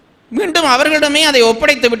 மீண்டும் அவர்களிடமே அதை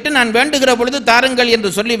ஒப்படைத்து விட்டு, நான் வேண்டுகிற பொழுது தாருங்கள்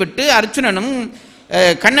என்று சொல்லிவிட்டு அர்ச்சுனனும்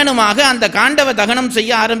கண்ணனுமாக அந்த காண்டவ தகனம்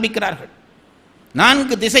செய்ய ஆரம்பிக்கிறார்கள்.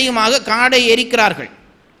 4 திசையுமாக காடை எரிக்கிறார்கள்.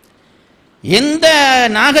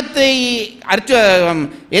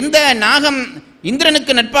 எந்த நாகம்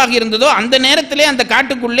இந்திரனுக்கு நட்பாக இருந்ததோ அந்த நேரத்திலே அந்த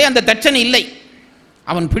காட்டுக்குள்ளே அந்த தச்சன் இல்லை,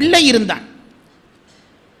 அவன் பிள்ளை இருந்தான்.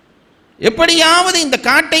 எப்படியாவது இந்த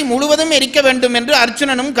காட்டை முழுவதும் எரிக்க வேண்டும் என்று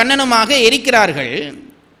அர்ச்சுனனும் கண்ணனுமாக எரிக்கிறார்கள்.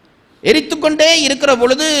 எரித்துக்கொண்டே இருக்கிற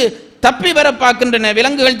பொழுது தப்பி வர பார்க்கின்றன,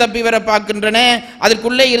 விலங்குகள் தப்பி வர பார்க்கின்றன,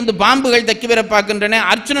 அதற்குள்ளே இருந்து பாம்புகள் தப்பி வர பார்க்கின்றன.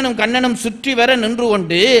 அர்ச்சுனனும் கண்ணனும் சுற்றி வர நின்று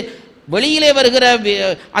கொண்டு வெளியிலே வருகிற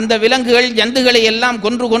அந்த விலங்குகள் ஜந்துகளை எல்லாம்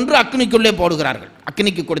கொன்று அக்னிக்குள்ளே போடுகிறார்கள்,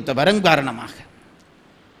 அக்னிக்கு கொடுத்த வரம் காரணமாக.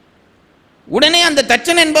 உடனே அந்த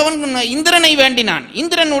தச்சன் என்பவன் இந்திரனை வேண்டினான்.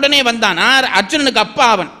 இந்திரன் உடனே வந்தான். அர்ச்சுனனுக்கு அப்பா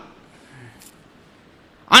அவன்.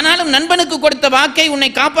 ஆனாலும் நண்பனுக்கு கொடுத்த வாக்கை, உன்னை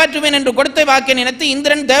காப்பாற்றுவேன் என்று கொடுத்த வாக்கை நினைத்து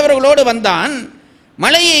இந்திரன் தேவர்களோடு வந்தான்.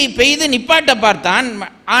 மழையை பெய்து நிப்பாட்ட பார்த்தான்.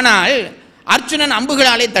 ஆனால் அர்ச்சுனன்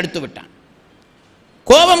அம்புகளாலே தடுத்து விட்டான்.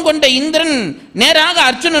 கோபம் கொண்ட இந்திரன் நேராக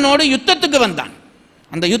அர்ச்சுனனோடு யுத்தத்துக்கு வந்தான்.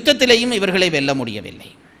 அந்த யுத்தத்திலேயும் இவர்களை வெல்ல முடியவில்லை.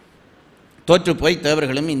 தோற்று போய்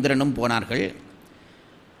தேவர்களும் இந்திரனும் போனார்கள்.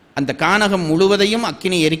 அந்த கானகம் முழுவதையும்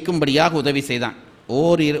அக்கினி எரிக்கும்படியாக உதவி செய்தான்.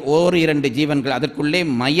 ஓர் 2 ஜீவன்கள், அதற்குள்ளே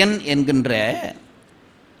மயன் என்கின்ற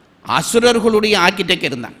அசுரர்களுடைய ஆர்கிடெக்ட்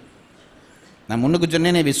இருந்தான். நான் முன்னுக்கு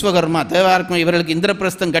சொன்னேனே, விஸ்வகர்மா தேவார்க்கும் இவர்களுக்கு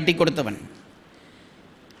இந்திரபிரஸ்தம் கட்டி கொடுத்தவன்.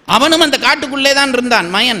 அவனும் அந்த காட்டுக்குள்ளே தான் இருந்தான்,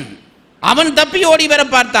 மயன். அவன் தப்பி ஓடி வர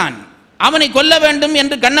பார்த்தான். அவனை கொல்ல வேண்டும்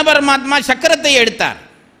என்று கண்ண பரமாத்மா சக்கரத்தை எடுத்தார்.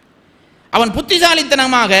 அவன்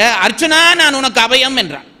புத்திசாலித்தனமாக, அர்ச்சுனா நான் உனக்கு அபயம்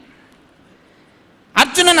என்றான்.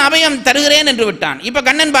 அர்ச்சுனன் அபயம் தருகிறேன் என்று விட்டான். இப்ப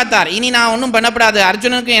கண்ணன் பார்த்தார், இனி நான் ஒன்றும் பண்ணப்படாது,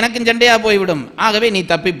 அர்ச்சுனனுக்கு எனக்கும் சண்டையா போய்விடும், ஆகவே நீ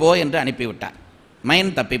தப்பிப்போ என்று அனுப்பிவிட்டார்.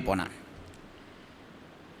 மயன் தப்பி போனான்.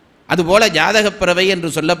 அதுபோல ஜாதக பறவை என்று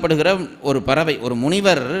சொல்லப்படுகிற ஒரு பறவை, ஒரு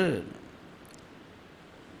முனிவர்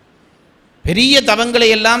பெரிய தவங்களை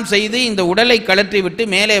எல்லாம் செய்து இந்த உடலை கழற்றி விட்டு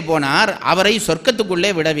மேலே போனார். அவரை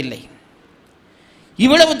சொர்க்கத்துக்குள்ளே விடவில்லை.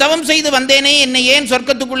 இவ்வளவு தவம் செய்து வந்தேனே, என்னை ஏன்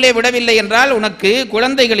சொர்க்கத்துக்குள்ளே விடவில்லை என்றால், உனக்கு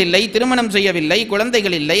குழந்தைகள் இல்லை, திருமணம் செய்யவில்லை,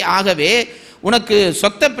 குழந்தைகள் இல்லை, ஆகவே உனக்கு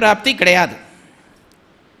சொத்த பிராப்தி கிடையாது.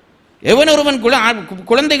 எவன் ஒருவன்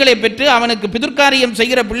குழந்தைகளை பெற்று அவனுக்கு பிதுர்காரியம்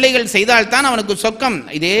செய்கிற பிள்ளைகள் செய்தால்தான் அவனுக்கு சொர்க்கம்.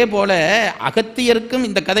 இதே போல அகத்தியருக்கும்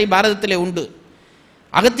இந்த கதை பாரதத்திலே உண்டு.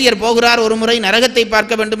 அகத்தியர் போகிறார், ஒரு முறை நரகத்தை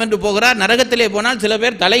பார்க்க வேண்டும் என்று போகிறார். நரகத்திலே போனால் சில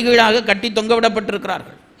பேர் தலைகீழாக கட்டி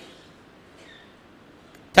தொங்கவிடப்பட்டிருக்கிறார்கள்.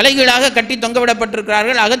 தலைகீழாக கட்டி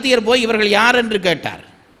தொங்கவிடப்பட்டிருக்கிறார்கள். அகத்தியர் போய் இவர்கள் யார் என்று கேட்டார்.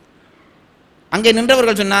 அங்கே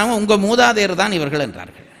நின்றவர்கள் சொன்னாங்க, உங்கள் மூதாதையர் தான் இவர்கள்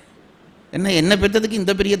என்றார்கள். என்ன பெற்றதுக்கு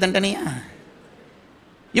இந்த பெரிய தண்டனையா?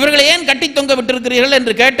 இவர்களை ஏன் கட்டி தொங்க விட்டிருக்கிறீர்கள்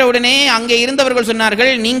என்று கேட்டவுடனே அங்கே இருந்தவர்கள்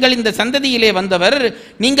சொன்னார்கள், நீங்கள் இந்த சந்ததியிலே வந்தவர்,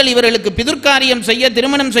 நீங்கள் இவர்களுக்கு பிதுர்காரியம் செய்ய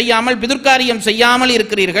திருமணம் செய்யாமல் பிதுர்காரியம் செய்யாமல்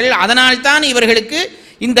இருக்கிறீர்கள், அதனால்தான் இவர்களுக்கு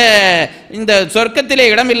இந்த சொர்க்கத்திலே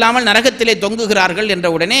இடமில்லாமல் நரகத்திலே தொங்குகிறார்கள் என்ற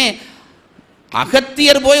உடனே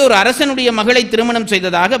அகத்தியர் போய் ஒரு அரசனுடைய மகளை திருமணம்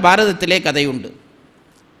செய்ததாக பாரதத்திலே கதை உண்டு.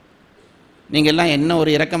 நீங்கள் எல்லாம் என்ன ஒரு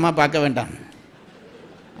இரக்கமாக பார்க்க வேண்டாம்.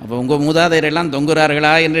 அப்போ உங்கள் மூதாதையரெல்லாம்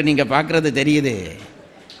தொங்குறார்களா என்று நீங்கள் பார்க்குறது தெரியுது.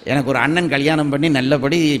 எனக்கு ஒரு அண்ணன் கல்யாணம் பண்ணி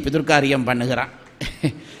நல்லபடி பிதுர்காரியம் பண்ணுகிறான்.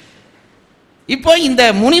 இப்போ இந்த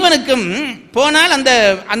முனிவனுக்கும் போனால்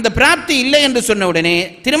அந்த பிராப்தி இல்லை என்று சொன்ன உடனே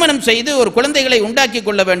திருமணம் செய்து ஒரு குழந்தைகளை உண்டாக்கி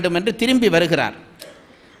கொள்ள வேண்டும் என்று திரும்பி வருகிறார்.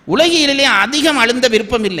 உலகிலே அதிகம் அழுந்த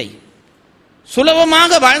விருப்பம் இல்லை,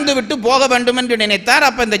 சுலபமாக வாழ்ந்துவிட்டு போக வேண்டும் என்று நினைத்தார்.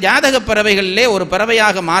 அப்போ இந்த ஜாதக பறவைகளிலே ஒரு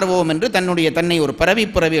பறவையாக மாறுவோம் என்று தன்னை ஒரு பறவை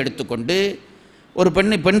எடுத்துக்கொண்டு ஒரு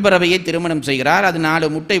பெண் பறவையை திருமணம் செய்கிறார். அது 4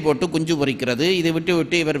 முட்டை போட்டு குஞ்சு பொரிக்கிறது. இதை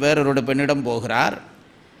விட்டு இவர் வேறொரு பெண்ணிடம் போகிறார்.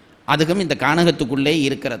 அதுக்கும் இந்த கானகத்துக்குள்ளே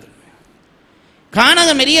இருக்கிறது.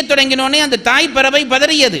 கானகம் எரிய தொடங்கினோடனே அந்த தாய் பறவை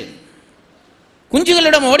பதறியது.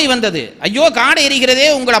 குஞ்சுகளிடம் ஓடி வந்தது. ஐயோ, காடு எரிகிறதே,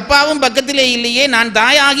 உங்கள் அப்பாவும் பக்கத்திலே இல்லையே, நான்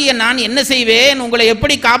தாயாகிய நான் என்ன செய்வேன், உங்களை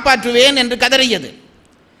எப்படி காப்பாற்றுவேன் என்று கதறியது.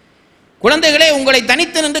 குழந்தைகளே, உங்களை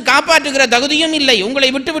தனித்து நின்று காப்பாற்றுகிற தகுதியும் இல்லை, உங்களை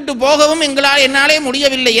விட்டு போகவும் என்னாலே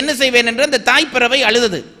முடியவில்லை, என்ன செய்வேன் என்று அந்த தாய்ப்பறவை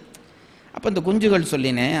அழுதது. அப்போ இந்த குஞ்சுகள்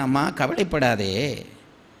சொல்லினேன், அம்மா கவலைப்படாதே,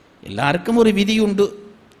 எல்லாருக்கும் ஒரு விதி உண்டு.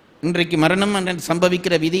 இன்றைக்கு மரணம்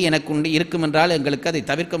சம்பவிக்கிற விதி எனக்கு இருக்கும் என்றால் எங்களுக்கு அதை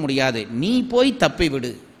தவிர்க்க முடியாது, நீ போய் தப்பி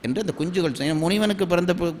விடு என்று அந்த குஞ்சுகள் சொன்ன. முனிவனுக்கு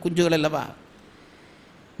பிறந்த குஞ்சுகள் அல்லவா,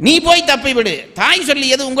 நீ போய் தப்பி விடு. தாய்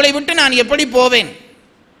சொல்லியது, உங்களை விட்டு நான் எப்படி போவேன்?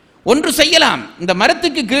 ஒன்று செய்யலாம், இந்த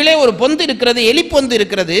மரத்துக்கு கீழே ஒரு பொந்து இருக்கிறது, எலி பொந்து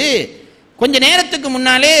இருக்கிறது. கொஞ்ச நேரத்துக்கு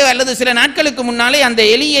முன்னாலே அல்லது சில நாட்களுக்கு முன்னாலே அந்த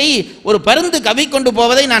எலியை ஒரு பருந்து கவிக்கொண்டு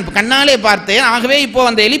போவதை நான் கண்ணாலே பார்த்தேன். ஆகவே இப்போ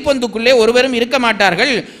அந்த எலிப்பொந்துக்குள்ளே ஒருவரும் இருக்க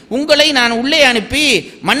மாட்டார்கள். உங்களை நான் உள்ளே அனுப்பி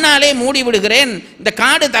மண்ணாலே மூடி விடுகிறேன், இந்த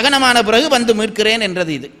காடு தகனமான பிறகு வந்து மீட்கிறேன்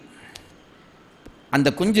என்றது. இது அந்த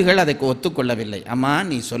குஞ்சுகள் அதை ஒத்துக்கொள்ளவில்லை. அம்மா,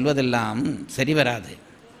 நீ சொல்வதெல்லாம் சரி வராது.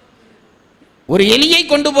 ஒரு எலியை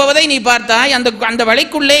கொண்டு போவதை நீ பார்த்தாய், அந்த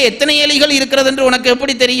வலைக்குள்ளே எத்தனை எலிகள் இருக்கிறது என்று உனக்கு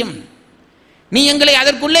எப்படி தெரியும்? நீ எங்களை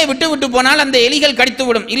அதற்குள்ளே விட்டு போனால் அந்த எலிகள்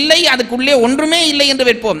கடித்துவிடும். இல்லை, அதுக்குள்ளே ஒன்றுமே இல்லை என்று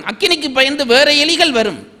வைப்போம், அக்கினிக்கு பயந்து வேற எலிகள்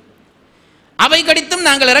வரும், அவை கடித்தும்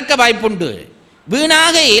நாங்கள் இறக்க வாய்ப்புண்டு.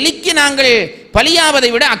 வீணாக எலிக்கு நாங்கள்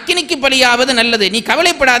பலியாவதை விட அக்கினிக்கு பலியாவது நல்லது, நீ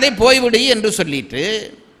கவலைப்படாதே, போய்விடு என்று சொல்லிட்டு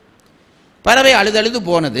பறவை அழுதழுது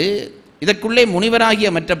போனது. இதற்குள்ளே முனிவராகிய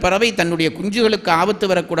மற்ற பறவை தன்னுடைய குஞ்சுகளுக்கு ஆபத்து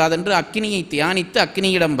வரக்கூடாது என்று அக்கினியை தியானித்து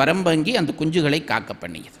அக்கினியிடம் வரம் வாங்கி அந்த குஞ்சுகளை காக்க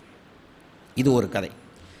பண்ணியது. இது ஒரு கதை.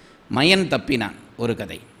 மயன் தப்பினான் ஒரு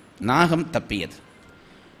கதை. நாகம் தப்பியது.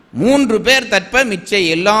 3 பேர் தப்ப மிச்ச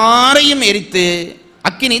எல்லாரையும் எரித்து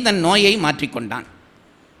அக்கினி தன் நோயை மாற்றிக்கொண்டான்.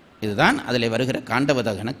 இதுதான் அதில் வருகிற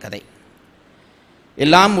காண்டவதகன கதை.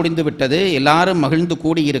 எல்லாம் முடிந்து விட்டது. எல்லாரும் மகிழ்ந்து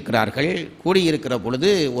கூடியிருக்கிறார்கள். கூடியிருக்கிற பொழுது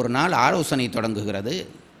ஒரு நாள் ஆலோசனை தொடங்குகிறது.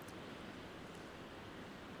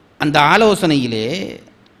 அந்த ஆலோசனையிலே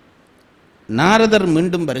நாரதர்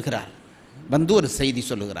மீண்டும் வருகிறார். வந்து ஒரு செய்தி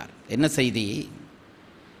சொல்லுகிறார். என்ன செய்தி?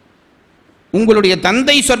 உங்களுடைய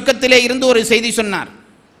தந்தை சொர்க்கத்திலே இருந்து ஒரு செய்தி சொன்னார்.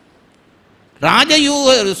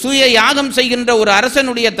 ராஜசூய யாகம் செய்கின்ற ஒரு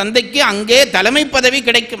அரசனுடைய தந்தைக்கு அங்கே தலைமை பதவி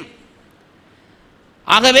கிடைக்கும்.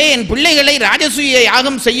 ஆகவே என் பிள்ளைகளை ராஜசூய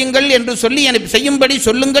யாகம் செய்யுங்கள் என்று செய்யும்படி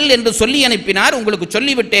சொல்லுங்கள் என்று சொல்லி அனுப்பினார். உங்களுக்கு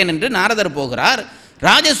சொல்லிவிட்டேன் என்று நாரதர் போகிறார்.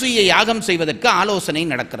 ராஜசூய யாகம் செய்வதற்கு ஆலோசனை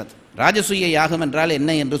நடக்கிறது. ராஜசூய யாகம் என்றால்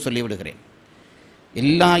என்ன என்று சொல்லிவிடுகிறேன்.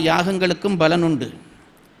 எல்லா யாகங்களுக்கும் பலன் உண்டு.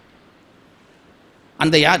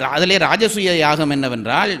 அதிலே ராஜசூய யாகம்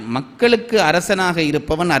என்னவென்றால், மக்களுக்கு அரசனாக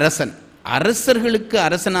இருப்பவன் அரசன், அரசர்களுக்கு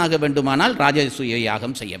அரசனாக வேண்டுமானால் ராஜசூய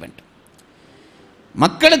யாகம் செய்ய வேண்டும்.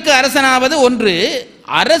 மக்களுக்கு அரசனாவது ஒன்று,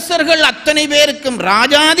 அரசர்கள் அத்தனை பேருக்கும்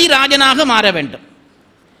ராஜாதி ராஜனாக மாற வேண்டும்.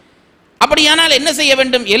 அப்படியானால் என்ன செய்ய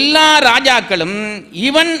வேண்டும்? எல்லா ராஜாக்களும்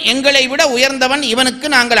இவன் எங்களை விட உயர்ந்தவன், இவனுக்கு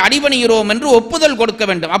நாங்கள் அடிபணிகிறோம் என்று ஒப்புதல் கொடுக்க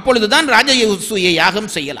வேண்டும். அப்பொழுதுதான் ராஜசூய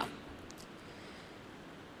யாகம் செய்யலாம்.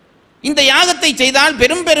 இந்த யாகத்தை செய்தால்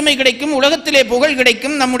பெரும் பெருமை கிடைக்கும், உலகத்திலே புகழ்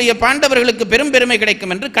கிடைக்கும், நம்முடைய பாண்டவர்களுக்கு பெரும் பெருமை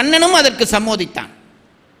கிடைக்கும் என்று கண்ணனும் அதற்கு சம்மோதித்தான்.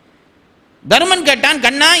 தர்மன் கேட்டான்,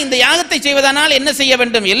 கண்ணா, இந்த யாகத்தை செய்வதனால் என்ன செய்ய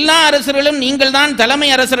வேண்டும்? எல்லா அரசர்களும் நீங்கள் தான் தலைமை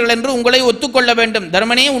அரசர்கள் என்று உங்களை ஒத்துக்கொள்ள வேண்டும்.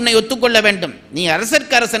 தர்மனே, உன்னை ஒத்துக்கொள்ள வேண்டும். நீ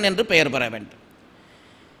அரசர்க்கு அரசன் என்று பெயர் பெற வேண்டும்.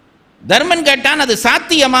 தர்மன் கேட்டான், அது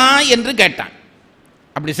சாத்தியமா என்று கேட்டான்.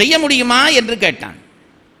 அப்படி செய்ய முடியுமா என்று கேட்டான்.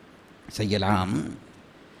 செய்யலாம்.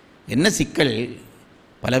 என்ன சிக்கல்?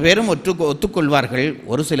 பல பேரும் ஒத்துக்கொள்வார்கள்,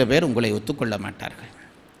 ஒரு சில பேர் உங்களை ஒத்துக்கொள்ள மாட்டார்கள்.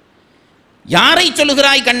 யாரை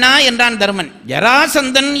சொல்லுகிறாய் கண்ணா என்றான் தர்மன்.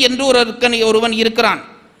 ஜராசந்தன் என்று ஒருவன் இருக்கிறான்.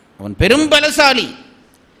 அவன் பெரும் பலசாலி.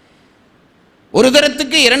 ஒரு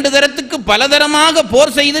தரத்துக்கு 2 தரத்துக்கு பலதரமாக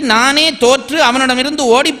போர் செய்து நானே தோற்று அவனிடமிருந்து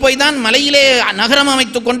ஓடிப்போய் தான் மலையிலே நகரம்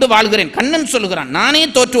அமைத்துக் கொண்டு வாழ்கிறேன். கண்ணன் சொல்லுகிறான், நானே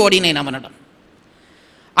தோற்று ஓடினேன் அவனிடம்.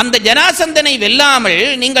 அந்த ஜராசந்தனை வெல்லாமல்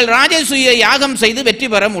நீங்கள் ராஜசூய யாகம் செய்து வெற்றி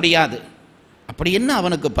பெற முடியாது. அப்படி என்ன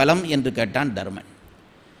அவனுக்கு பலம் என்று கேட்டான் தர்மன்.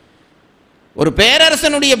 ஒரு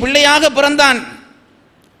பேரரசனுடைய பிள்ளையாக பிறந்தான்.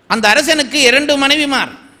 அந்த அரசனுக்கு 2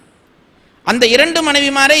 மனைவிமார். அந்த 2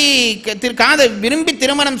 மனைவிமாரை விரும்பி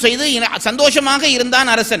திருமணம் செய்து சந்தோஷமாக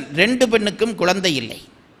இருந்தான் அரசன். 2 பெண்ணுக்கும் குழந்தை இல்லை.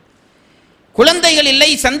 குழந்தைகள் இல்லை,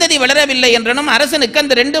 சந்ததி வளரவில்லை என்றனும் அரசனுக்கு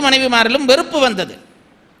அந்த 2 மனைவிமாரிலும் வெறுப்பு வந்தது.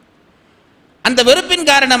 அந்த வெறுப்பின்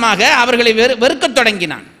காரணமாக அவர்களை வெறுக்கத்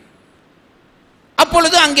தொடங்கினான்.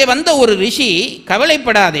 அப்பொழுது அங்கே வந்த ஒரு ரிஷி,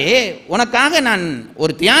 கவலைப்படாதே, உனக்காக நான்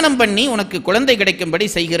ஒரு தியானம் பண்ணி உனக்கு குழந்தை கிடைக்கும்படி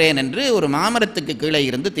செய்கிறேன் என்று ஒரு மாமரத்துக்கு கீழே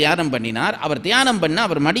இருந்து தியானம் பண்ணினார். அவர் தியானம் பண்ண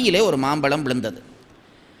அவர் மடியிலே ஒரு மாம்பழம் விழுந்தது.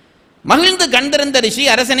 மகிழ்ந்து கண்டிருந்த ரிஷி,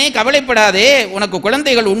 அரசனே கவலைப்படாதே, உனக்கு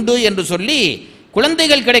குழந்தைகள் உண்டு என்று சொல்லி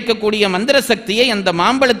குழந்தைகள் கிடைக்கக்கூடிய மந்திர சக்தியை அந்த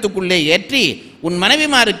மாம்பழத்துக்குள்ளே ஏற்றி உன்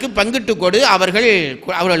மனைவிமாருக்கு பங்கிட்டு கொடு,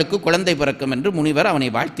 அவர்களுக்கு குழந்தை பிறக்கும் என்று முனிவர் அவனை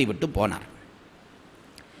வாழ்த்தி விட்டு போனார்.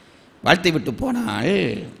 வாழ்த்தி விட்டு போனால்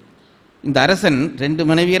இந்த அரசன் 2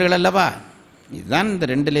 மனைவியர்கள் அல்லவா? இதுதான் இந்த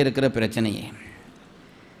 2ல் இருக்கிற பிரச்சனையே.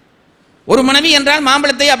 ஒரு மனைவி என்றால்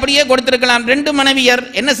மாம்பழத்தை அப்படியே கொடுத்திருக்கலாம். 2 மனைவியர்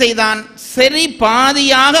என்ன செய்தான்? சரி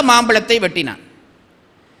பாதியாக மாம்பழத்தை வெட்டினான்.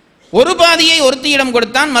 ஒரு பாதியை ஒருத்தியிடம்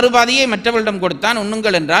கொடுத்தான், மறுபாதியை மற்றவளிடம் கொடுத்தான்.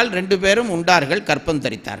 உண்ணுங்கள் என்றால் 2 பேரும் உண்டார்கள், கற்பம்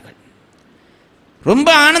தரித்தார்கள். ரொம்ப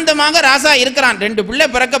ஆனந்தமாக ராசா இருக்கிறான். 2 பிள்ளை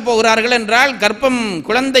பிறக்க போகிறார்கள் என்றால் கற்பம்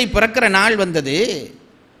குழந்தை பிறக்கிற நாள் வந்தது.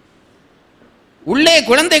 உள்ளே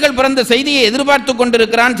குழந்தைகள் பிறந்த செய்தியை எதிர்பார்த்து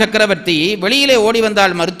கொண்டிருக்கிறான் சக்கரவர்த்தி. வெளியிலே ஓடி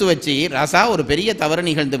வந்தால் மருத்துவச்சி, ராசா ஒரு பெரிய தவறு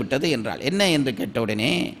நிகழ்ந்து விட்டது என்றாள். என்ன என்று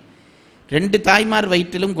கேட்டவுடனே, 2 தாய்மார்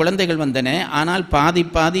வயிற்றிலும் குழந்தைகள் வந்தன, ஆனால் பாதி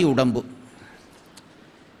பாதி உடம்பு.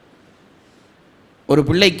 ஒரு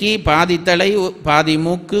பிள்ளைக்கு பாதி தலை, பாதி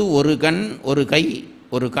மூக்கு, ஒரு கண், ஒரு கை,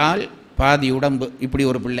 ஒரு கால், பாதி உடம்பு. இப்படி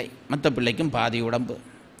ஒரு பிள்ளை. மற்ற பிள்ளைக்கும் பாதி உடம்பு.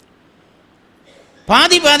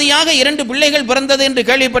 பாதி பாதியாக 2 பிள்ளைகள் பிறந்தது என்று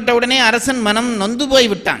கேள்விப்பட்டவுடனே அரசன் மனம் நொந்து போய்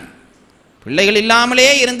விட்டான். பிள்ளைகள் இல்லாமலே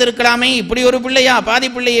இருந்திருக்கலாமே, இப்படி ஒரு பிள்ளையா? பாதி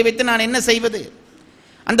பிள்ளையை வைத்து நான் என்ன செய்வது?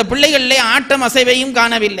 அந்த பிள்ளைகளிலே ஆட்டம் அசைவையும்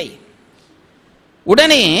காணவில்லை.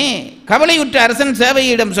 உடனே கவலையுற்ற அரசன்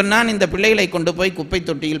சேவையிடம் சொன்னான், இந்த பிள்ளைகளை கொண்டு போய் குப்பை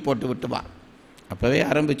தொட்டியில் போட்டு விட்டு வா. அப்பவே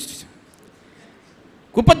ஆரம்பிச்சிச்சு.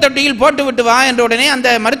 குப்பை தொட்டியில் போட்டு விட்டு வா என்ற உடனே அந்த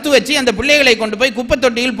மருத்துவச்சி அந்த பிள்ளைகளை கொண்டு போய் குப்பை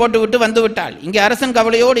தொட்டியில் போட்டு விட்டு வந்து விட்டாள். இங்கே அரசன்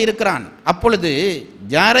கவலையோடு இருக்கிறான். அப்பொழுது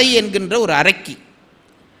ஜாரை என்கின்ற ஒரு அரக்கி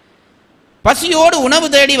பசியோடு உணவு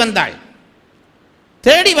தேடி வந்தாள்.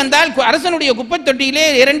 தேடி வந்தால் அரசனுடைய குப்பை தொட்டியிலே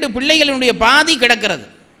 2 பிள்ளைகளுடைய பாதி கிடக்கிறது.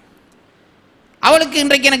 அவளுக்கு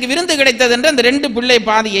இன்றைக்கு எனக்கு விருந்து கிடைத்தது என்று அந்த 2 பிள்ளை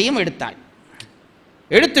பாதியையும் எடுத்தாள்.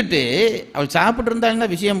 எடுத்துட்டு அவள் சாப்பிட்டு இருந்தாங்கன்னா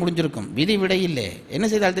விஷயம் முடிஞ்சிருக்கும். விதி விடை இல்லை. என்ன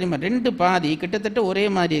செய்தால் தெரியுமா? 2 பாதி கிட்டத்தட்ட ஒரே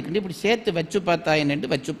மாதிரி இருக்கு. இப்படி சேர்த்து வச்சு பார்த்தா என்னென்று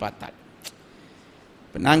வச்சு பார்த்தாள்.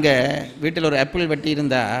 இப்போ நாங்கள் வீட்டில் ஒரு ஆப்பிள் வெட்டி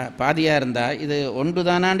இருந்தால், பாதியாக இருந்தால், இது ஒன்று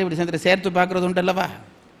தானாண்டு இப்படி சேர்த்து பார்க்குறது உண்டு அல்லவா?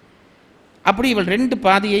 அப்படி இவள் 2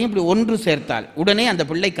 பாதியையும் இப்படி ஒன்று சேர்த்தாள். உடனே அந்த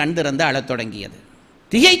பிள்ளை கண் திறந்து அழத் தொடங்கியது.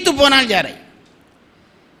 திகைத்து போனாள் ஜாரை.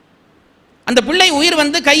 அந்த பிள்ளை உயிர்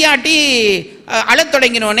வந்து கையாட்டி அழத்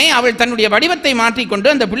தொடங்கினோனே அவள் தன்னுடைய வடிவத்தை மாற்றிக்கொண்டு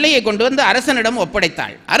அந்த பிள்ளையை கொண்டு வந்து அரசனிடம்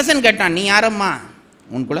ஒப்படைத்தாள். அரசன் கேட்டான், நீ யாரம்மா?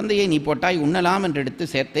 உன் குழந்தையை நீ போட்டாய், உண்ணலாம் என்று எடுத்து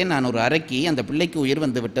சேர்த்தேன். நான் ஒரு அரக்கி, அந்த பிள்ளைக்கு உயிர்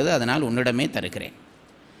வந்து விட்டது, அதனால் உன்னிடமே தருகிறேன்.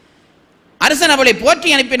 அரசன் அவளை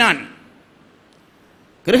போற்றி அனுப்பினான்.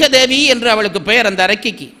 கிருகதேவி என்று அவளுக்கு பெயர் அந்த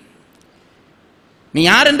அரக்கிக்கு. நீ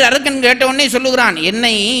யார் என்று அரக்கன் கேட்டவுடனே சொல்லுகிறான்,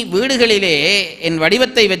 என்னை வீடுகளிலே என்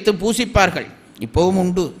வடிவத்தை வைத்து பூசிப்பார்கள், இப்போவும்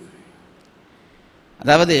உண்டு.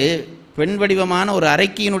 அதாவது பெண் வடிவமான ஒரு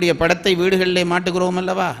அரக்கியினுடைய படத்தை வீடுகளிலே மாட்டுகிறோம்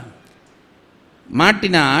அல்லவா?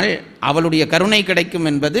 மாட்டினால் அவளுடைய கருணை கிடைக்கும்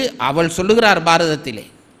என்பது அவள் சொல்லுகிறார் பாரதத்திலே.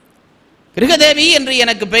 கிருகதேவி என்று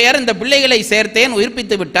எனக்கு பெயர், இந்த பிள்ளைகளை சேர்த்தேன்,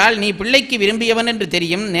 உயிர்ப்பித்து விட்டால் நீ பிள்ளைக்கு விரும்பியவன் என்று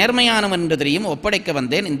தெரியும், நேர்மையானவன் என்று தெரியும், ஒப்படைக்க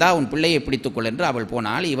வந்தேன், இந்தா உன் பிள்ளையை பிடித்துக்கொள் என்று அவள்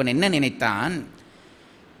போனால், இவன் என்ன நினைத்தான்?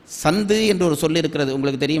 சந்து என்று ஒரு சொல் இருக்கிறது,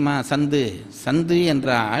 உங்களுக்கு தெரியுமா? சந்து. சந்து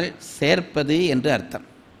என்றால் சேர்ப்பது என்று அர்த்தம்.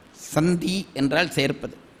 சந்தி என்றால்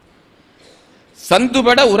சேர்ப்பது.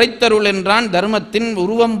 சந்துபட உரைத்தருள் என்றான், தர்மத்தின்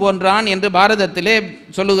உருவம் போன்றான் என்று பாரதத்திலே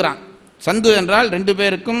சொல்லுகிறான். சந்து என்றால் 2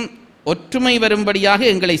 பேருக்கும் ஒற்றுமை வரும்படியாக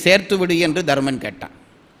எங்களை சேர்த்து விடு என்று தர்மன் கேட்டான்.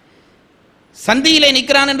 சந்தியிலே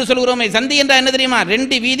நிற்கிறான் என்று சொல்கிறோமே, சந்தி என்றால் என்ன தெரியுமா?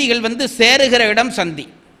 2 வீதிகள் வந்து சேருகிற இடம் சந்தி.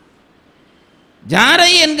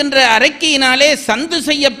 ஜாரை என்கின்ற அரக்கியினாலே சந்து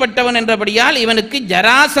செய்யப்பட்டவன் என்றபடியால் இவனுக்கு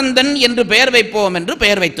ஜராசந்தன் என்று பெயர் வைப்போம் என்று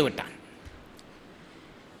பெயர் வைத்து விட்டான்.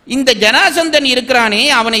 இந்த ஜராசந்தன் இருக்கிறானே,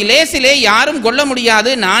 அவனை லேசிலே யாரும் கொல்ல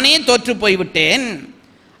முடியாது, நானே தோற்று போய்விட்டேன்,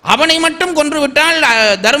 அவனை மட்டும் கொன்றுவிட்டால்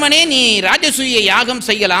தர்மனே நீ ராஜசூய யாகம்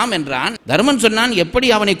செய்யலாம் என்றான். தர்மன் சொன்னான், எப்படி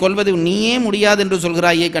அவனை கொல்வது? நீயே முடியாது என்று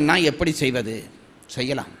சொல்கிறாயே கண்ணா, எப்படி செய்வது?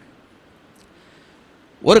 செய்யலாம்,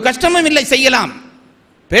 ஒரு கஷ்டமும் இல்லை, செய்யலாம்.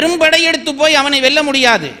 பெரும்படையெடுத்து போய் அவனை வெல்ல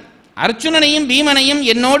முடியாது. அர்ச்சுனனையும் பீமனையும்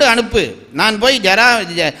என்னோடு அனுப்பு, நான் போய்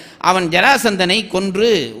அவன் ஜராசந்தனை கொன்று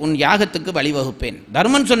உன் யாகத்துக்கு வழிவகுப்பேன்.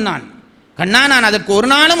 தர்மன் சொன்னான், கண்ணா நான் அதற்கு ஒரு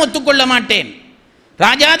நாளும் ஒத்துக்கொள்ள மாட்டேன்.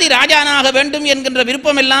 ராஜாதி ராஜானாக வேண்டும் என்கின்ற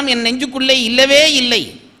விருப்பம் எல்லாம் என் நெஞ்சுக்குள்ளே இல்லவே இல்லை.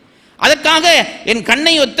 அதற்காக என்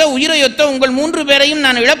கண்ணை ஒத்த உயிரை ஒத்த உங்கள் 3 பேரையும்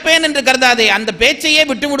நான் இழப்பேன் என்று கருதாதே, அந்த பேச்சையே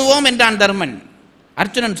விட்டுவிடுவோம் என்றான் தர்மன்.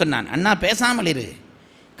 அர்ச்சுனன் சொன்னான், அண்ணா பேசாமல் இரு,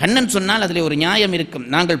 கண்ணன் சொன்னால் அதில் ஒரு நியாயம் இருக்கும்,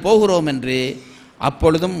 நாங்கள் போகிறோம் என்று.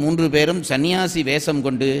 அப்பொழுதும் 3 பேரும் சன்னியாசி வேஷம்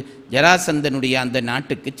கொண்டு ஜராசந்தனுடைய அந்த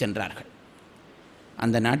நாட்டுக்கு சென்றார்கள்.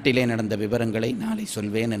 அந்த நாட்டிலே நடந்த விவரங்களை நாளை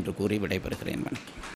சொல்வேன் என்று கூறி விடைபெறுகிறேன். வணக்கம்.